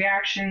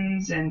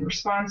reactions and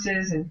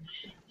responses and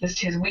just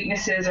his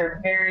weaknesses are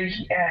very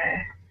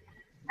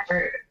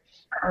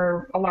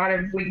are a lot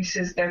of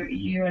weaknesses that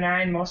you and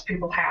I and most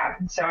people have.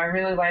 And so I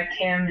really like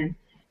him, and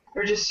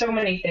there were just so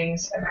many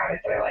things about it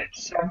that I liked.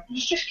 So I'm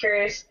just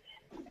curious.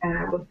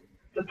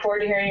 Look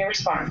forward to hearing your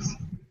response.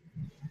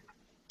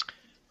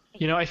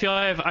 I feel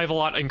I have a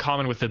lot in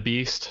common with the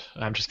Beast.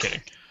 I'm just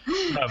kidding.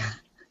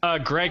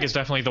 Greg is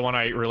definitely the one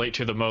I relate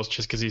to the most,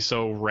 just because he's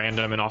so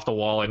random and off the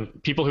wall.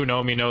 And people who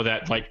know me know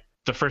that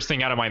the first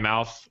thing out of my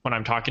mouth when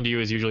I'm talking to you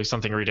is usually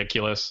something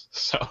ridiculous.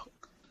 So.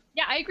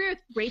 Yeah, I agree with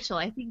Rachel.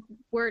 I think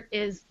Wirt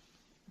is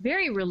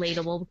very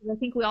relatable because I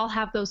think we all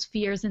have those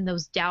fears and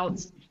those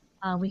doubts.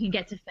 We can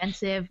get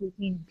defensive. We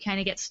can kind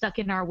of get stuck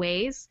in our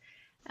ways.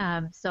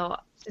 So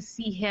to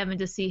see him and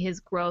to see his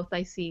growth,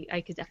 I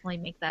could definitely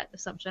make that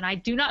assumption. I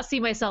do not see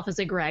myself as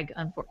a Greg,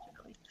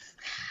 unfortunately.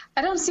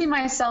 I don't see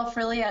myself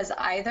really as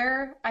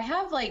either. I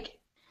have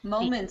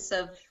moments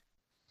of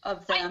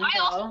them. I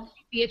also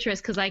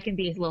Beatrice because I can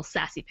be a little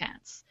sassy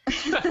pants.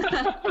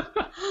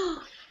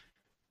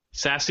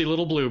 Sassy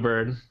little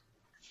bluebird.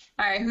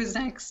 All right, who's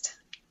next?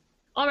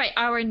 All right,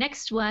 our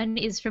next one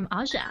is from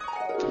Aja.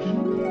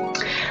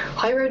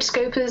 Hi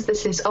Rotoscopers,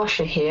 this is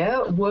Usher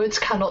here. Words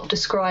cannot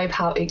describe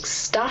how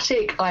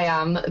ecstatic I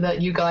am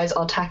that you guys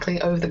are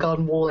tackling Over the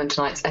Garden Wall in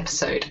tonight's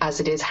episode, as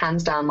it is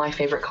hands down my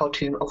favourite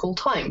cartoon of all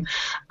time.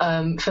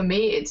 For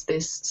me, it's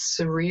this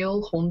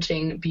surreal,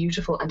 haunting,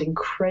 beautiful and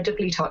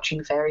incredibly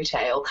touching fairy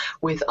tale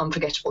with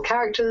unforgettable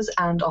characters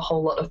and a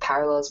whole lot of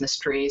parallels,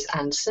 mysteries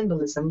and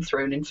symbolism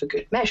thrown in for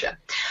good measure.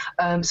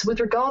 So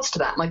with regards to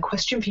that, my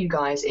question for you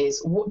guys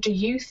is, what do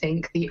you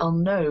think the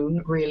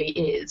unknown really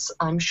is?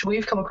 I'm sure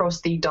you've come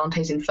across the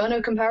Dante's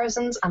Inferno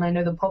comparisons, and I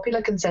know the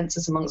popular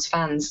consensus amongst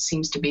fans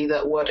seems to be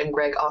that Wirt and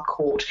Greg are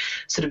caught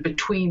sort of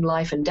between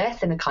life and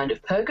death in a kind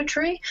of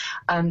purgatory.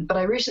 But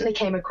I recently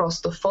came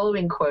across the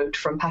following quote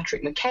from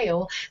Patrick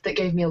McHale that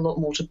gave me a lot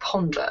more to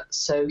ponder.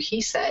 So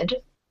he said,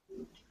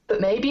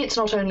 "But maybe it's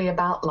not only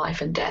about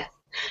life and death.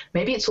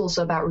 Maybe it's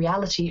also about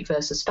reality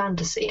versus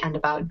fantasy and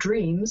about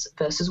dreams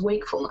versus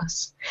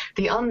wakefulness.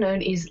 The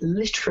unknown is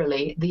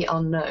literally the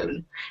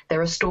unknown.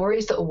 There are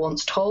stories that were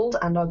once told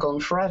and are gone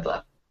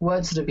forever.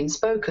 Words that have been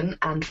spoken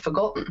and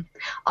forgotten.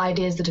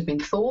 Ideas that have been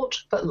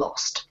thought but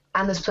lost.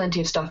 And there's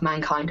plenty of stuff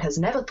mankind has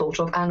never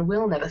thought of and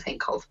will never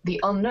think of. The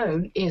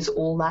unknown is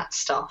all that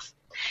stuff.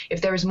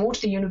 If there is more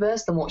to the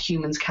universe than what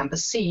humans can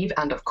perceive,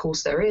 and of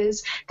course there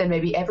is, then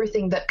maybe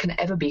everything that can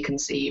ever be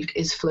conceived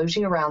is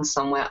floating around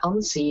somewhere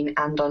unseen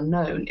and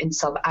unknown in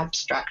some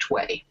abstract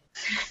way.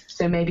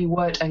 So maybe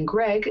Wirt and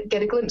Greg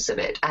get a glimpse of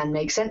it and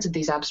make sense of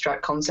these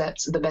abstract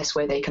concepts the best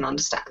way they can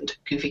understand.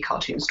 Goofy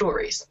cartoon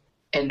stories."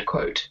 End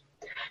quote.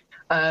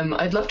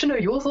 I'd love to know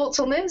your thoughts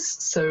on this.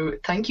 So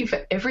thank you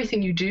for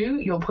everything you do.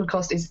 Your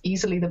podcast is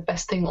easily the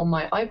best thing on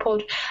my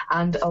iPod,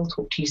 and I'll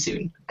talk to you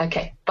soon.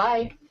 Okay,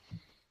 bye.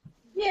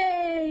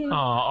 Yay! Oh,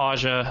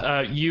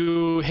 Aja,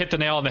 you hit the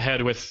nail on the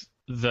head with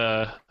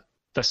the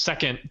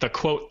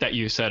quote that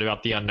you said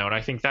about the unknown.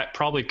 I think that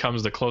probably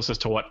comes the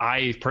closest to what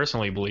I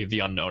personally believe the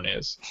unknown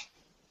is.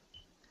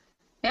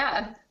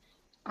 Yeah.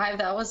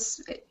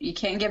 You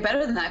can't get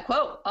better than that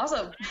quote.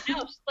 Awesome.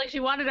 No, she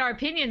wanted our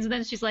opinions, and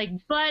then she's like,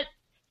 but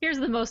here's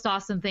the most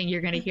awesome thing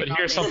you're going to hear. But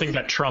here's something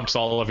that trumps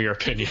all of your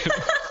opinions.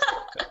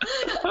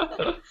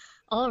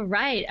 All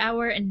right,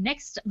 our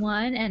next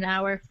one and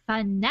our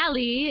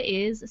finale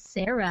is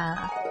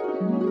Sarah.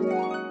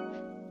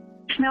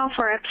 Smell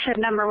for episode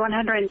number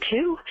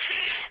 102,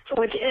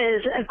 which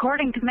is,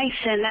 according to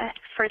Mason,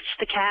 Fritz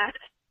the cat.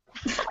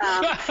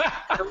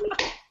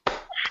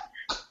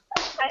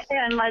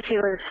 Unless he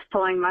was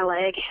pulling my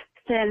leg.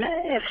 Then,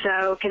 if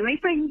so, can we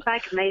bring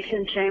back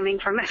Mason shaming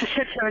from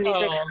episode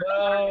 76?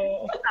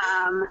 Oh,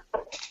 no.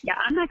 Yeah,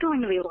 I'm not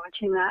going to be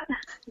watching that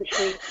this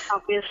week,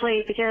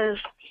 obviously, because,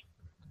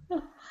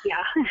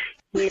 yeah,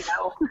 you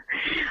know,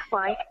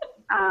 like,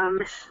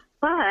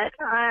 but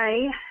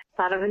I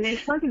thought of a new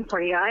slogan for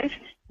you guys,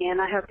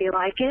 and I hope you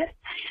like it.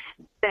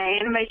 The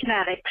Animation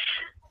Addicts.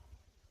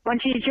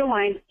 Once you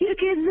join, you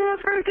can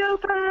never go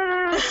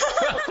back.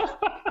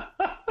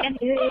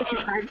 Anyways,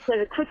 just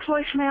a quick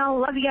voicemail.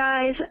 Love you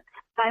guys.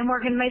 Bye,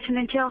 Morgan, Mason,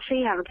 and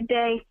Chelsea. Have a good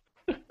day.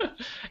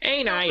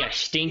 Ain't I a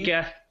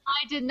stinker?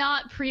 I did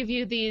not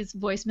preview these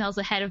voicemails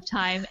ahead of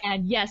time,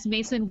 and yes,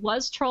 Mason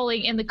was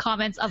trolling in the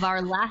comments of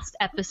our last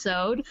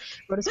episode,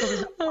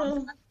 Rotoscopers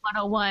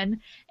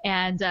 101,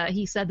 and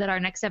he said that our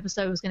next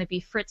episode was going to be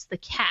Fritz the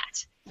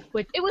cat,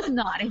 which it was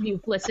not. If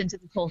you've listened to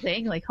this whole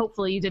thing, like,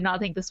 hopefully you did not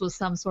think this was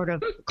some sort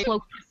of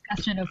cloaked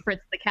discussion of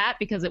Fritz the cat,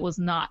 because it was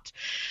not.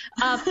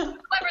 However,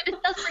 this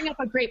does bring up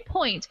a great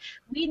point.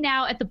 We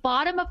now, at the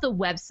bottom of the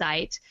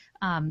website,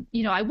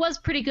 I was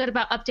pretty good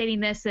about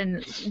updating this,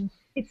 and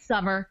it's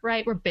summer,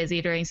 right? We're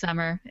busy during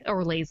summer,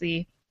 or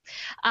lazy.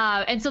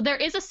 And so there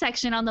is a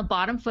section on the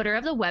bottom footer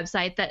of the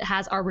website that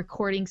has our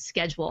recording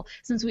schedule.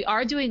 Since we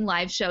are doing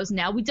live shows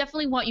now, we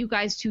definitely want you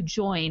guys to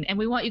join, and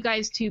we want you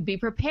guys to be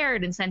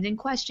prepared and send in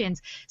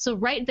questions. So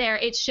right there,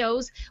 it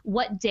shows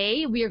what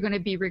day we are going to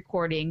be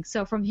recording.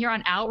 So from here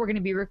on out, we're going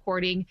to be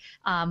recording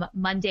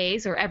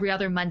Mondays, or every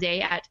other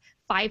Monday at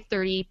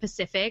 5:30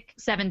 Pacific,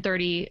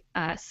 7:30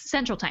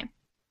 Central Time.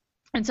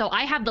 And so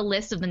I have the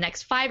list of the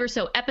next 5 or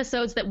so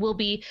episodes that will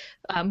be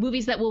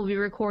movies that we'll be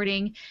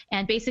recording.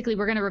 And basically,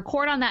 we're going to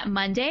record on that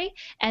Monday.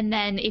 And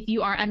then if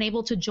you are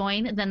unable to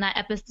join, then that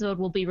episode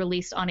will be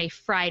released on a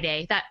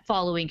Friday, that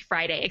following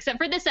Friday, except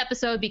for this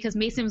episode, because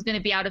Mason was going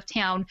to be out of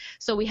town.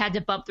 So we had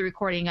to bump the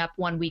recording up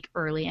 1 week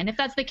early. And if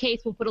that's the case,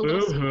 we'll put a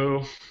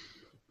little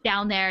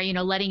down there,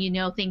 letting you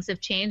know things have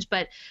changed.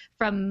 But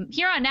from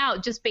here on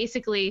out, just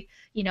basically,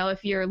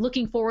 if you're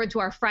looking forward to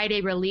our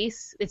Friday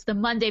release, it's the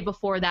Monday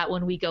before that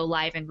when we go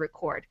live and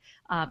record.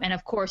 And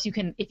of course, you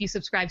can, if you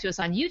subscribe to us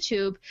on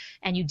YouTube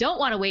and you don't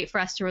want to wait for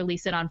us to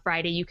release it on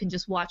Friday, you can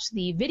just watch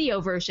the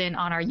video version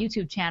on our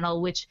YouTube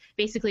channel, which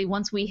basically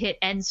once we hit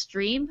end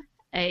stream,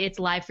 it's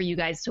live for you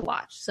guys to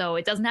watch. So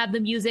it doesn't have the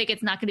music.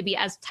 It's not going to be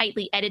as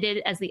tightly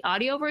edited as the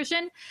audio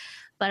version.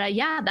 But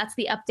yeah, that's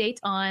the update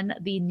on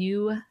the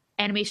new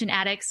Animation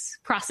Addicts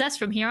process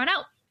from here on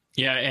out.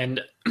 Yeah,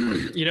 and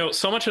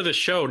so much of the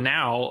show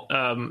now,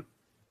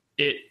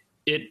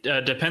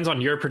 it depends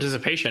on your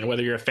participation,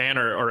 whether you're a fan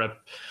or a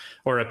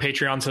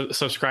Patreon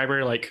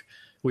subscriber. Like,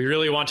 we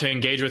really want to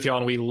engage with y'all,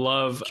 and we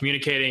love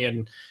communicating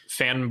and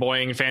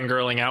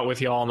fangirling out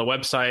with y'all on the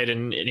website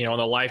and on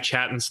the live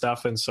chat and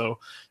stuff. And so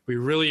we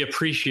really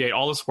appreciate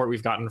all the support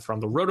we've gotten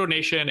from the Roto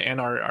Nation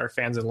and our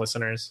fans and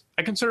listeners.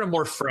 I consider them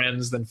more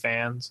friends than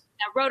fans.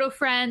 Yeah, Roto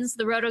friends,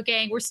 the Roto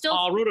gang. We're still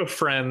Roto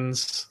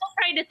friends. Still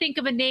trying to think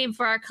of a name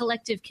for our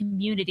collective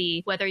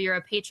community, whether you're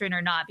a patron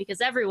or not,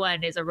 because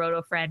everyone is a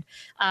Roto friend.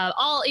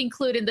 I'll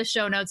include in the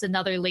show notes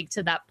another link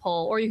to that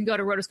poll, or you can go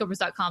to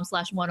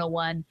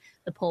rotoscopers.com/101.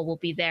 The poll will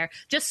be there.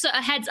 Just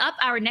a heads up,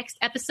 our next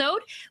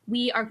episode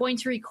we are going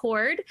to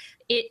record,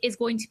 it is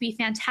going to be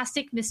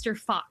Fantastic Mr.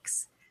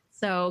 Fox.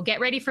 So get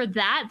ready for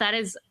that. That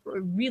is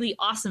a really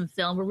awesome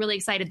film. We're really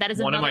excited. That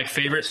is one of my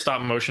favorite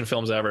stop motion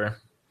films ever.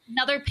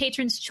 Another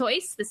patron's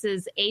choice. This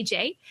is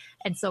AJ.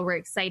 And so we're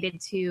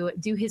excited to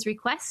do his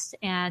request.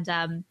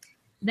 And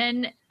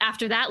then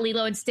after that,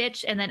 Lilo and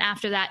Stitch. And then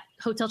after that,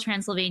 Hotel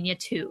Transylvania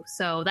 2.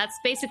 So that's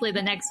basically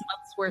the next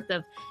month's worth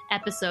of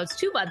episodes.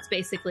 2 months,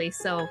 basically.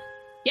 So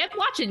get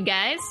watching,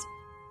 guys.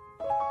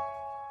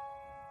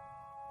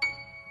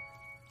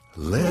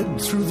 Led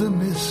through the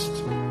mist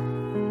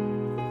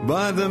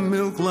by the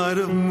milk light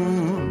of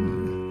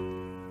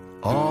moon,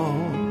 all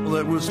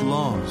that was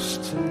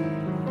lost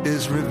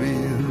is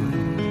revealed.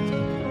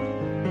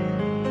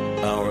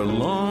 Our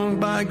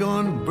long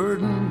bygone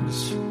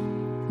burdens,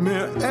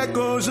 mere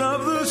echoes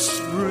of the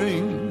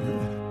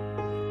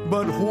spring.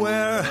 But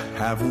where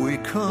have we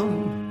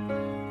come,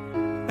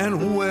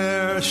 and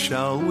where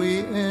shall we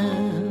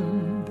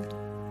end?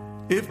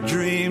 If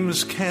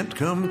dreams can't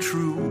come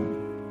true,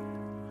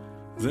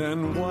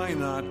 then why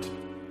not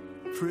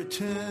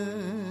pretend?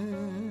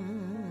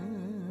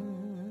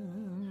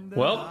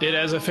 Well,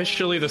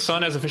 the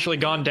sun has officially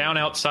gone down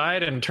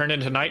outside and turned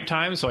into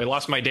nighttime, so I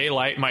lost my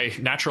daylight, my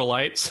natural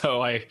light,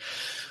 so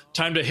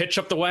time to hitch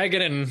up the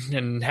wagon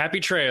and happy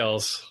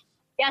trails.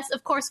 Yes,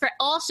 of course, for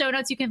all show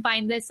notes, you can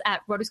find this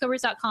at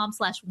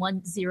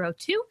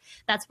rotoscopers.com/102.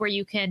 That's where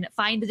you can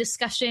find the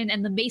discussion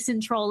and the Mason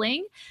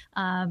trolling.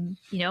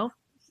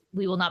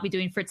 We will not be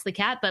doing Fritz the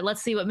Cat, but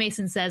let's see what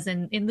Mason says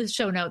in the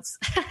show notes.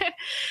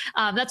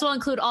 That will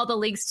include all the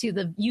links to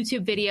the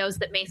YouTube videos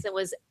that Mason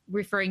was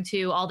referring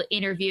to, all the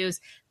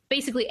interviews,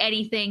 basically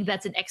anything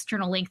that's an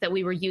external link that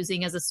we were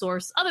using as a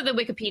source other than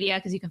Wikipedia,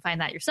 because you can find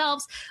that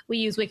yourselves. We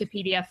use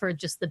Wikipedia for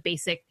just the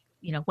basic,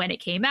 when it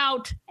came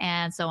out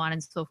and so on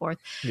and so forth.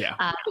 Yeah.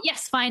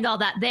 Yes, find all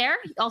that there.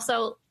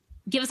 Also,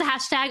 give us a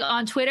hashtag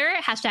on Twitter,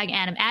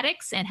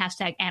 #AnimAddicts and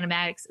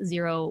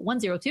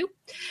 #AnimAddicts0102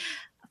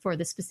 for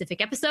this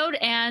specific episode.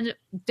 And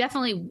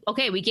definitely,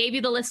 we gave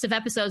you the list of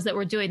episodes that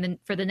we're doing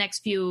for the next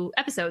few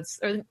episodes,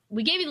 or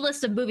we gave you the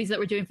list of movies that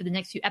we're doing for the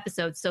next few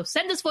episodes. So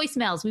send us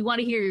voicemails. We want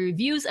to hear your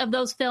reviews of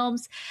those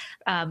films.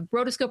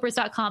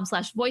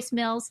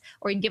 Rotoscopers.com/voicemails,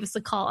 or you can give us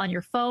a call on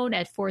your phone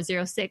at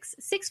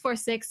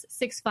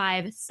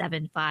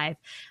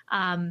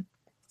 406-646-6575.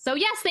 So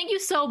yes, thank you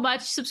so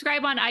much.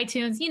 Subscribe on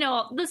iTunes.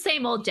 The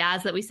same old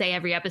jazz that we say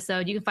every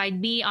episode. You can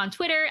find me on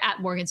Twitter at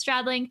Morgan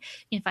Stradling.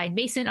 You can find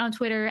Mason on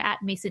Twitter at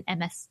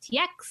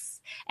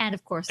MasonMSTX. And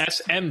of course,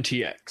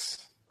 SMTX.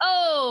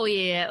 Oh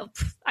yeah.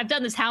 I've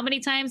done this how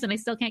many times and I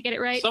still can't get it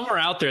right? Somewhere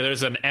out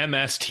there's an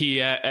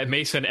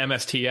Mason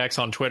MSTX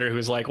on Twitter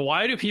who's like,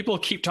 why do people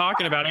keep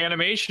talking about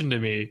animation to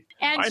me?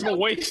 And I'm a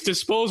waste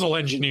disposal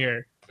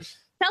engineer.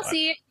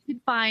 Chelsea, you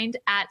can find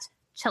at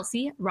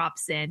Chelsea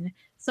Robson.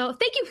 So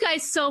thank you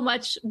guys so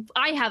much.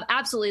 I have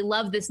absolutely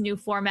loved this new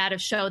format of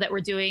show that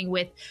we're doing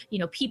with,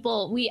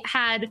 people. We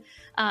had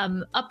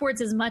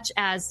upwards as much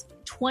as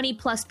 20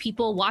 plus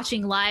people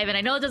watching live. And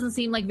I know it doesn't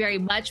seem like very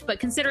much,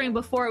 but considering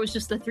before it was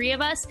just the three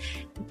of us,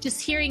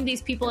 just hearing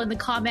these people in the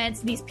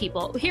comments,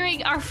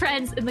 hearing our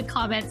friends in the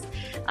comments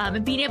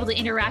and being able to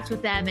interact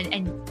with them,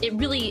 and it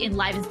really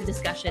enlivens the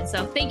discussion.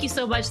 So thank you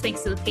so much.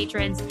 Thanks to the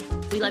patrons.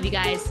 We love you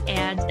guys.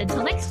 And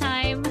until next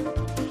time.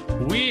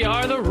 We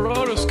are the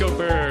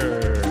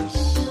Rotoscopers.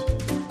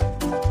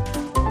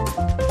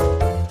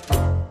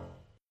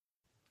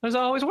 There's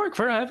always work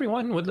for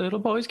everyone when little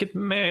boys get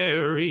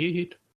married.